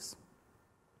priorities,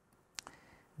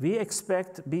 we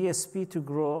expect BSP to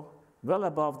grow well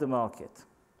above the market,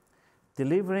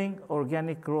 delivering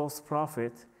organic growth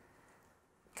profit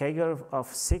CAGR of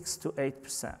 6 to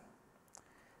 8%.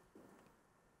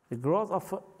 The growth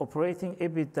of operating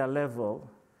EBITDA level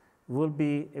will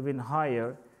be even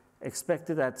higher,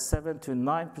 expected at 7 to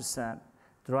 9%,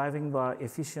 driving by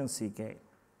efficiency gain.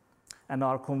 And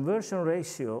our conversion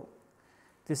ratio,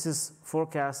 this is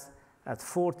forecast at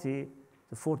 40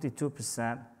 to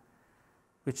 42%,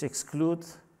 which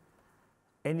excludes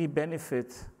any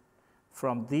benefit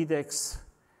from DDEX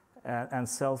and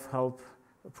self-help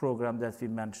program that we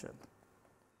mentioned.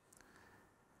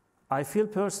 I feel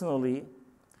personally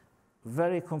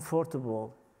very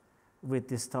comfortable with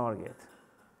this target.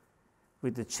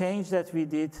 With the change that we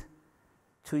did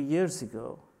 2 years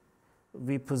ago,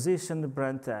 we positioned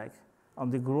Brenntag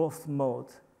on the growth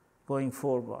mode going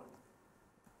forward.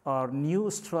 Our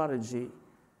new strategy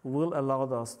will allow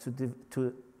us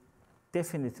to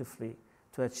definitively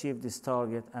to achieve this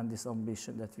target and this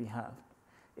ambition that we have.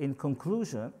 In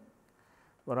conclusion,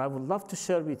 what I would love to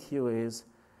share with you is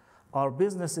our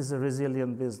business is a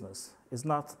resilient business. It's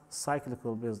not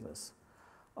cyclical business.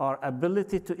 Our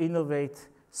ability to innovate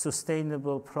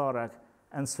sustainable product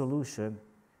and solution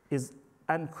is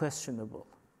unquestionable.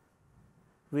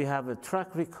 We have a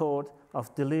track record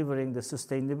of delivering the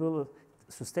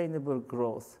sustainable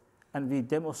growth, and we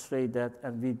demonstrate that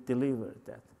and we deliver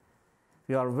that.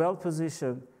 We are well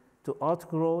positioned to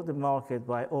outgrow the market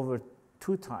by over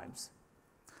 2 times,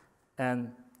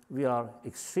 and we are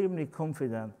extremely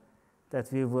confident that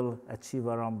we will achieve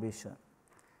our ambition.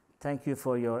 Thank you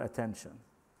for your attention.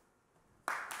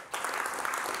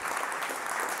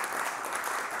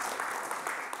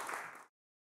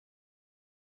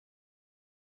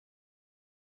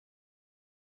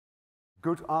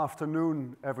 Good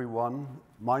afternoon, everyone.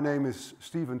 My name is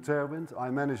Steven Terwind. I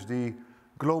manage the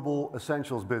Global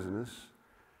Essentials business.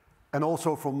 And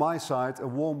also from my side, a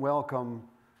warm welcome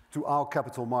to our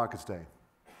Capital Markets Day.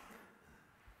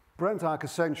 Brenntag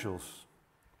Essentials.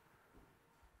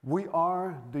 We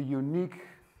are the unique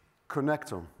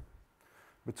connector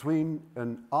between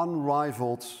an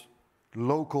unrivaled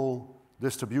local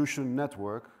distribution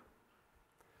network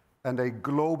and a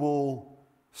global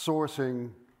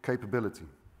sourcing capability.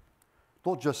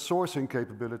 Not just sourcing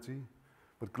capability,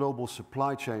 but global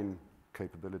supply chain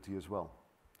capability as well.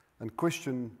 And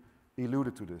Christian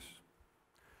alluded to this.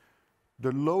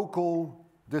 The local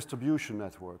distribution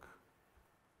network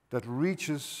that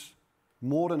reaches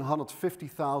more than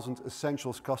 150,000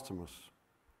 essentials customers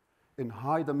in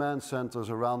high demand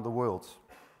centers around the world,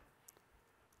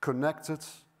 connected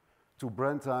to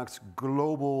Brenntag's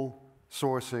global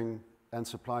sourcing and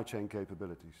supply chain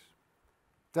capabilities.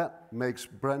 That makes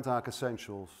Brenntag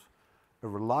Essentials a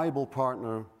reliable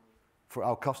partner for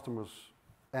our customers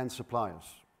and suppliers.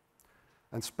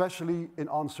 And especially in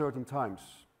uncertain times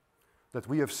that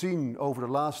we have seen over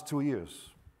the last 2 years,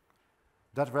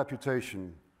 that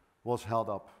reputation was held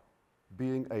up,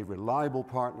 being a reliable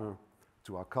partner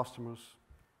to our customers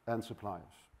and suppliers.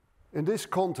 In this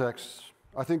context,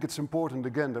 I think it's important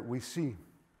again that we see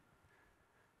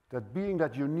that being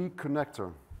that unique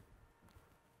connector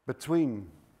between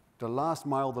the last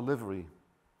mile delivery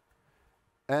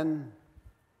and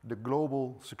the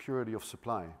global security of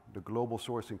supply, the global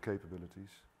sourcing capabilities,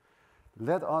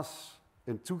 led us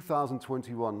in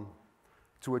 2021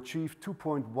 to achieve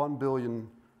 2.1 billion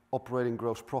operating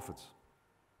gross profits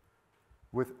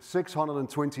with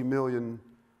 620 million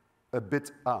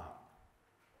EBITDA,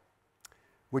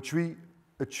 which we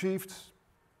achieved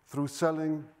through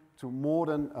selling to more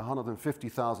than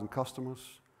 150,000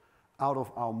 customers out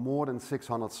of our more than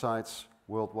 600 sites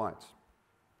worldwide.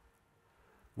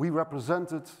 We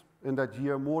represented in that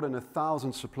year more than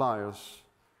 1,000 suppliers,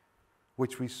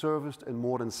 which we serviced in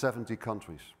more than 70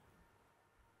 countries.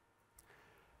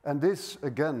 And this,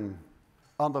 again,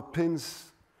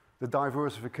 underpins the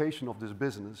diversification of this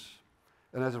business,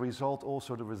 and as a result,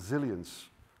 also the resilience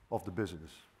of the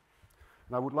business.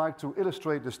 And I would like to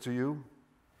illustrate this to you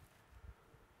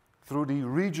through the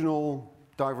regional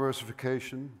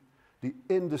diversification, the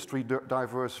industry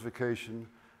diversification,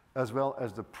 as well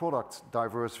as the product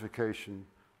diversification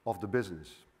of the business.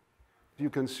 You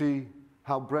can see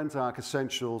how Brenntag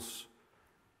Essentials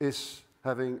is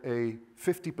having a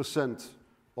 50%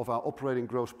 of our operating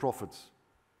gross profits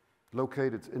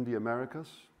located in the Americas,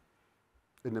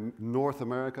 in North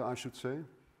America, I should say.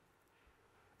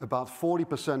 About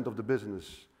 40% of the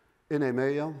business in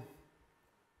EMEA,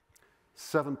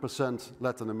 7%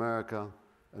 Latin America,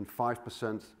 and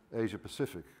 5% Asia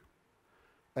Pacific.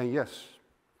 And yes,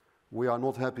 we are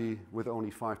not happy with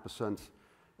only 5%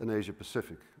 in Asia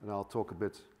Pacific, and I'll talk a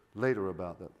bit later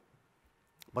about that.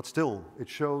 But still, it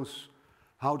shows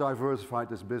how diversified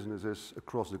this business is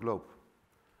across the globe.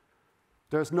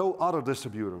 There's no other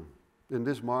distributor in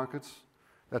this market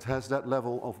that has that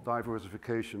level of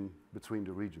diversification between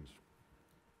the regions.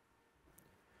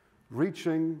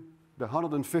 Reaching the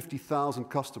 150,000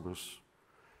 customers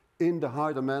in the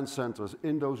high demand centers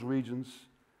in those regions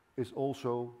is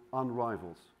also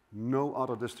unrivaled. No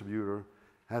other distributor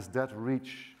has that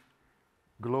reach,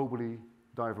 globally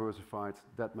diversified,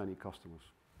 that many customers.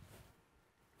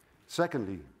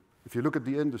 Secondly, if you look at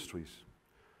the industries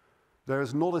There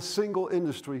is not a single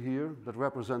industry here that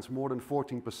represents more than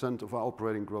 14% of our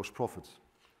operating gross profit.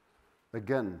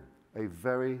 Again, a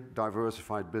very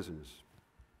diversified business.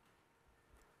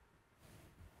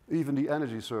 Even the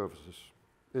energy services.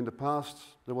 In the past,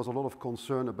 there was a lot of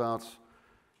concern about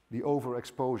the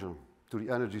overexposure to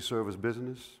the energy service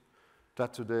business.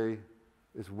 That today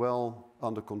is well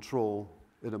under control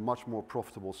in a much more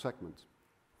profitable segment.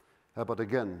 But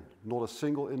again, not a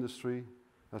single industry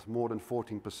has more than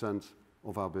 14%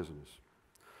 of our business.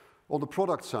 On the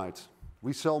product side,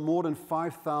 we sell more than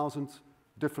 5,000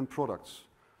 different products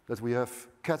that we have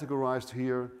categorized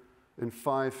here in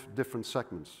 5 different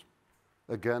segments.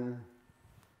 Again,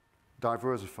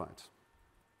 diversified.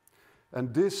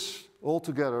 And this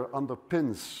altogether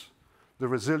underpins the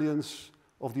resilience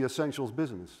of the Essentials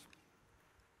business.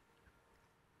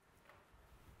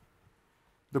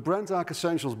 The Brenntag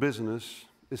Essentials business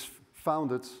is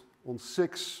founded on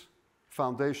 6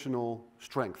 foundational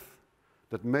strengths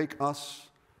that make us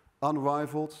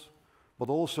unrivaled, but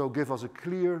also give us a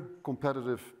clear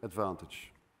competitive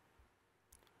advantage.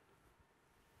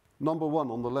 Number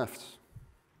 1 on the left,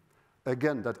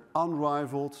 again, that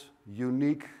unrivaled,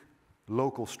 unique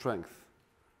local strength.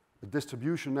 A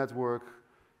distribution network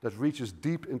that reaches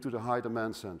deep into the high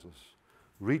demand centers,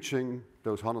 reaching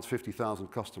those 150,000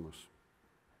 customers.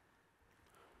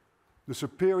 The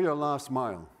superior last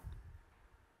mile.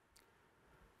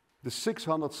 The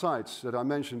 600 sites that I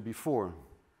mentioned before.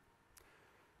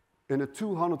 In a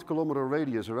 200-kilometer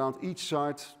radius around each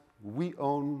site, we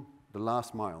own the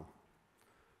last mile.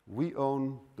 We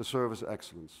own the service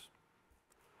excellence.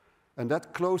 And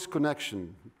that close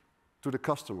connection to the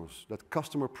customers, that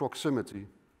customer proximity,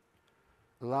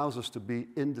 allows us to be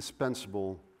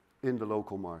indispensable in the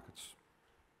local markets.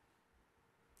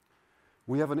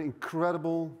 We have an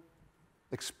incredible,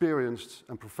 experienced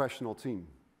and professional team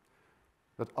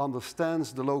that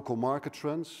understands the local market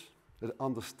trends, that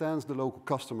understands the local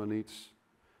customer needs,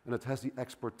 and that has the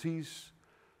expertise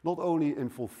not only in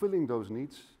fulfilling those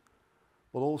needs,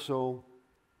 but also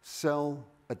sell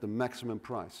at the maximum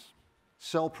price.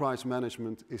 Sell price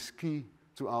management is key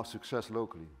to our success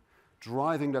locally.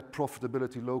 Driving that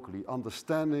profitability locally,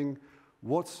 understanding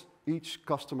what each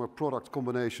customer product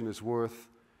combination is worth,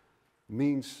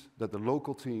 means that the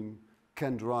local team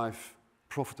can drive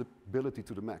profitability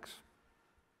to the max.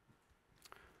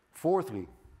 Fourthly,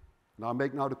 now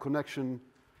make the connection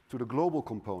to the global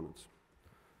component.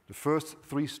 The first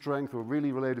 3 strengths were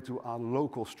really related to our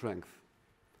local strength,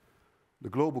 the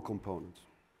global component.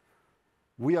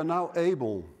 We are now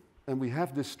able, and we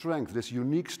have this strength, this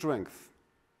unique strength,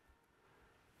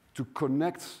 to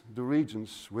connect the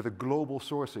regions with a global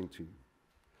sourcing team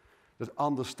that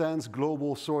understands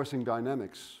global sourcing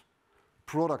dynamics,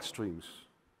 product streams,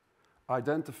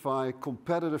 identify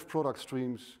competitive product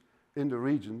streams in the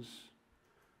regions,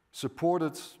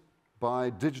 supported by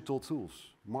digital tools,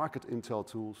 market intel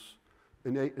tools,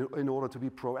 in order to be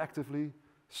proactively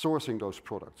sourcing those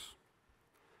products.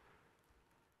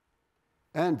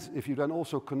 And if you then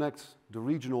also connect the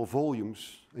regional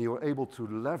volumes and you're able to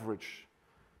leverage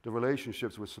the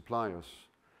relationships with suppliers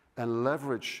and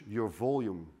leverage your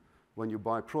volume when you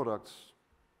buy products,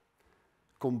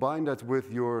 combine that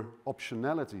with your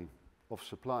optionality of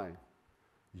supply,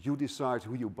 you decide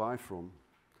who you buy from.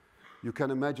 You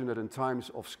can imagine that in times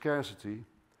of scarcity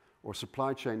or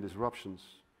supply chain disruptions,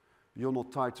 you're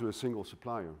not tied to a single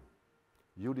supplier.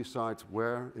 You decide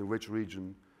where, in which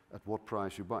region, at what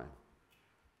price you buy.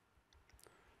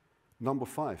 Number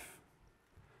 5,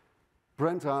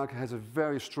 Brenntag has a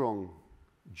very strong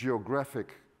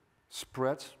geographic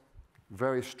spread,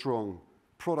 very strong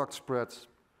product spread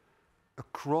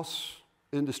across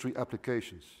industry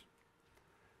applications.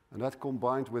 And that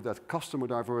combined with that customer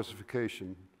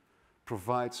diversification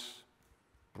provides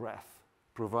breadth,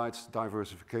 provides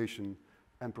diversification,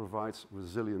 and provides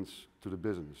resilience to the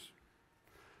business.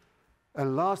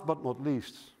 And last but not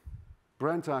least,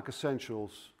 Brenntag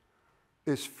Essentials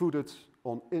is footed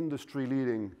on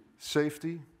industry-leading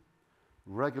safety,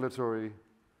 regulatory,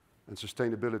 and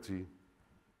sustainability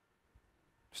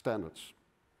standards.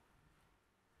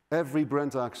 Every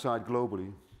Brenntag site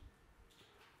globally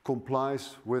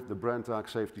complies with the Brenntag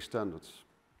safety standards.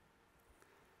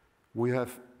 We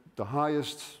have the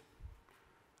highest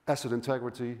asset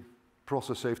integrity,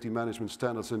 process safety management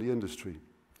standards in the industry.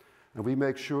 And we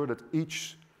make sure that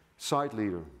each site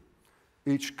leader,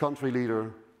 each country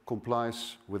leader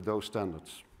complies with those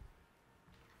standards.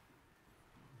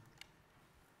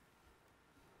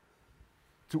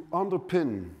 To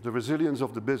underpin the resilience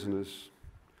of the business,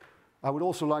 I would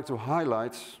also like to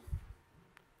highlight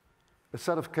a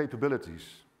set of capabilities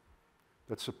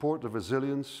that support the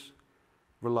resilience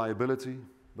reliability,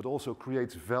 but also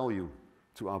creates value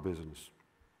to our business.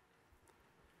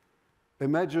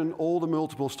 Imagine all the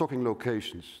multiple stocking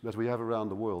locations that we have around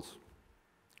the world,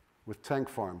 with tank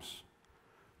farms,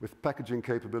 with packaging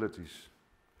capabilities,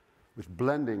 with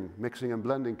blending, mixing and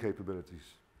blending capabilities,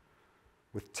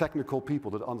 with technical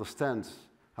people that understand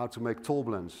how to make toll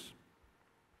blends.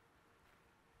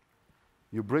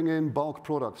 You bring in bulk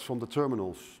products from the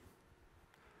terminals,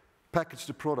 package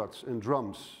the products in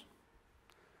drums,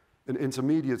 in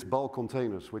intermediate bulk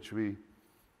containers, which we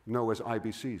know as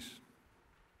IBCs.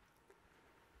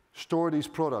 Store these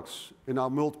products in our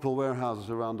multiple warehouses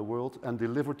around the world and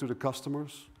deliver to the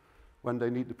customers when they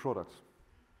need the product.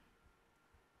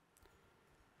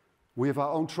 We have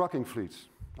our own trucking fleets,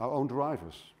 our own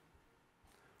drivers.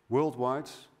 Worldwide,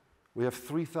 we have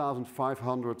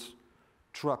 3,500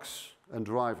 trucks and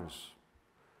drivers,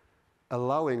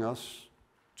 allowing us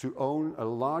to own a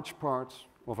large part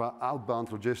of our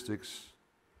outbound logistics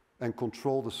and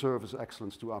control the service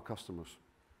excellence to our customers.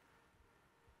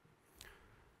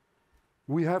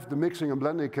 We have the mixing and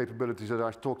blending capabilities that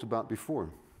I talked about before,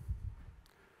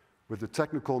 with the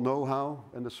technical know-how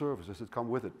and the services that come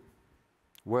with it.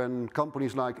 When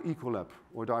companies like Ecolab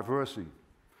or Diversey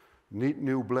need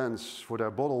new blends for their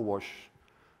bottle wash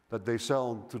that they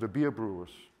sell to the beer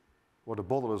brewers or the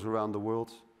bottlers around the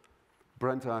world,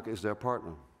 Brenntag is their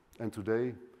partner. And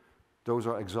today, those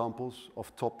are examples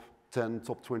of top 10,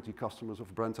 top 20 customers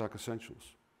of Brenntag Essentials.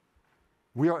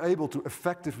 We are able to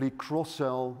effectively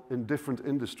cross-sell in different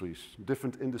industries,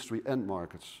 different industry end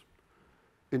markets,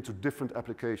 into different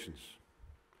applications,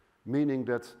 meaning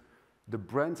that the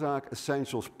Brenntag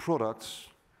Essentials products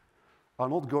are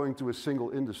not going to a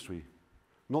single industry,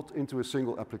 not into a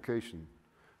single application.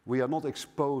 We are not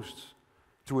exposed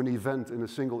to an event in a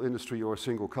single industry or a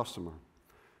single customer,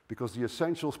 because the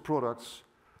Essentials products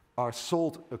are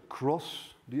sold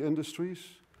across the industries,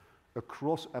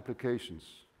 across applications,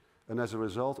 and as a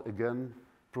result, again,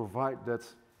 provide that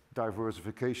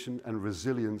diversification and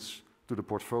resilience to the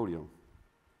portfolio.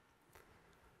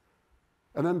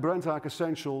 And then Brenntag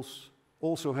Essentials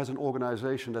also has an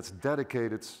organization that's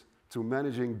dedicated to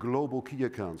managing global key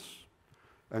accounts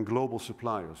and global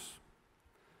suppliers.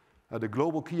 The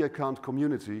global key account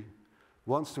community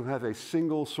wants to have a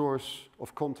single source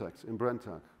of contact in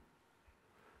Brenntag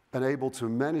and able to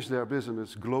manage their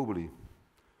business globally.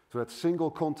 So that single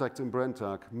contact in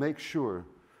Brenntag makes sure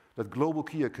that global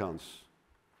key accounts,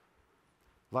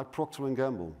 like Procter &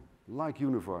 Gamble, like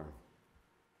Univar,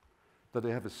 that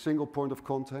they have a single point of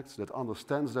contact that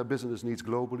understands their business needs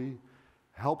globally,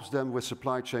 helps them with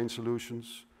supply chain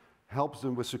solutions, helps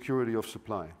them with security of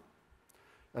supply.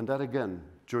 And that, again,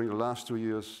 during the last 2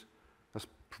 years, has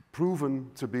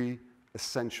proven to be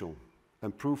essential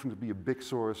and proven to be a big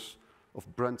source of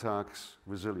Brenntag's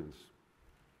resilience.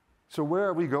 So where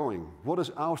are we going? What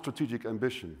is our strategic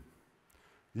ambition?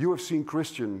 You have seen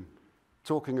Christian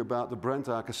talking about the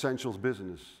Brenntag Essentials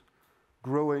business,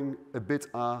 growing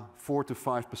EBITDA 4 to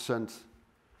 5%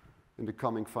 in the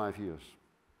coming 5 years,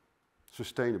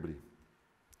 sustainably.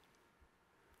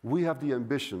 We have the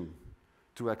ambition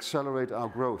to accelerate our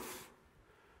growth.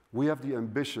 We have the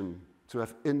ambition to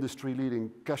have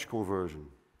industry-leading cash conversion.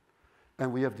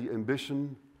 And we have the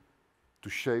ambition to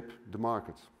shape the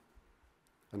market.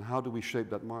 And how do we shape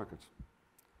that market?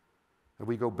 And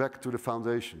we go back to the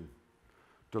foundation,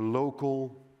 the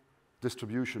local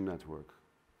distribution network,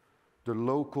 the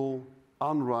local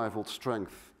unrivaled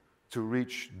strength to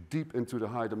reach deep into the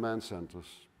high demand centers.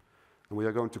 And we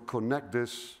are going to connect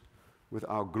this with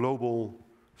our global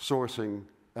sourcing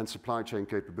and supply chain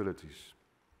capabilities.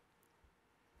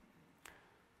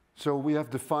 So we have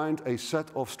defined a set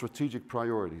of strategic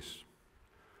priorities,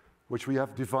 which we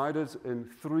have divided in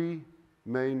 3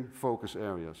 main focus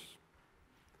areas.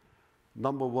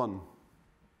 Number 1,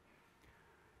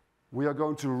 we are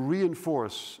going to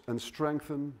reinforce and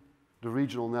strengthen the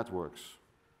regional networks,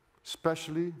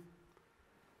 especially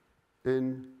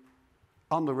in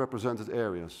underrepresented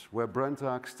areas where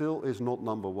Brenntag still is not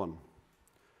number 1.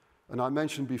 And I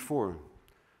mentioned before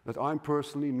that I'm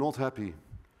personally not happy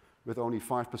with only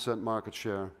 5% market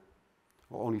share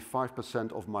or only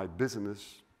 5% of my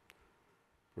business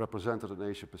represented in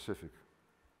Asia Pacific.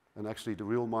 And actually the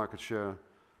real market share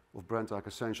of Brenntag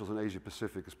Essentials in Asia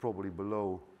Pacific is probably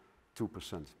below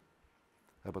 2%.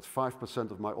 But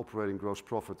 5% of my operating gross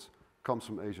profit comes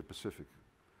from Asia Pacific.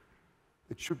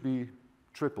 It should be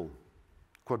triple,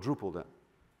 quadruple that.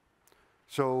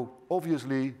 So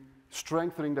obviously,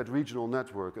 strengthening that regional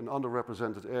network in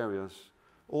underrepresented areas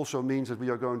also means that we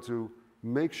are going to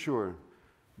make sure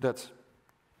that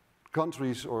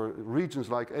countries or regions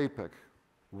like APAC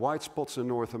white spots in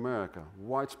North America,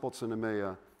 white spots in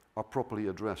EMEA are properly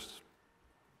addressed.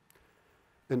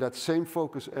 In that same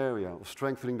focus area of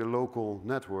strengthening the local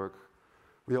network,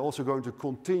 we are also going to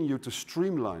continue to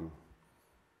streamline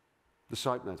the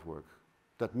site network.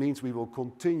 That means we will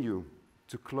continue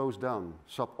to close down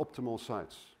suboptimal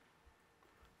sites,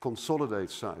 consolidate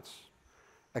sites,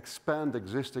 expand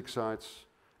existing sites,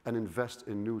 and invest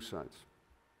in new sites.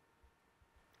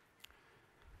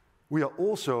 We are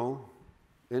also,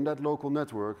 in that local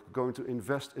network, going to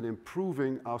invest in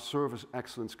improving our service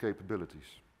excellence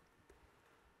capabilities.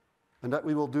 And that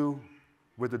we will do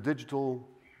with the digital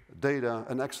data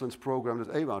and excellence program that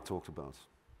Ewout talked about.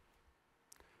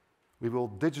 We will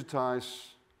digitize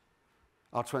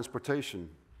our transportation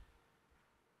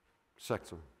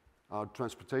sector, our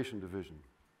transportation division.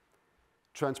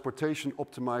 Transportation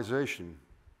optimization,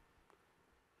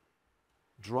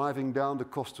 driving down the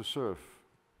cost to serve,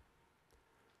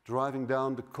 driving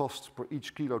down the cost per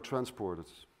each kilo transported,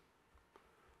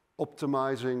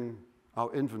 optimizing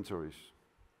our inventories,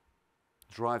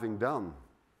 driving down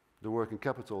the working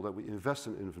capital that we invest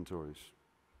in inventories,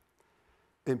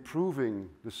 improving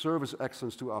the service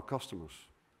excellence to our customers,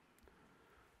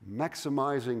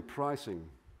 maximizing pricing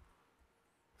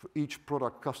for each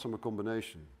product-customer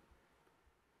combination,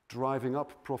 driving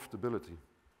up profitability.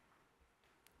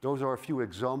 Those are a few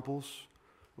examples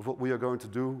of what we are going to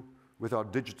do with our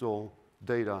digital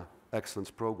data excellence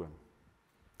program.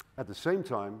 At the same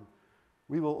time,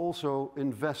 we will also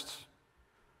invest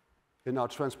in our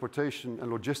transportation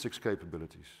and logistics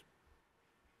capabilities,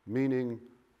 meaning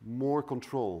more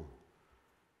control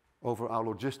over our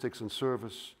logistics and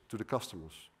service to the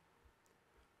customers.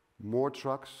 More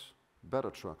trucks,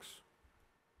 better trucks.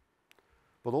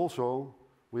 But also,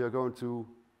 we are going to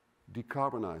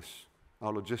decarbonize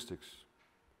our logistics,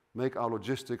 make our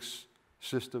logistics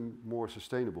system more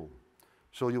sustainable.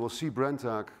 So you will see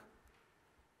Brenntag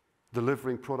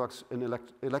delivering products in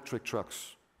electric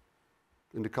trucks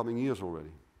in the coming years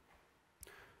already.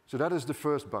 So that is the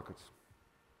first bucket.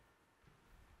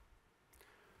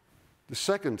 The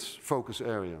second focus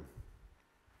area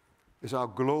is our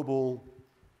global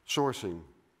sourcing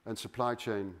and supply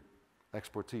chain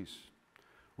expertise.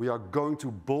 We are going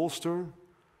to bolster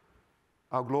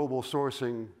our global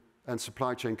sourcing and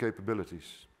supply chain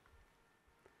capabilities.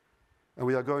 And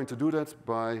we are going to do that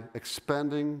by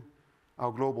expanding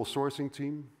our global sourcing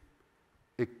team,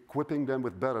 equipping them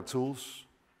with better tools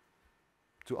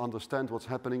to understand what's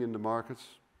happening in the markets,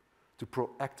 to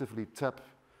proactively tap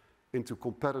into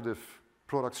competitive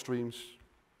product streams.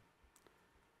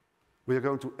 We are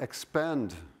going to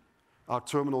expand our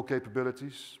terminal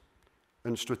capabilities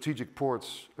and strategic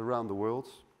ports around the world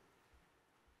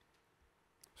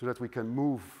so that we can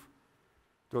move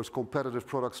those competitive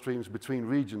product streams between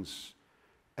regions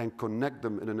and connect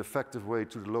them in an effective way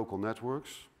to the local networks.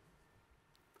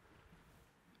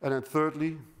 And then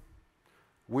thirdly,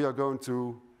 we are going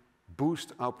to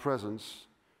boost our presence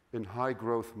in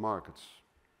high-growth markets.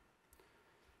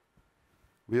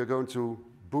 We are going to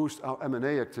boost our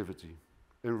M&A activity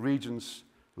in regions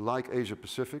like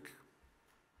Asia-Pacific.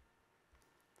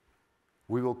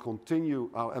 We will continue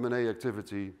our M&A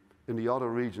activity in the other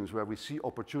regions where we see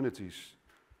opportunities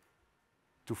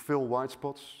to fill white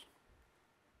spots,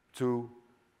 to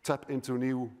tap into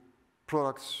new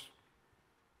products,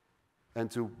 and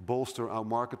to bolster our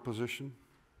market position.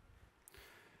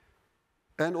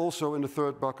 And also in the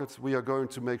third bucket, we are going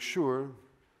to make sure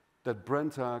that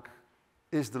Brenntag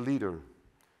is the leader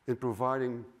in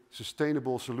providing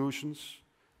sustainable solutions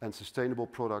and sustainable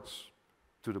products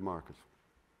to the market.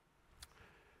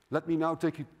 Let me now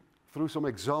take you through some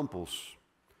examples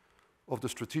of the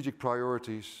strategic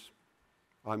priorities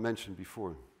I mentioned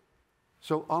before.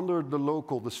 So under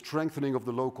the strengthening of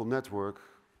the local network,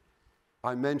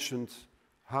 I mentioned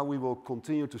how we will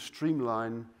continue to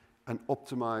streamline and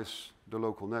optimize the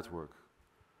local network,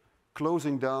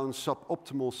 closing down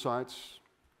suboptimal sites,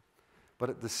 but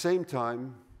at the same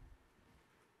time,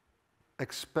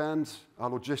 expand our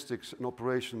logistics and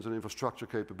operations and infrastructure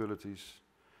capabilities,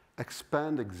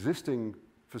 expand existing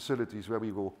facilities where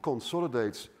we will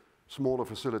consolidate smaller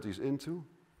facilities into,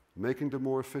 making them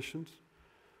more efficient,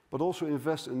 but also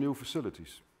invest in new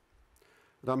facilities.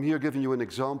 And I'm here giving you an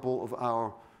example of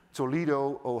our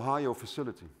Toledo, Ohio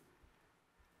facility.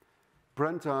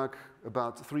 Brenntag,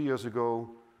 about 3 years ago,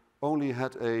 only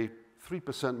had a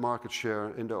 3% market share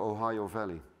in the Ohio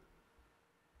Valley.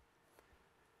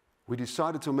 We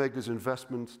decided to make this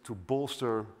investment to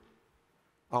bolster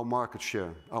our market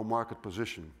share, our market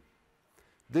position.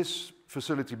 This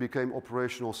facility became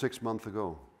operational 6 months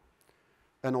ago.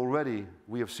 And already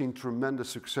we have seen tremendous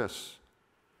success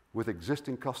with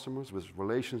existing customers, with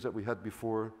relations that we had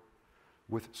before,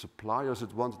 with suppliers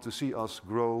that wanted to see us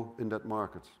grow in that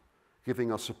market,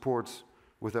 giving us support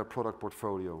with their product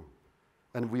portfolio.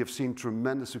 And we have seen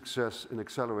tremendous success in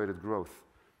accelerated growth,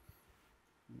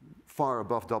 far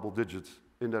above double digits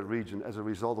in that region as a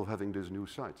result of having this new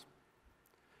site.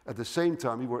 At the same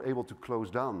time, we were able to close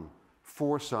down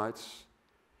 4 sites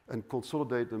and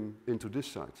consolidate them into this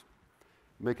site,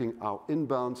 making our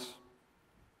inbound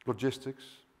logistics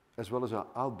as well as our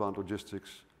outbound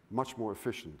logistics much more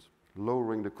efficient,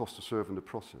 lowering the cost to serve in the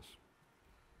process.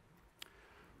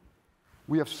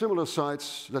 We have similar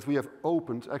sites that we have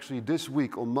opened. Actually, this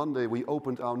week on Monday, we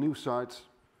opened our new site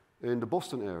in the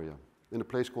Boston area, in a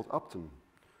place called Upton.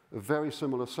 A very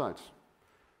similar site.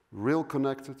 Rail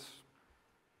connected,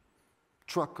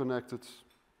 truck connected,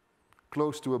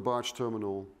 close to a barge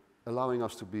terminal, allowing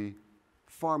us to be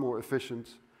far more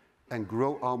efficient and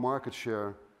grow our market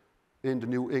share in the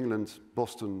New England,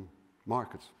 Boston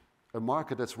market. A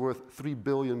market that's worth $3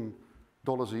 billion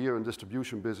a year in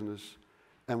distribution business,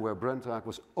 and where Brenntag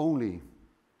was only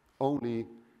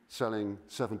selling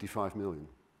 75 million.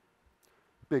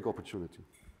 Big opportunity.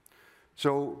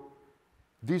 So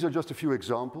these are just a few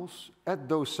examples. At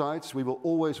those sites, we will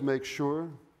always make sure,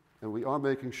 and we are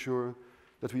making sure,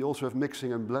 that we also have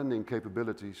mixing and blending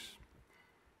capabilities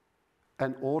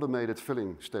and automated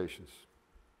filling stations.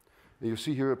 And you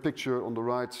see here a picture on the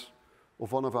right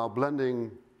of one of our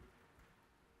blending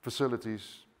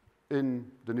facilities in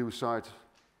the new site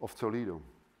of Toledo,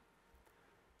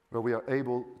 where we are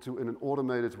able to, in an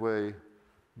automated way,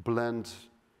 blend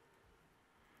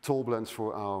toll blends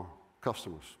for our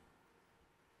customers.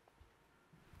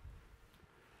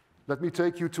 Let me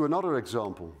take you to another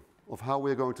example of how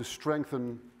we're going to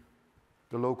strengthen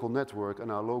the local network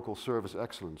and our local service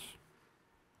excellence.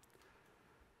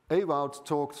 Ewout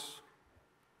talked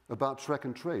about track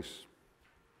and trace.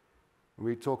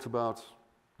 We talked about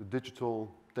the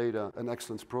digital data and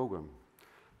excellence program.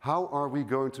 How are we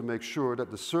going to make sure that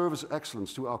the service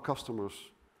excellence to our customers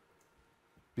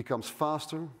becomes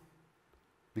faster,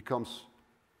 becomes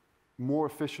more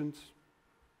efficient,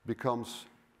 becomes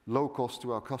low cost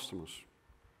to our customers?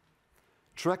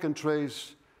 Track and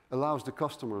trace allows the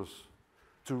customers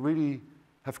to really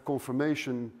have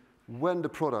confirmation when the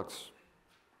product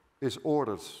is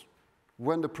ordered,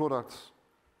 when the product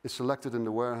is selected in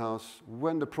the warehouse,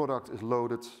 when the product is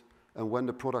loaded, and when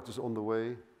the product is on the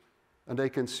way. And they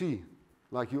can see,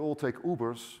 like you all take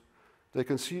Ubers, they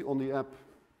can see on the app,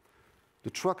 the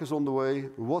truck is on the way,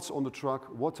 what's on the truck,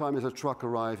 what time is the truck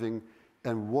arriving,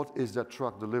 and what is that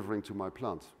truck delivering to my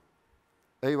plant.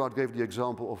 Ewout gave the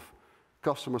example of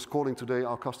customers calling today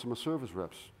our customer service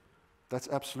reps. That's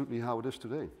absolutely how it is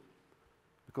today,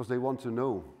 because they want to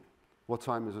know what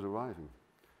time is it arriving.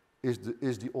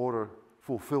 Is the order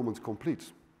fulfillment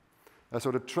complete? And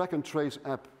so the track and trace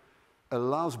app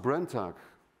allows Brenntag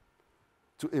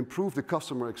to improve the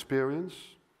customer experience,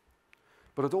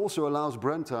 but it also allows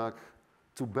Brenntag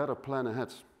to better plan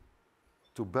ahead,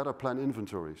 to better plan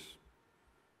inventories.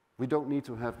 We don't need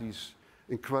to have these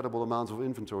incredible amounts of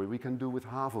inventory. We can do with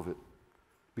half of it,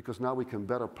 because now we can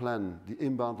better plan the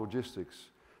inbound logistics,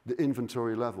 the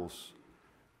inventory levels,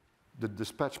 the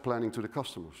dispatch planning to the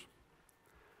customers.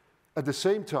 At the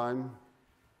same time,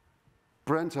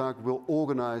 Brenntag will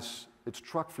organize its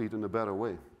truck fleet in a better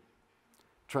way.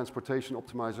 Transportation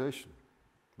optimization.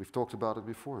 We've talked about it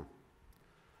before.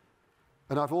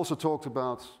 And I've also talked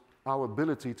about our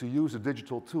ability to use the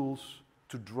digital tools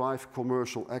to drive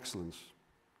commercial excellence,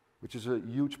 which is a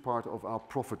huge part of our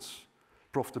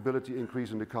profitability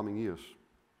increase in the coming years.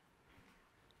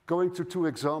 Going to 2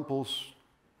 examples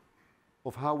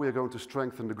of how we are going to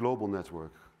strengthen the global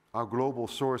network, our global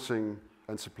sourcing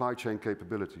and supply chain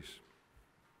capabilities.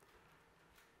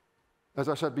 As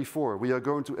I said before, we are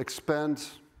going to expand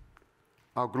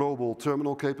our global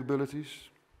terminal capabilities.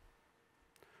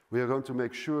 We are going to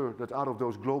make sure that out of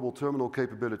those global terminal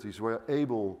capabilities, we are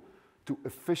able to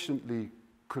efficiently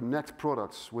connect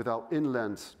products with our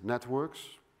inland networks.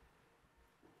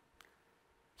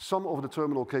 Some of the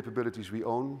terminal capabilities we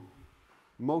own,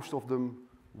 most of them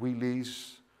we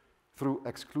lease through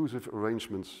exclusive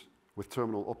arrangements with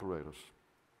terminal operators.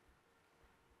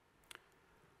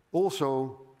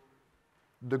 Also,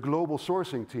 the global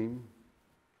sourcing team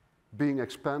being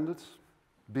expanded,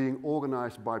 being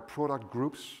organized by product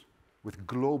groups with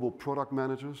global product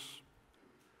managers,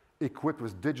 equipped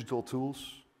with digital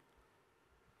tools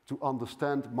to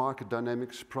understand market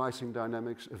dynamics, pricing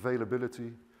dynamics,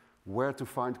 availability, where to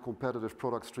find competitive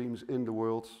product streams in the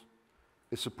world,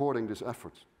 is supporting this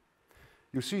effort.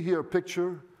 You see here a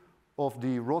picture of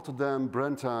the Rotterdam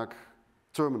Brenntag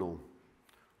terminal,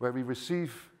 where we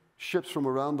receive ships from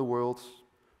around the world,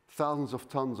 thousands of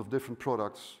tons of different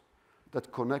products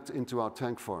that connect into our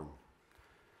tank farm.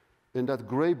 In that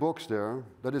gray box there,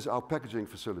 that is our packaging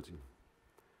facility,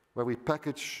 where we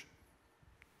package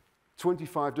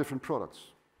 25 different products,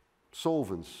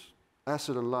 solvents,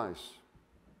 acid and lyes,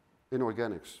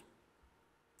 inorganics.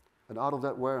 And out of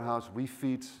that warehouse, we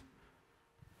feed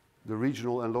the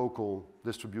regional and local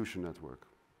distribution network.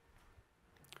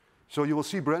 So you will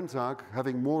see Brenntag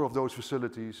having more of those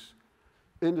facilities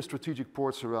in the strategic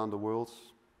ports around the world.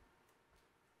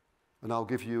 And I'll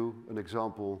give you an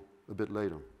example a bit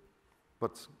later.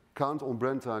 But count on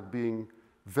Brenntag being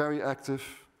very active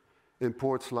in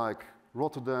ports like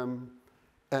Rotterdam,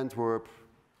 Antwerp,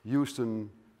 Houston,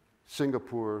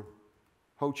 Singapore,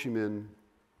 Ho Chi Minh,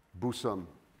 Busan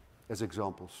as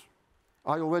examples.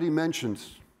 I already mentioned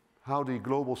how the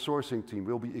global sourcing team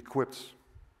will be equipped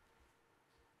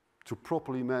to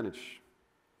properly manage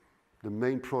the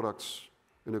main products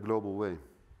in a global way.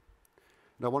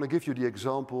 And I want to give you the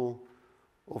example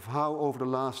of how over the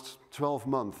last 12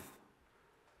 months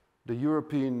the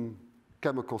European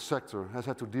chemical sector has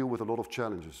had to deal with a lot of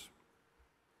challenges.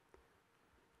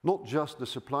 Not just the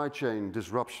supply chain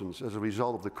disruptions as a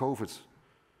result of the COVID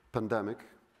pandemic,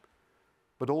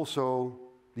 but also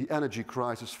the energy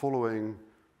crisis following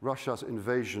Russia's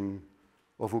invasion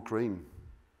of Ukraine.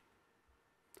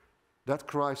 That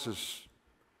crisis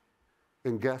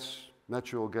in gas,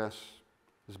 natural gas,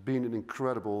 has been an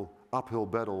incredible uphill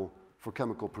battle for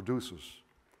chemical producers.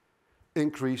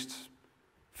 Increased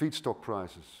feedstock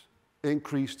prices,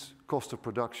 increased cost of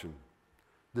production,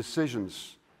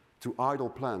 decisions to idle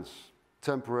plants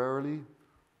temporarily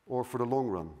or for the long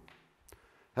run,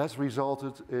 has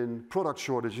resulted in product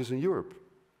shortages in Europe.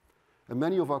 And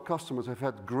many of our customers have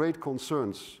had great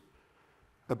concerns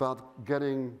about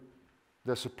getting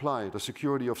their supply, the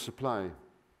security of supply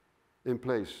in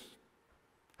place,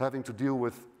 having to deal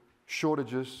with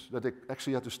shortages that they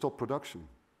actually had to stop production.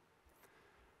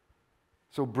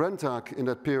 So Brenntag in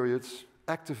that period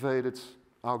activated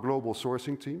our global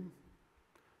sourcing team.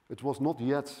 It was not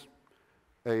yet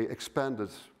an expanded,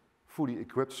 fully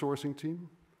equipped sourcing team,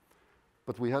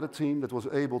 but we had a team that was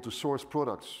able to source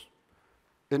products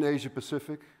in Asia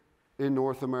Pacific, in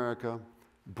North America,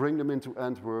 bring them into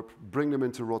Antwerp, bring them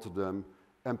into Rotterdam,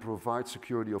 and provide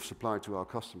security of supply to our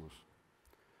customers.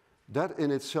 That in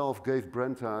itself gave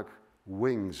Brenntag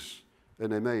wings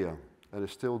in EMEA, and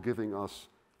is still giving us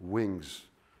wings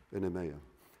in EMEA.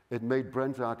 It made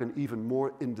Brenntag an even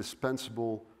more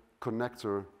indispensable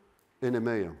connector in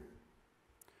EMEA.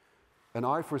 And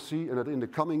I foresee that in the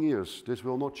coming years, this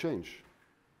will not change.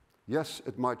 Yes,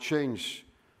 it might change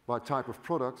by type of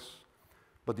products,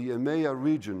 but the EMEA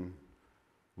region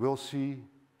will see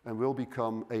and will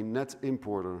become a net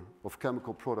importer of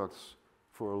chemical products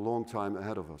for a long time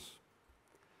ahead of us.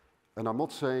 And I'm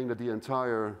not saying that the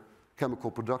entire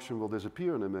chemical production will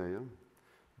disappear in EMEA,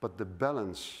 but the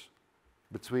balance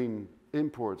between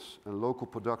imports and local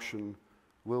production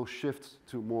will shift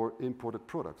to more imported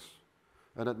products.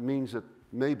 And that means that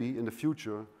maybe in the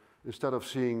future, instead of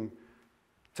seeing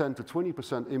 10 to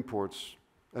 20% imports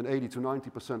and 80 to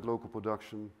 90% local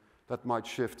production, that might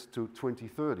shift to 20,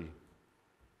 30,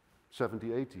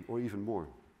 70, 80, or even more.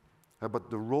 But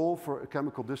the role for a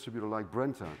chemical distributor like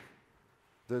Brenntag,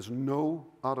 there's no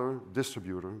other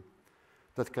distributor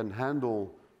that can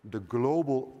handle the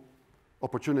global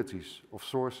opportunities of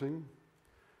sourcing,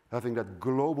 having that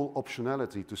global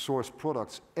optionality to source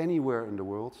products anywhere in the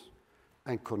world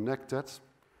and connect that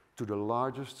to the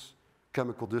largest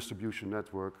chemical distribution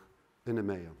network in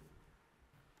EMEA.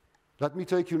 Let me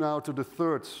take you now to the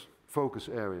third focus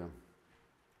area.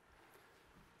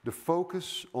 The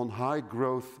focus on high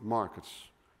growth markets,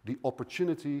 the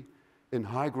opportunity in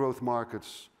high growth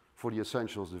markets for the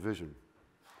Essentials division.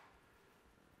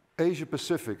 Asia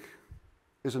Pacific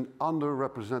is an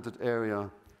underrepresented area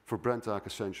for Brenntag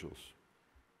Essentials.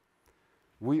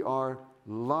 We are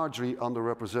largely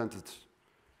underrepresented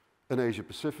in Asia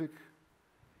Pacific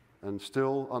and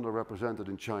still underrepresented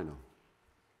in China.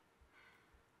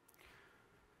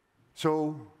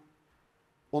 So,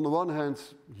 on the one hand,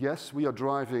 yes, we are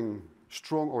driving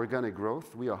strong organic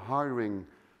growth. We are hiring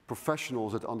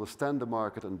professionals that understand the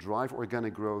market and drive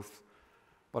organic growth,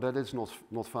 but that is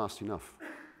not fast enough.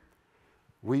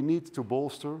 We need to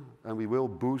bolster, and we will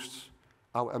boost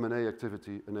our M&A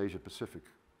activity in Asia Pacific.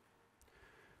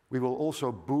 We will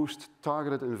also boost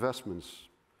targeted investments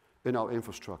in our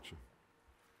infrastructure.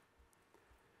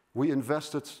 We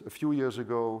invested a few years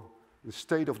ago in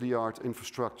state-of-the-art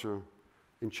infrastructure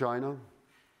in China,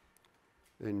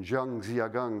 in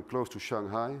Zhangjiagang, close to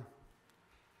Shanghai,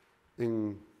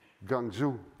 in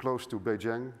Guangzhou, close to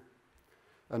Beijing,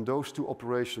 and those two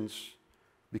operations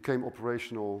became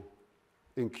operational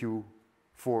in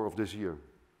Q4 of this year,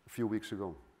 a few weeks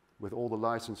ago, with all the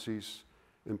licenses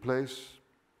in place,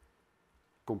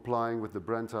 complying with the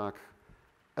Brenntag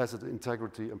asset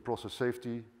integrity and process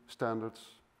safety standards,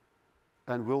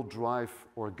 and will drive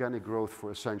organic growth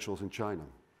for Essentials in China.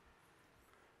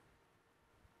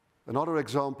 Another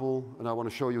example, and I want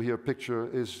to show you here a picture,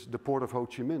 is the port of Ho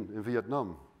Chi Minh in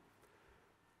Vietnam,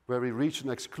 where we reached an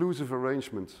exclusive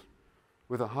arrangement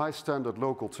with a high standard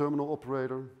local terminal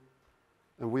operator,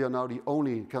 and we are now the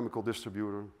only chemical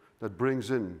distributor that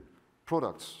brings in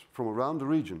products from around the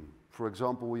region. For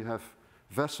example, we have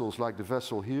vessels like the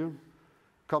vessel here,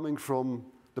 coming from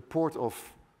the port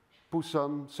of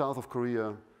Busan, south of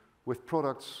Korea, with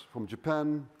products from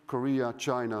Japan, Korea,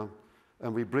 China,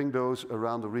 and we bring those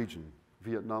around the region,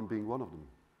 Vietnam being one of them.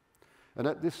 And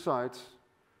at this site,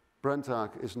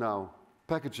 Brenntag is now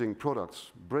packaging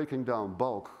products, breaking down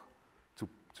bulk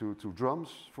to drums,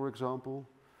 for example.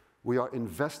 We are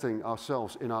investing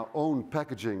ourselves in our own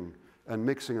packaging and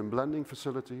mixing and blending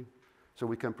facility, so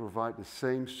we can provide the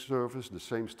same service, the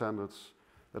same standards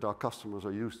that our customers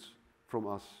are used from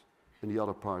us in the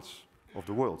other parts of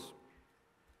the world.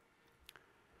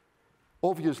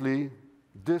 Obviously,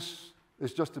 this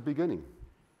is just the beginning.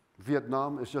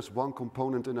 Vietnam is just one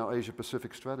component in our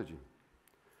Asia-Pacific strategy.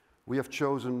 We have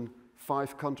chosen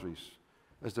 5 countries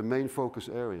as the main focus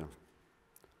area.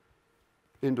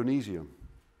 Indonesia,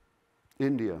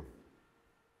 India,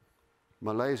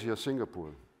 Malaysia,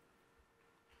 Singapore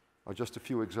are just a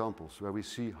few examples where we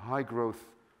see high growth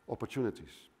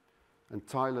opportunities, and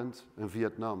Thailand and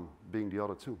Vietnam being the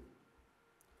other 2.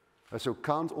 And so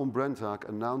count on Brenntag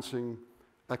announcing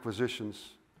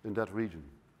acquisitions in that region.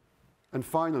 And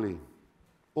finally,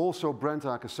 also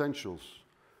Brenntag Essentials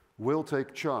will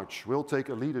take charge, will take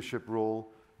a leadership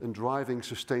role in driving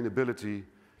sustainability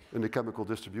in the chemical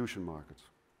distribution market.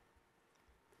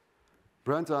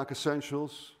 Brenntag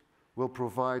Essentials will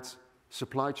provide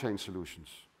supply chain solutions,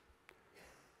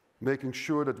 making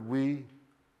sure that we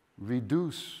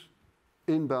reduce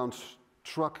inbound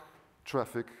truck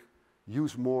traffic,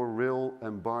 use more rail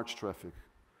and barge traffic.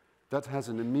 That has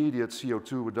an immediate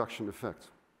CO2 reduction effect.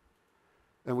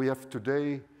 And we have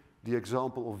today the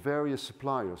example of various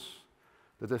suppliers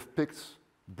that have picked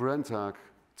Brenntag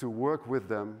to work with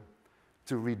them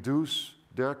to reduce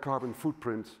their carbon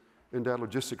footprint in their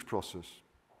logistics process.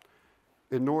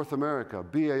 In North America,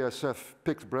 BASF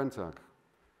picked Brenntag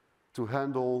to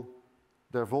handle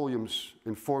their volumes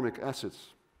in formic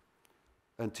acids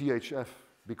and THF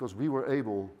because we were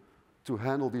able to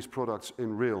handle these products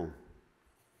in rail,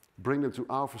 bring them to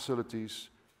our facilities,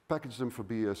 package them for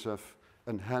BASF,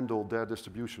 and handle their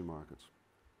distribution market.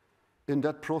 In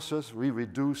that process, we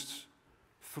reduced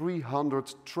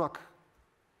 300 truck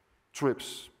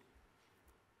trips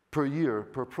per year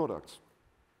per product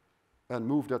and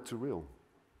moved that to rail.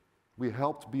 We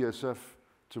helped BASF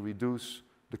to reduce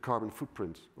the carbon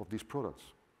footprint of these products.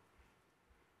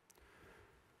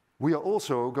 We are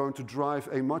also going to drive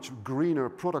a much greener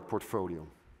product portfolio.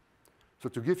 So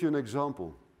to give you an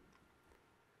example,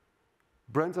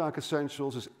 Brenntag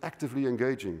Essentials is actively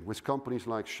engaging with companies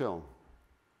like Shell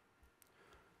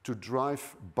to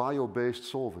drive bio-based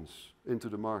solvents into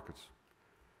the market,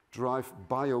 drive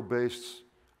bio-based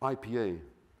IPA,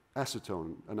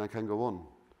 acetone, and I can go on,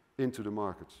 into the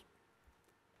market.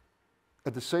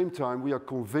 At the same time, we are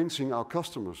convincing our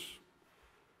customers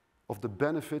of the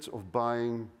benefits of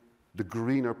buying the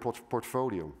greener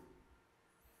portfolio.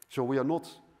 So we are not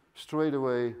straight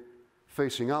away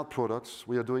phasing out products,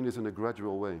 we are doing this in a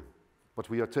gradual way. But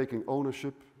we are taking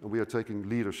ownership and we are taking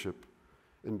leadership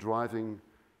in driving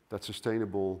that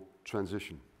sustainable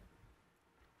transition.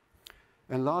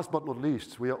 And last but not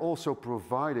least, we are also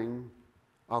providing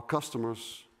our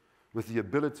customers with the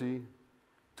ability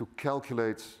to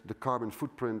calculate the carbon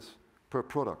footprint per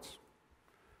product,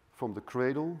 from the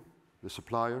cradle, the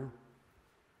supplier,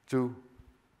 to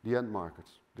the end market,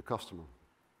 the customer.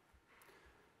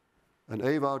 And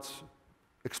Ewout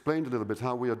explained a little bit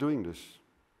how we are doing this.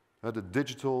 The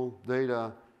digital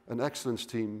data and excellence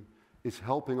team is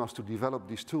helping us to develop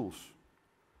these tools,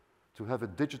 to have a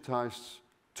digitized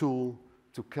tool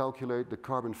to calculate the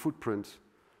carbon footprint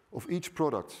of each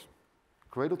product,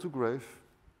 cradle to grave,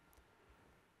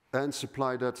 and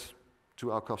supply that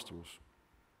to our customers.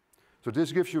 So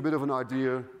this gives you a bit of an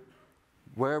idea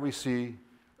where we see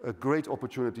a great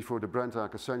opportunity for the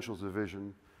Brenntag Essentials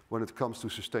division when it comes to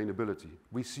sustainability.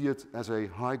 We see it as a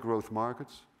high growth market,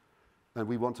 and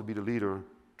we want to be the leader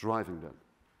driving that.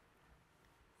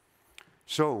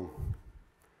 So,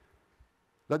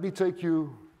 let me take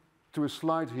you to a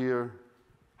slide here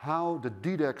how the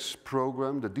DDEX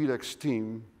program, the DDEX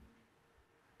team,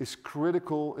 is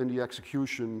critical in the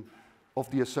execution of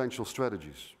the essential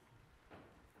strategies.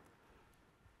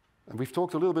 And we've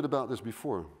talked a little bit about this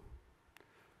before,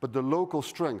 but the local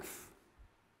strength,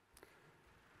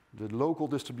 the local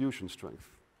distribution strength,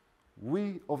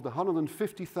 of the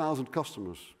 150,000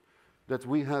 customers that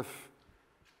we have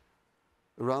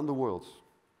around the world,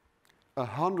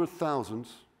 100,000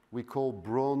 we call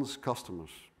bronze customers.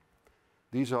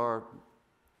 These are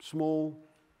small,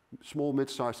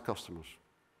 mid-sized customers.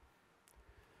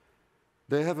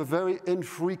 They have a very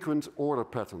infrequent order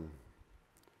pattern.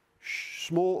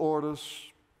 Small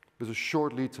orders with a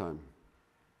short lead time.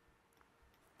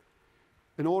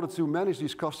 In order to manage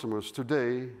these customers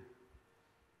today,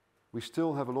 we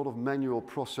still have a lot of manual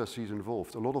processes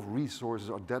involved. A lot of resources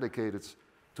are dedicated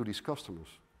to these customers.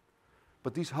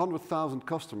 But these 100,000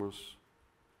 customers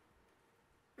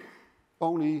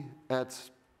only add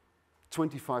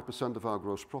 25% of our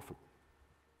gross profit.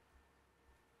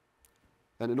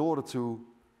 And in order to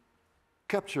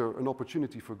capture an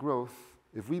opportunity for growth,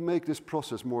 if we make this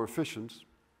process more efficient,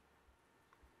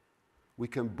 we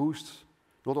can boost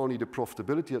not only the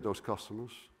profitability of those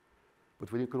customers,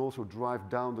 but we can also drive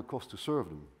down the cost to serve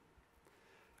them.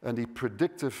 And the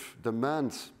predictive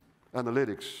demand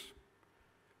analytics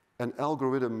and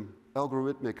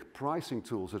algorithmic pricing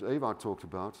tools that Ewout talked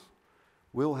about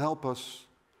will help us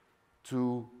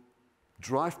to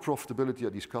drive profitability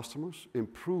at these customers,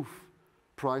 improve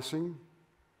pricing,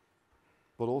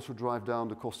 but also drive down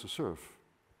the cost to serve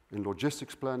in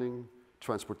logistics planning,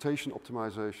 transportation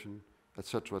optimization,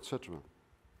 etc., etc.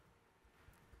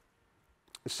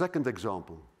 A second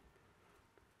example,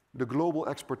 the global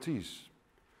expertise.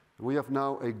 We have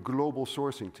now a global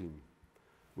sourcing team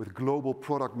with global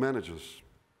product managers.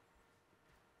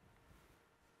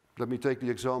 Let me take the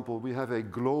example, we have a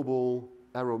global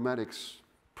aromatics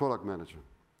product manager.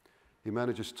 He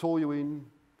manages toluene,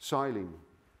 xylene.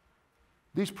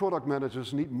 These product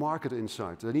managers need market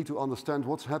insight. They need to understand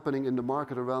what's happening in the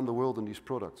market around the world in these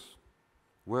products.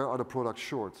 Where are the products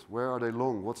short? Where are they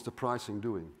long? What's the pricing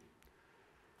doing?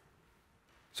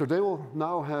 So they will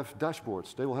now have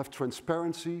dashboards. They will have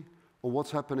transparency on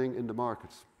what's happening in the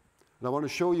market. And I want to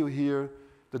show you here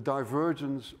the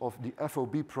divergence of the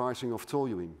FOB pricing of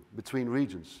toluene between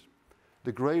regions.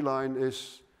 The gray line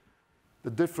is the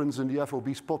difference in the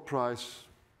FOB spot price,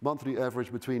 monthly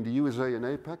average between the USA and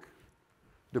APAC,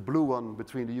 the blue one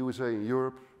between the USA and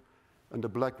Europe, and the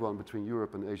black one between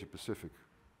Europe and Asia Pacific.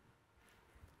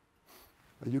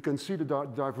 And you can see the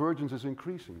divergence is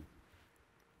increasing.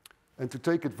 And to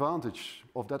take advantage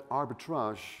of that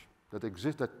arbitrage that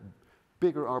exists, that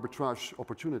bigger arbitrage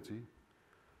opportunity,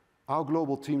 our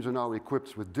global teams are now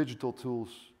equipped with digital tools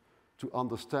to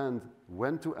understand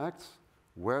when to act,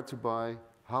 where to buy,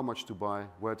 how much to buy,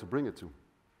 where to bring it to.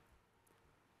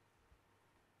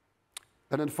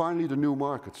 And then finally, the new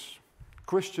markets.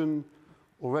 Christian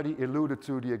already alluded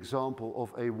to the example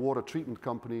of a water treatment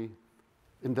company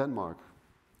in Denmark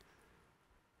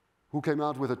who came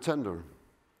out with a tender.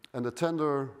 And the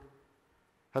tender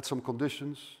had some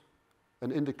conditions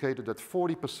and indicated that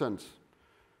 40%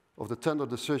 of the tender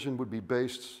decision would be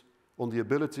based on the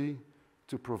ability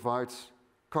to provide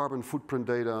carbon footprint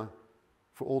data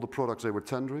for all the products they were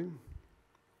tendering.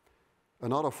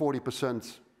 Another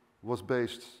 40% was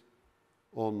based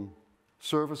on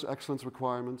service excellence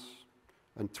requirements,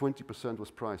 and 20%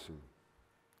 was pricing.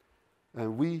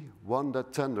 And we won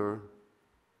that tender,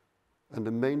 and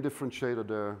the main differentiator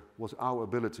there was our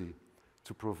ability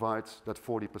to provide that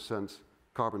 40%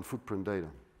 carbon footprint data.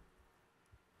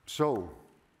 So,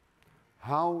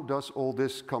 how does all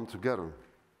this come together?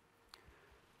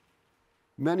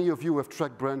 Many of you have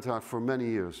tracked Brenntag for many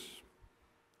years.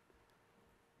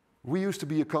 We used to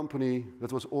be a company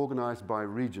that was organized by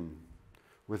region,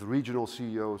 with regional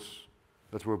CEOs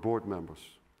that were board members.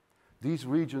 These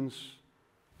regions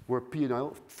were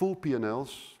full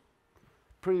P&Ls,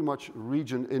 pretty much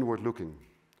region inward looking.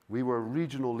 We were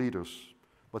regional leaders,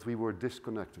 but we were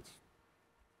disconnected.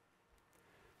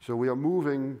 So we are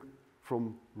moving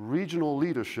from regional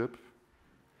leadership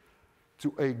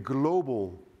to a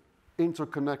global,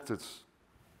 interconnected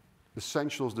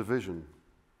essentials division,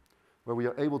 where we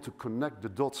are able to connect the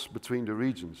dots between the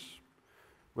regions,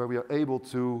 where we are able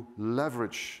to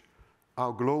leverage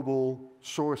our global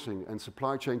sourcing and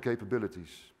supply chain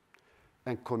capabilities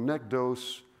and connect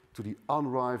those to the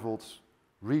unrivaled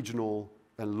regional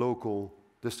and local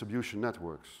distribution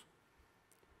networks.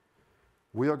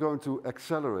 We are going to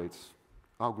accelerate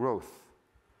our growth.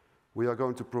 We are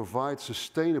going to provide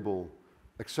sustainable,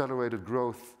 accelerated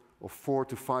growth of 4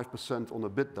 to 5% on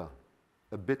EBITDA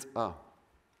EBITDA.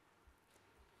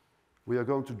 We are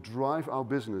going to drive our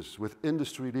business with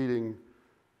industry-leading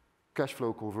cash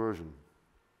flow conversion.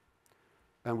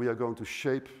 And we are going to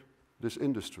shape this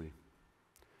industry.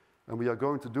 And we are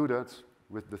going to do that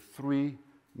with the three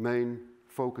main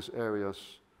focus areas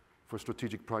for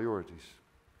strategic priorities.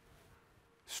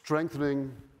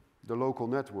 Strengthening the local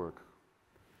network,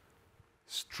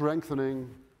 strengthening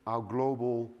our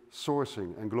global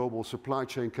sourcing and global supply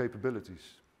chain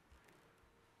capabilities,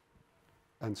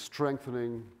 and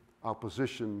strengthening our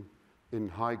position in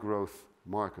high-growth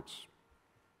markets.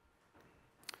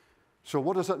 So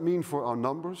what does that mean for our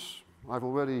numbers? I've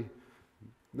already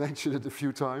mentioned it a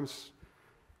few times,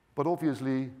 but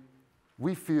obviously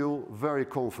we feel very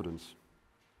confident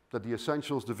that the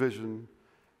Essentials division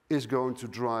is going to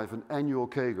drive an annual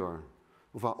CAGR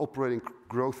of our operating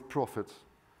growth profit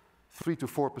 3 to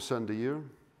 4% a year,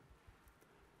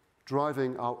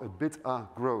 driving our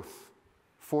EBITDA growth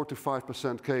 4 to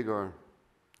 5% CAGR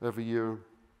every year,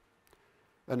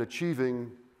 and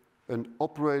achieving an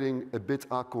operating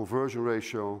EBITDA conversion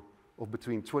ratio of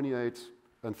between 28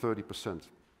 and 30%.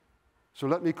 So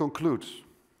let me conclude.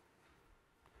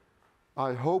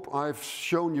 I hope I've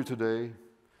shown you today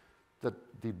that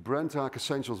the Brenntag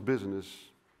Essentials business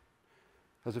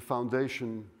has a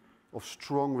foundation of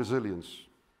strong resilience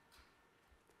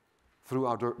through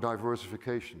our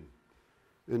diversification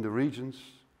in the regions,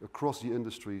 across the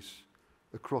industries,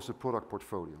 across the product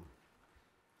portfolio.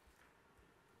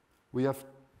 We have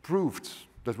proved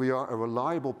that we are a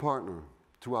reliable partner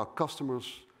to our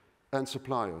customers and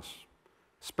suppliers,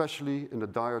 especially in the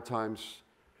dire times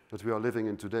that we are living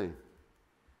in today.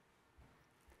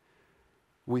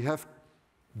 We have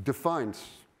defined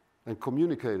and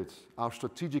communicated our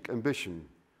strategic ambition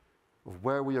of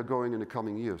where we are going in the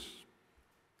coming years.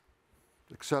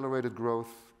 Accelerated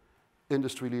growth,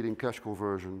 industry-leading cash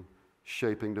conversion,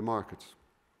 shaping the market.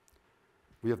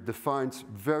 We have defined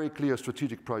very clear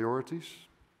strategic priorities,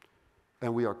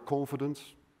 and we are confident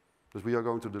that we are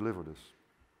going to deliver this.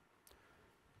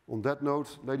 On that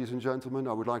note, ladies and gentlemen,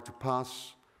 I would like to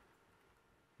pass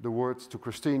the word to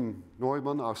Christine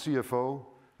Neumann, our CFO,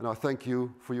 and I thank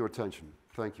you for your attention.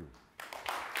 Thank you.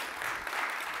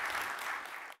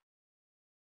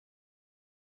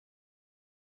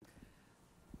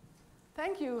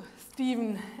 Thank you,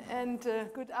 Stephen, and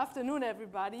good afternoon,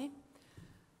 everybody.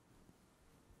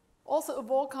 Also a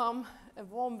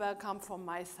warm welcome from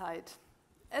my side.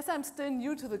 As I'm still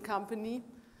new to the company,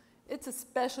 it's a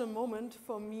special moment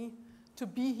for me to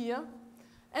be here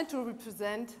and to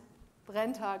represent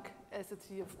Brenntag as a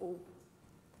CFO.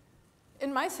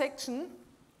 In my section,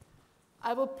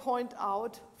 I will point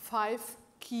out 5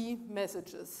 key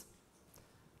messages.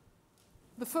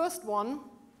 The first one,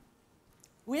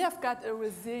 we have got a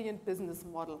resilient business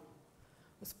model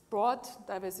with broad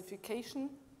diversification,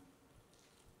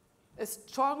 a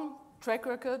strong track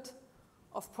record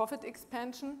of profit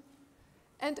expansion,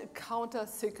 and a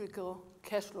counter-cyclical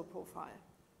cash flow profile.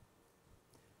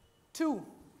 2,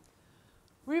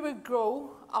 we will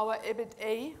grow our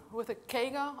EBITDA with a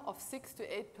CAGR of 6 to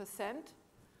 8%,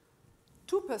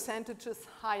 2 percentages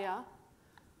higher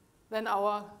than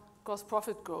our gross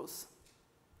profit growth.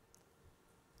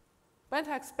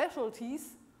 Brenntag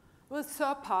Specialties will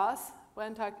surpass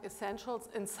Brenntag Essentials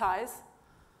in size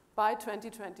by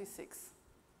 2026.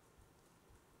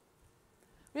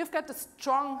 We have got a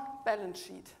strong balance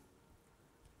sheet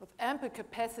with ample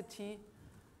capacity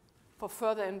for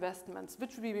further investments,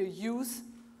 which we will use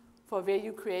for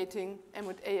value-creating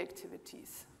M&A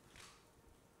activities.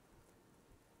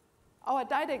 Our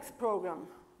DiDEX program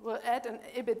will add an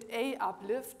EBITDA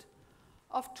uplift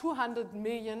of 200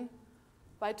 million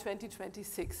by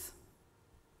 2026.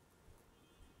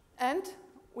 And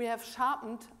we have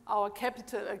sharpened our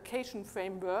capital allocation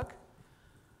framework,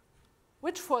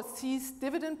 which foresees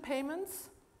dividend payments,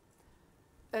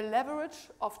 a leverage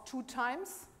of 2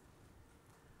 times,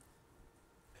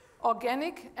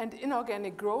 organic and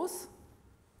inorganic growth,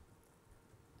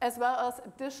 as well as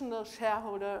additional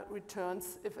shareholder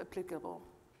returns if applicable.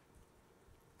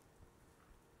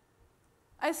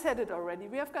 I said it already,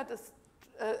 we have got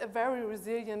a very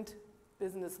resilient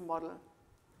business model.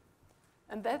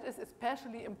 And that is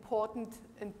especially important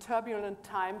in turbulent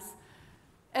times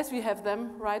as we have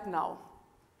them right now.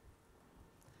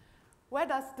 Where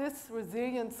does this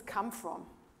resilience come from?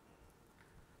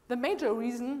 The major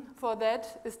reason for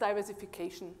that is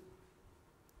diversification.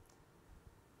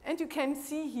 And you can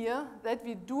see here that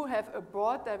we do have a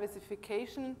broad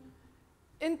diversification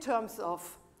in terms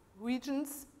of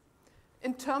regions,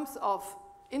 in terms of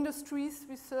industries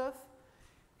we serve,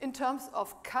 in terms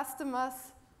of customers,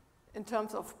 in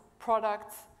terms of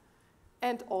products,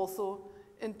 and also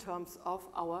in terms of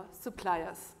our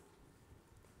suppliers.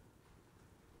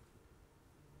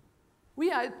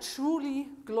 We are a truly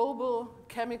global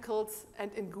chemicals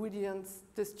and ingredients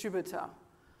distributor,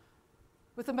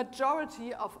 with the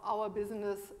majority of our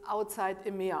business outside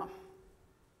EMEA.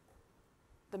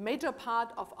 The major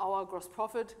part of our gross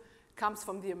profit comes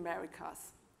from the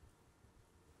Americas.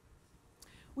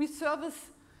 We service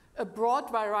a broad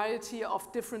variety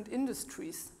of different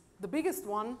industries, the biggest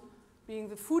one being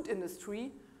the food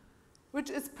industry, which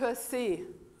is per se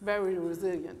very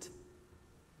resilient.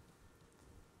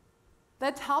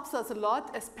 That helps us a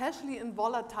lot, especially in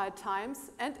volatile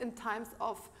times and in times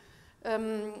of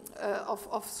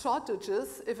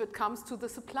shortages if it comes to the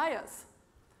suppliers.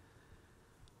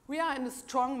 We are in a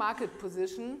strong market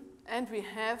position and we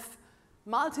have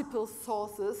multiple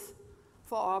sources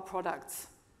for our products.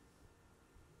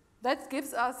 That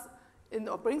gives us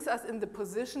or brings us in the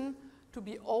position to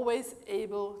be always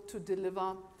able to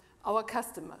deliver our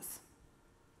customers.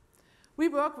 We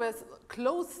work with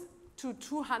close to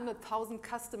 200,000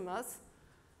 customers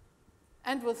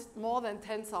and with more than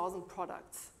 10,000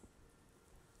 products.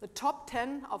 The top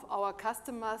 10 of our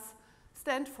customers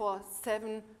stand for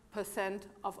 7%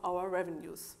 of our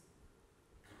revenues.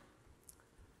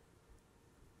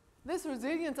 This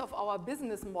resilience of our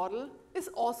business model is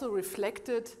also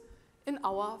reflected in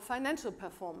our financial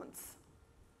performance.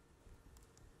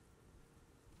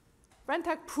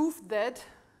 Brenntag proved that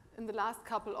in the last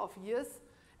couple of years,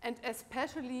 and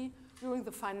especially during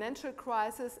the financial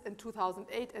crisis in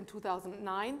 2008 and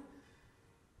 2009,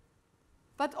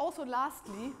 but also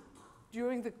lastly,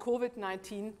 during the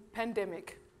COVID-19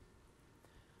 pandemic.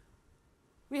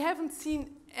 We haven't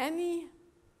seen any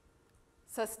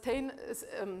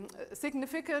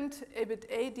significant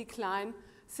EBITDA decline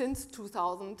since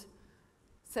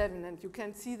 2007, and you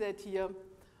can see that here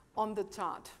on the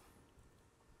chart.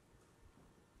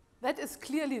 That is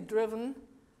clearly driven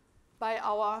by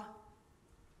our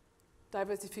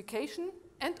diversification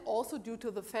and also due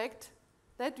to the fact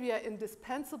that we are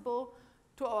indispensable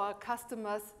to our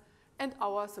customers and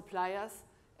our suppliers,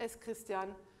 as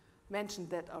Christian mentioned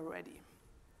that already.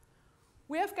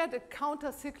 We have got a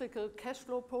counter-cyclical cash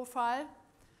flow profile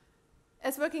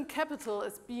as working capital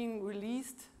is being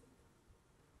released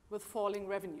with falling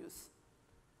revenues.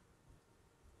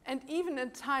 And even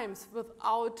in times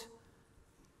without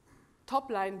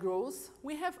top-line growth,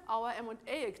 we have our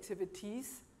M&A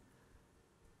activities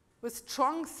with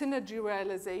strong synergy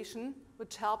realization,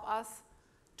 which help us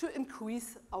to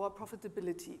increase our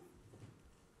profitability.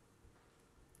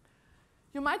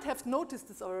 You might have noticed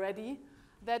this already,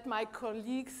 that my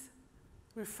colleagues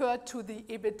referred to the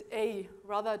EBITA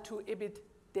rather to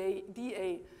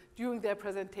EBITDA during their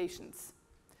presentations.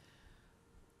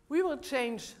 We will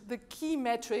change the key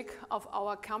metric of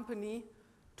our company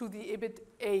to the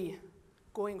EBITA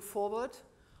going forward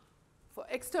for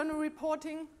external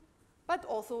reporting, but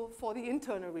also for the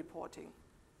internal reporting.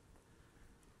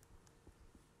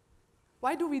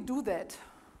 Why do we do that?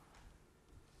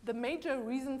 The major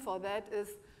reason for that is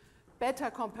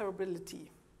better comparability.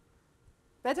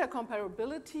 Better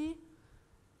comparability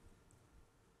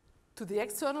to the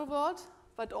external world,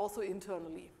 but also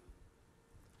internally.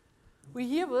 We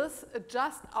herewith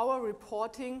adjust our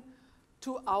reporting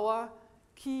to our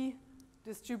key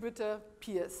distributor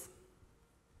peers.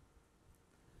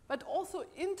 But also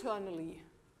internally,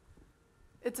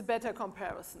 it's a better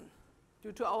comparison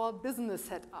due to our business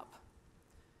setup.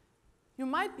 You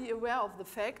might be aware of the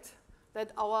fact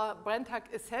that our Brenntag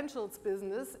Essentials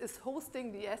business is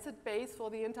hosting the asset base for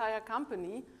the entire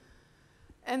company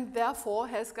and therefore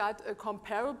has got a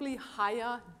comparably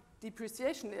higher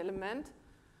depreciation element,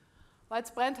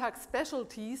 whilst Brenntag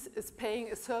Specialties is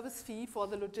paying a service fee for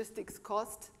the logistics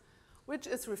cost, which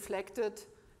is reflected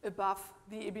above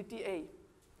the EBITDA.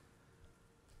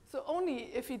 So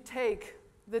only if we take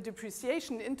the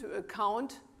depreciation into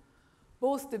account,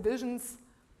 both divisions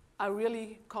are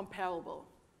really comparable.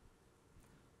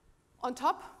 On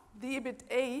top, the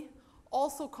EBITA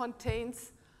also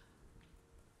contains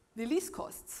the lease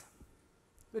costs,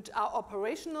 which are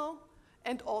operational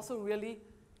and also really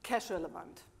cash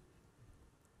relevant.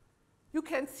 You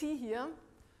can see here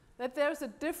that there's a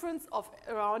difference of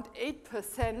around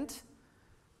 8%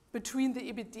 between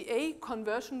the EBITDA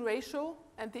conversion ratio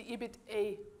and the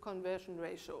EBITA conversion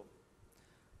ratio.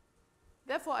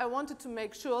 Therefore, I wanted to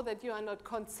make sure that you are not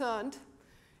concerned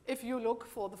if you look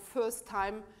for the first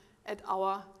time at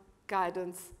our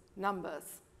guidance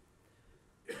numbers.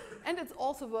 And it's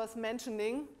also worth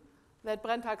mentioning that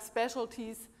Brenntag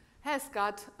Specialties has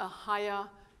got a higher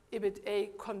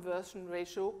EBITA conversion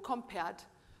ratio compared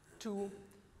to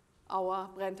our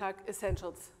Brenntag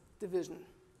Essentials division.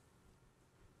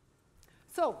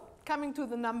 So, coming to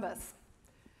the numbers.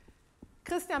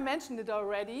 Christian mentioned it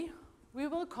already. We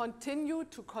will continue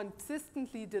to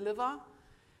consistently deliver,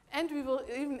 and we will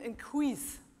even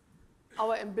increase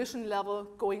our ambition level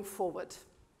going forward.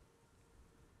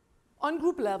 On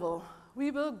group level,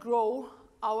 we will grow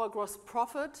our gross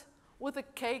profit with a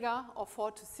CAGR of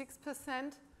 4 to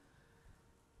 6%,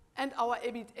 and our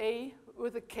EBITDA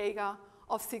with a CAGR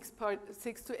of 6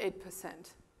 to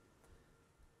 8%.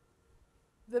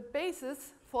 The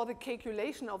basis for the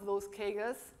calculation of those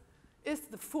CAGRs is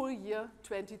the full year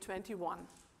 2021.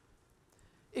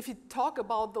 If you talk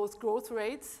about those growth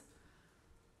rates,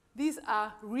 these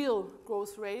are real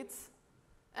growth rates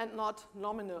and not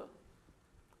nominal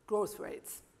growth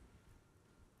rates.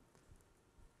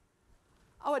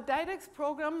 Our DiDEX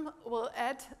program will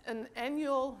add an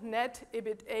annual net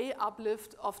EBITDA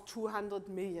uplift of 200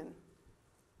 million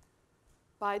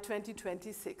by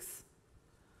 2026.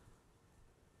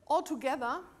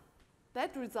 Altogether,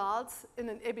 that results in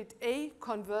an EBITDA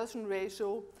conversion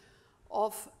ratio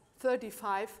of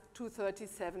 35 to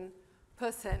 37%.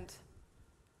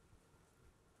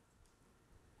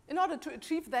 In order to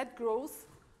achieve that growth,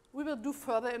 we will do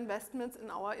further investments in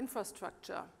our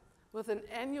infrastructure with an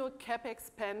annual CapEx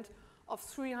spend of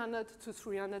 300 to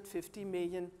 350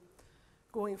 million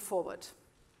going forward.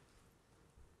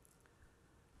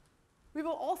 We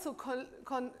will also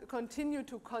continue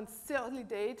to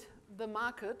consolidate the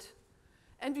market,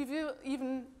 and we will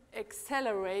even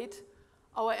accelerate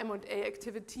our M&A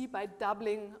activity by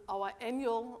doubling our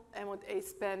annual M&A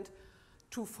spend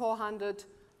to 400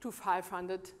 to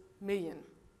 500 million.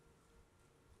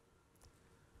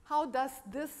 How does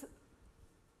this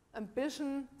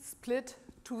ambition split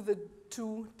to the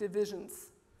two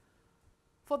divisions?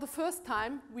 For the first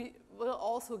time, we will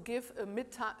also give a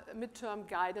midterm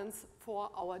guidance for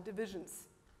our divisions.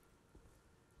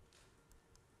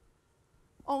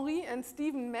 Henri and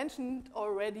Stephen mentioned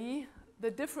already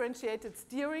the differentiated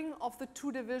steering of the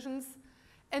two divisions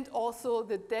and also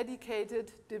the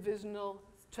dedicated divisional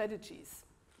strategies.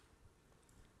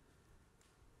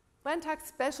 Brenntag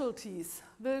Specialties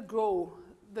will grow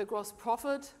the gross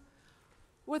profit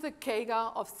with a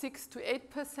CAGR of 6 to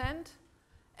 8%,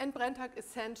 and Brenntag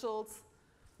Essentials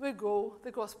will grow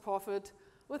the gross profit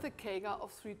with a CAGR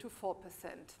of 3 to 4%.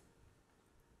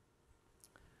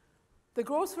 The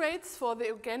growth rates for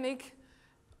the organic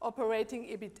operating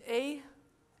EBITDA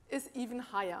is even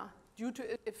higher due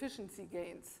to efficiency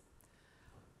gains.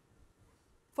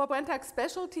 For Brenntag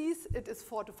Specialties, it is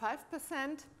 4 to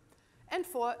 5%, and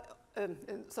for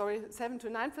 7 to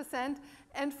 9%,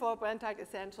 and for Brenntag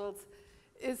Essentials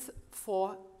is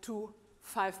 4 to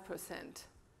 5%.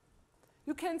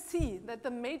 You can see that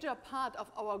the major part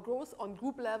of our growth on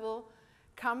group level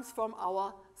comes from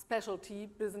our specialty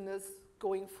business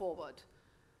going forward.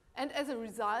 And as a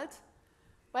result,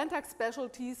 Brenntag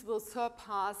Specialties will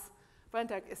surpass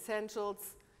Brenntag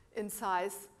Essentials in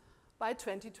size by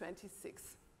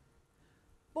 2026.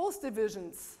 Both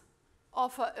divisions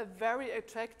offer a very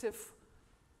attractive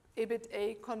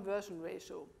EBITDA conversion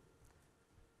ratio.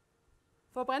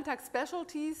 For Brenntag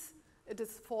Specialties, it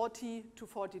is 40 to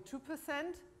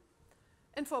 42%,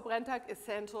 and for Brenntag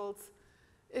Essentials,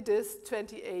 it is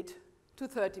 28 to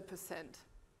 30%.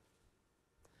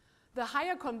 The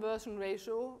higher conversion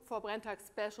ratio for Brenntag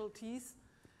Specialties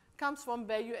comes from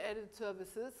value-added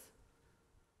services,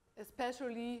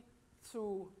 especially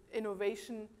through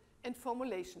innovation and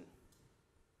formulation.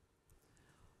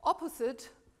 Opposite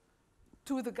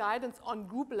to the guidance on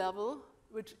group level,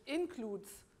 which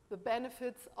includes the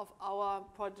benefits of our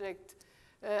project,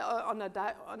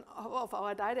 of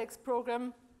our DiDEX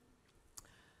program,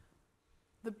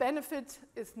 the benefit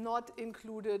is not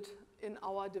included in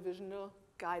our divisional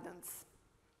guidance.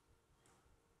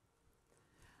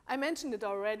 I mentioned it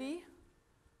already.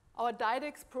 Our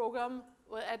DiDEX program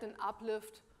will add an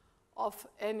uplift of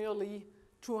annually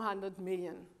 200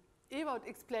 million. Ewout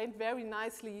explained very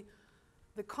nicely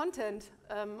the content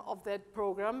of that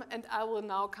program, and I will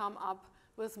now come up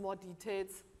with more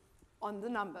details on the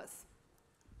numbers.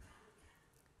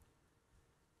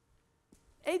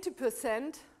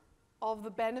 80% of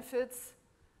the benefits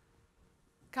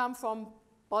come from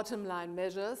bottom line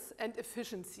measures and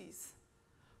efficiencies.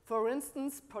 For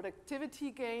instance,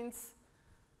 productivity gains,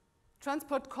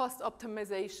 transport cost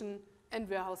optimization, and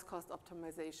warehouse cost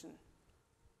optimization.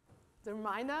 The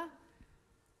remainder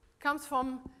comes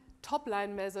from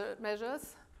top-line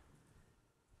measures,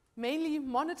 mainly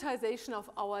monetization of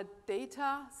our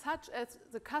data, such as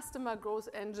the customer growth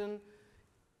engine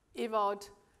Ewout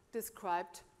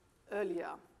described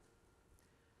earlier.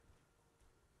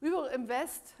 We will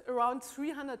invest around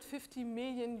 350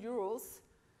 million euros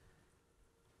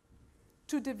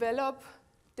to develop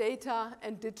data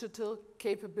and digital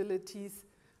capabilities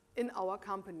in our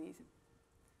company.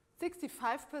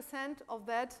 65% of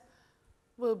that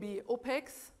will be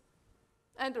OPEX,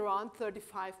 and around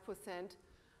 35%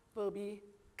 will be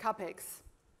CAPEX.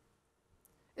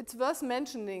 It's worth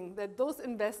mentioning that those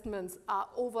investments are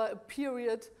over a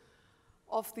period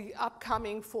of the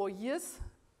upcoming 4 years,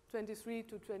 23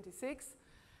 to 26,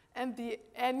 and the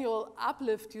annual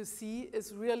uplift you see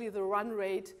is really the run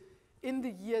rate in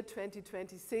the year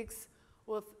 2026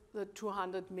 with the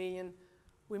 200 million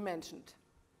we mentioned.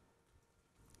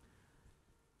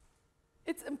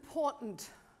 It's important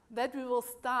that we will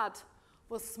start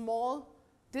with small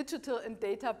digital and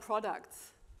data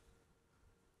products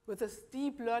with a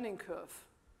steep learning curve.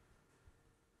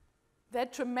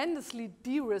 That tremendously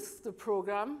de-risks the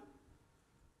program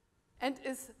and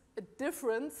is a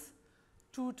difference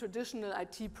to traditional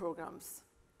IT programs.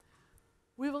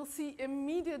 We will see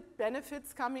immediate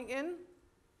benefits coming in,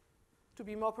 to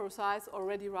be more precise,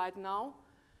 already right now,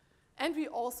 and we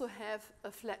also have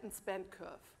a flattened spend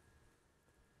curve.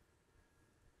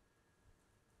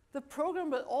 The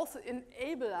program will also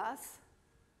enable us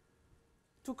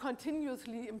to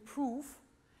continuously improve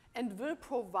and will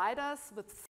provide us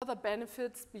with further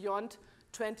benefits beyond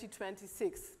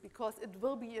 2026, because it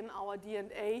will be in our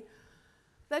DNA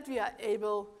that we are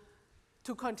able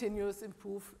to continuously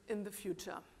improve in the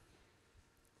future.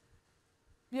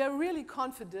 We are really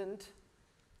confident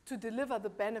to deliver the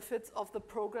benefits of the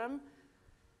program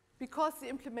because the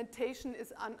implementation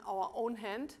is on our own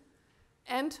hand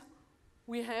and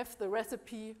we have the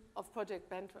recipe of Project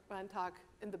Brenntag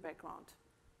in the background.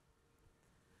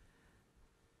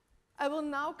 I will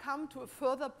now come to a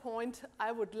further point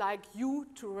I would like you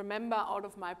to remember out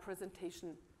of my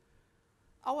presentation: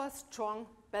 our strong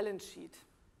balance sheet.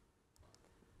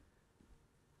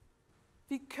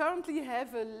 We currently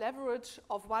have a leverage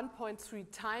of 1.3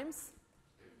 times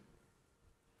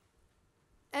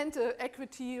and an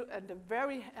equity and a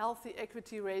very healthy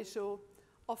equity ratio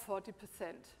of 40%.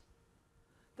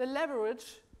 The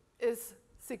leverage is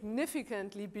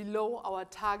significantly below our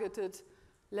targeted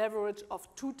leverage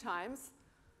of 2 times,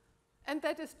 and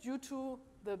that is due to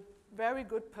the very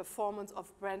good performance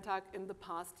of Brenntag in the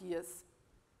past years.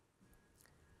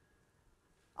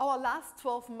 Our last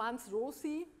 12 months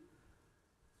ROCE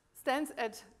stands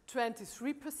at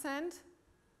 23%,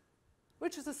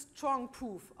 which is a strong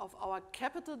proof of our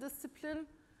capital discipline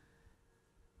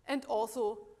and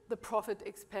also the profit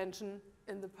expansion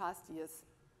in the past years.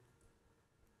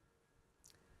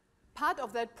 Part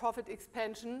of that profit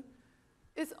expansion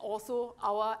is also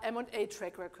our M&A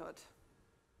track record.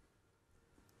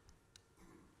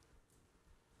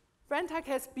 Brenntag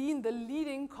has been the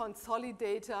leading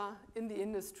consolidator in the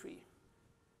industry.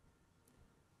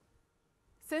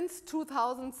 Since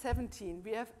 2017,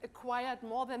 we have acquired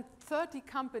more than 30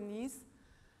 companies,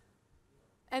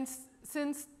 and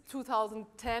since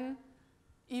 2010,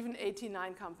 even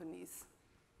 89 companies.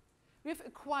 We have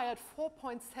acquired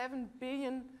 4.7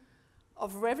 billion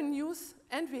of revenues,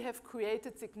 and we have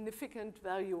created significant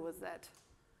value with that.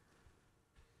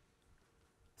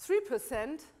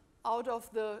 3% out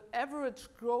of the average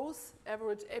growth,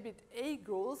 average EBITDA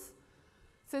growth,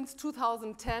 since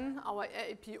 2010, our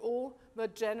IPO were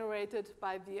generated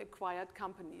by the acquired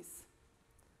companies.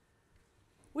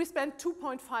 We spent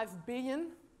 2.5 billion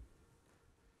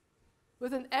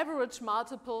with an average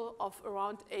multiple of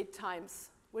around 8 times,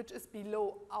 which is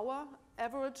below our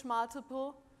average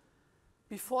multiple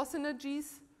before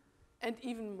synergies and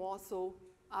even more so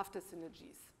after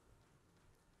synergies.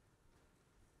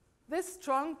 This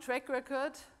strong track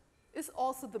record is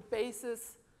also the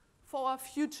basis for our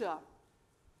future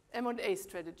M&A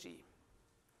strategy.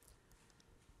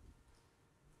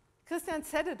 Christian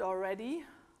said it already,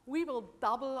 we will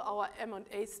double our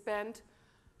M&A spend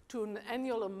to an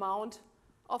annual amount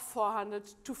of 400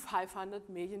 to 500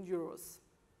 million euros.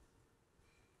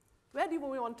 Where do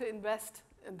we want to invest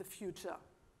in the future?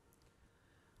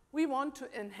 We want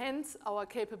to enhance our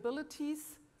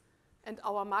capabilities and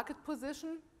our market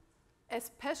position,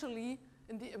 especially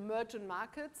in the emerging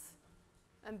markets,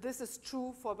 and this is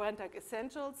true for Brenntag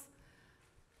Essentials,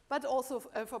 but also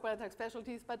for Brenntag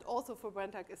Specialties, but also for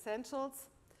Brenntag Essentials.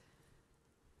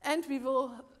 And we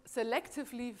will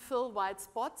selectively fill white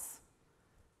spots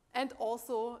and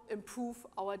also improve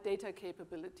our data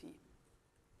capability.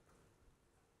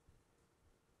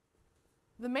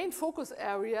 The main focus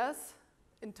areas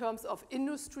in terms of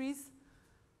industries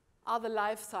are the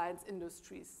life science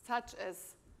industries, such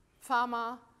as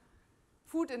pharma,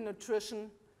 food and nutrition,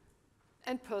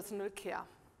 and personal care.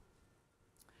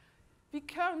 We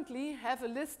currently have a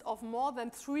list of more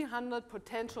than 300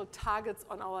 potential targets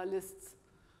on our lists.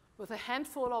 With a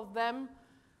handful of them,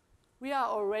 we are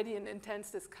already in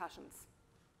intense discussions.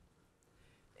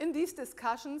 In these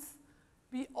discussions,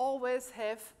 we always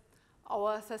have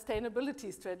our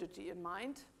sustainability strategy in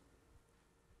mind.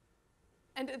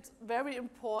 And it's very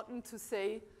important to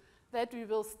say that we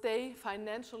will stay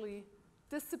financially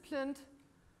disciplined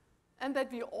and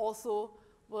that we also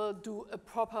will do a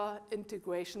proper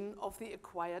integration of the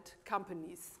acquired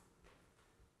companies.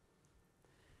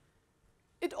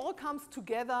 It all comes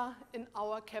together in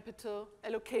our capital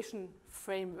allocation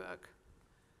framework.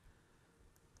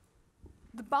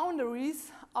 The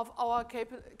boundaries of our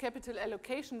capital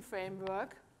allocation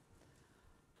framework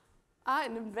are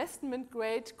an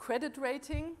investment-grade credit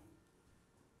rating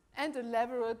and a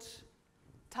leverage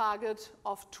target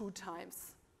of 2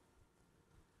 times.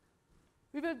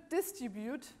 We will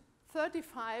distribute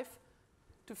 35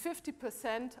 to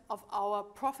 50% of our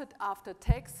profit after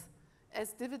tax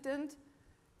as dividend,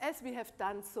 as we have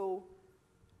done so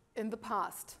in the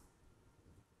past.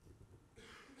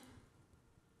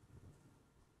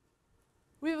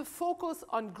 We will focus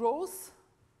on growth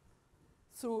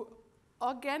through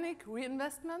organic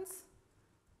reinvestments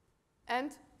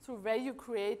and through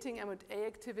value-creating M&A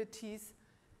activities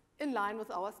in line with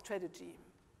our strategy.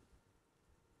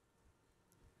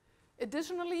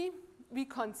 Additionally, we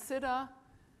consider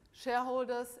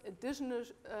additional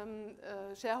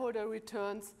shareholder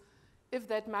returns if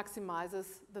that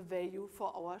maximizes the value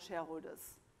for our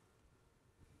shareholders.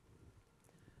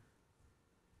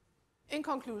 In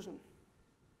conclusion,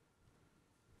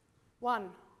 1,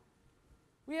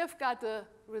 we have got a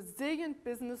resilient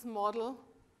business model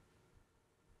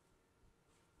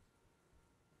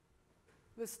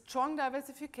with strong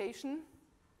diversification,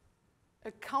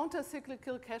 a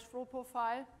counter-cyclical cash flow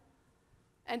profile,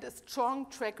 and a strong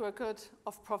track record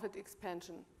of profit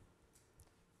expansion.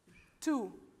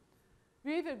 2,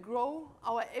 we will grow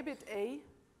our EBITA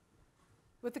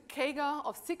with a CAGR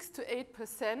of 6 to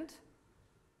 8%,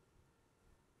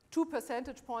 2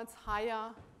 percentage points higher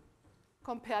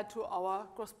compared to our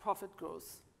gross profit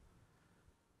growth.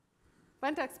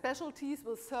 Brenntag Specialties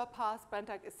will surpass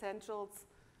Brenntag Essentials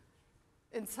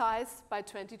in size by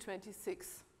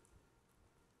 2026.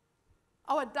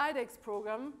 Our DiDEX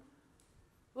program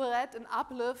will add an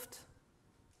uplift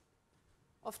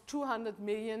of 200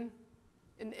 million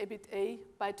in EBITA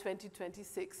by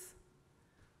 2026.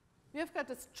 We have got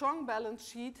a strong balance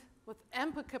sheet with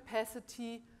ample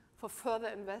capacity for further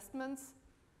investments,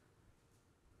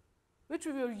 which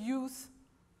we will use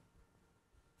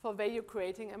for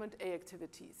value-creating M&A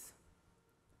activities.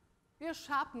 We have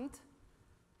sharpened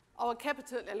our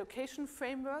capital allocation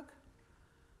framework,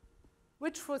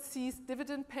 which foresees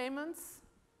dividend payments,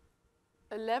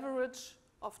 a leverage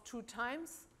of 2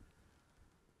 times,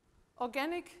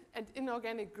 organic and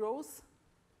inorganic growth,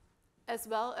 as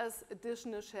well as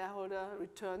additional shareholder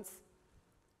returns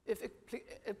if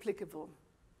applicable.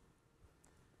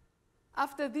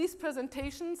 After these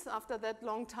presentations, after that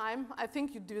long time, I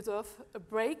think you deserve a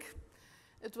break.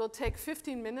 It will take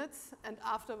 15 minutes, and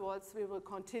afterwards we will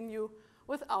continue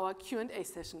with our Q&A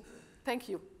session. Thank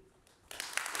you.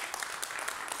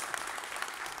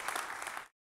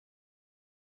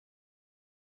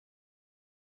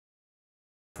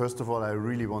 First of all, I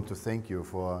really want to thank you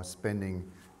for spending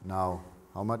now,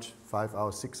 how much? 5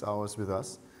 hours, 6 hours with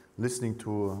us, listening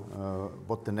to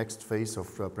what the next phase of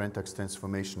Brenntag's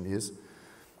transformation is.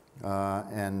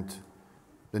 And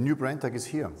the new Brenntag is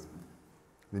here.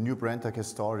 The new Brenntag has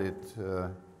started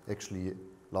actually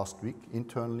last week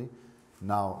internally.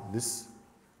 Now this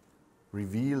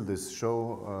reveal, this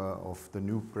show of the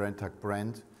new Brenntag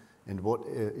brand and what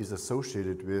is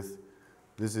associated with,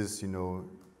 this is,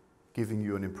 giving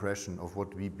you an impression of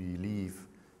what we believe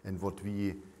and what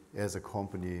we as a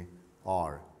company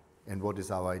are and what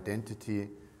is our identity,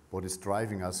 what is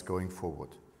driving us going forward.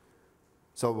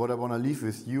 So what I want to leave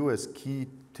with you as key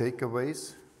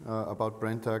takeaways about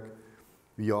Brenntag,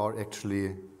 we are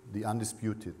actually the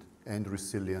undisputed and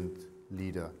resilient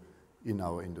leader in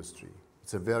our industry.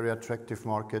 It's a very attractive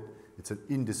market, it's an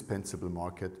indispensable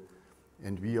market,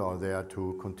 and we are there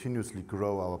to continuously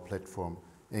grow our platform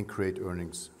and create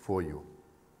earnings for you.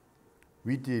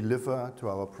 We deliver to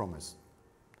our promise.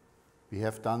 We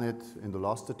have done it in the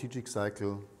last strategic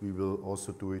cycle. We will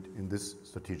also do it in this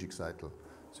strategic cycle.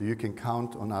 So you can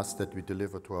count on us that we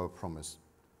deliver to our promise.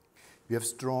 We have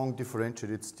strong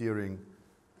differentiated steering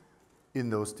in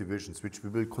those divisions, which we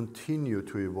will continue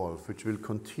to evolve, which will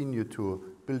continue to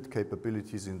build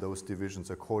capabilities in those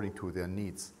divisions according to their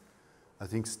needs. I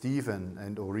think Steve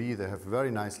and Ori, they have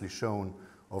very nicely shown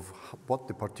of what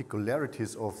the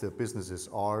particularities of their businesses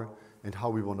are and how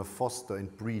we want to foster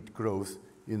and breed growth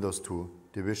in those two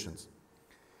divisions.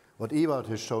 What Ewald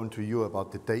has shown to you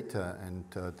about the data and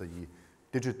the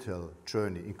digital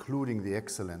journey, including the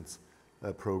excellence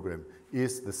program,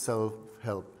 is the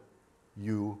self-help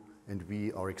you and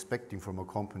we are expecting from a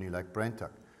company like Brenntag,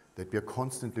 that we are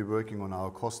constantly working on our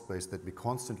cost base, that we're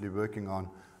constantly working on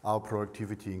our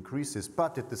productivity increases,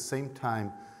 but at the same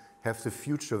time have the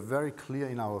future very clear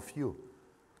in our view.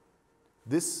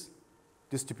 This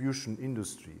distribution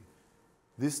industry,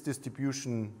 this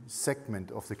distribution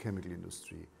segment of the chemical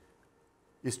industry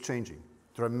is changing,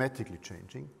 dramatically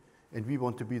changing, and we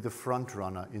want to be the front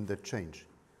runner in that change.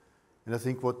 And I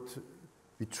think what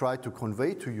we try to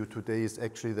convey to you today is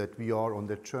actually that we are on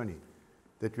that journey,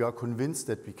 that we are convinced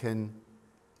that we can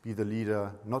be the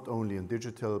leader not only in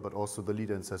digital, but also the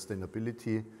leader in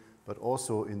sustainability, but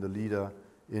also in the leader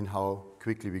in how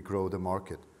quickly we grow the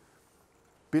market.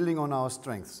 Building on our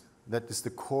strengths, that is the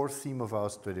core theme of our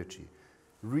strategy.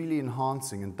 Really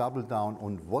enhancing and double down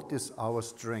on what is our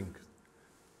strength.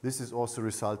 This is also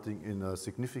resulting in a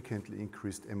significantly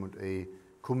increased M&A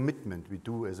commitment we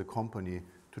do as a company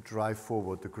to drive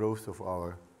forward the growth of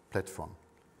our platform.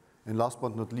 And last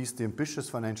but not least, the ambitious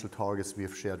financial targets we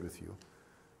have shared with you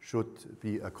should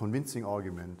be a convincing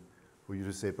argument for you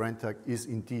to say Brenntag is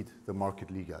indeed the market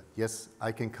leader. Yes,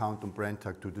 I can count on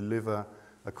Brenntag to deliver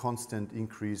a constant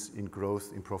increase in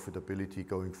growth, in profitability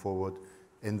going forward,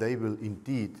 and they will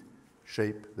indeed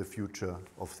shape the future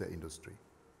of the industry.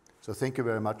 So thank you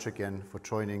very much again for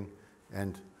joining,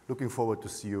 and looking forward to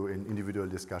see you in individual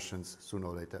discussions sooner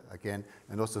or later again.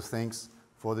 And also thanks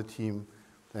for the team,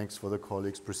 thanks for the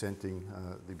colleagues presenting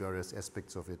the various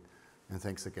aspects of it, and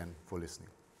thanks again for listening.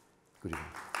 Good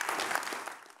evening.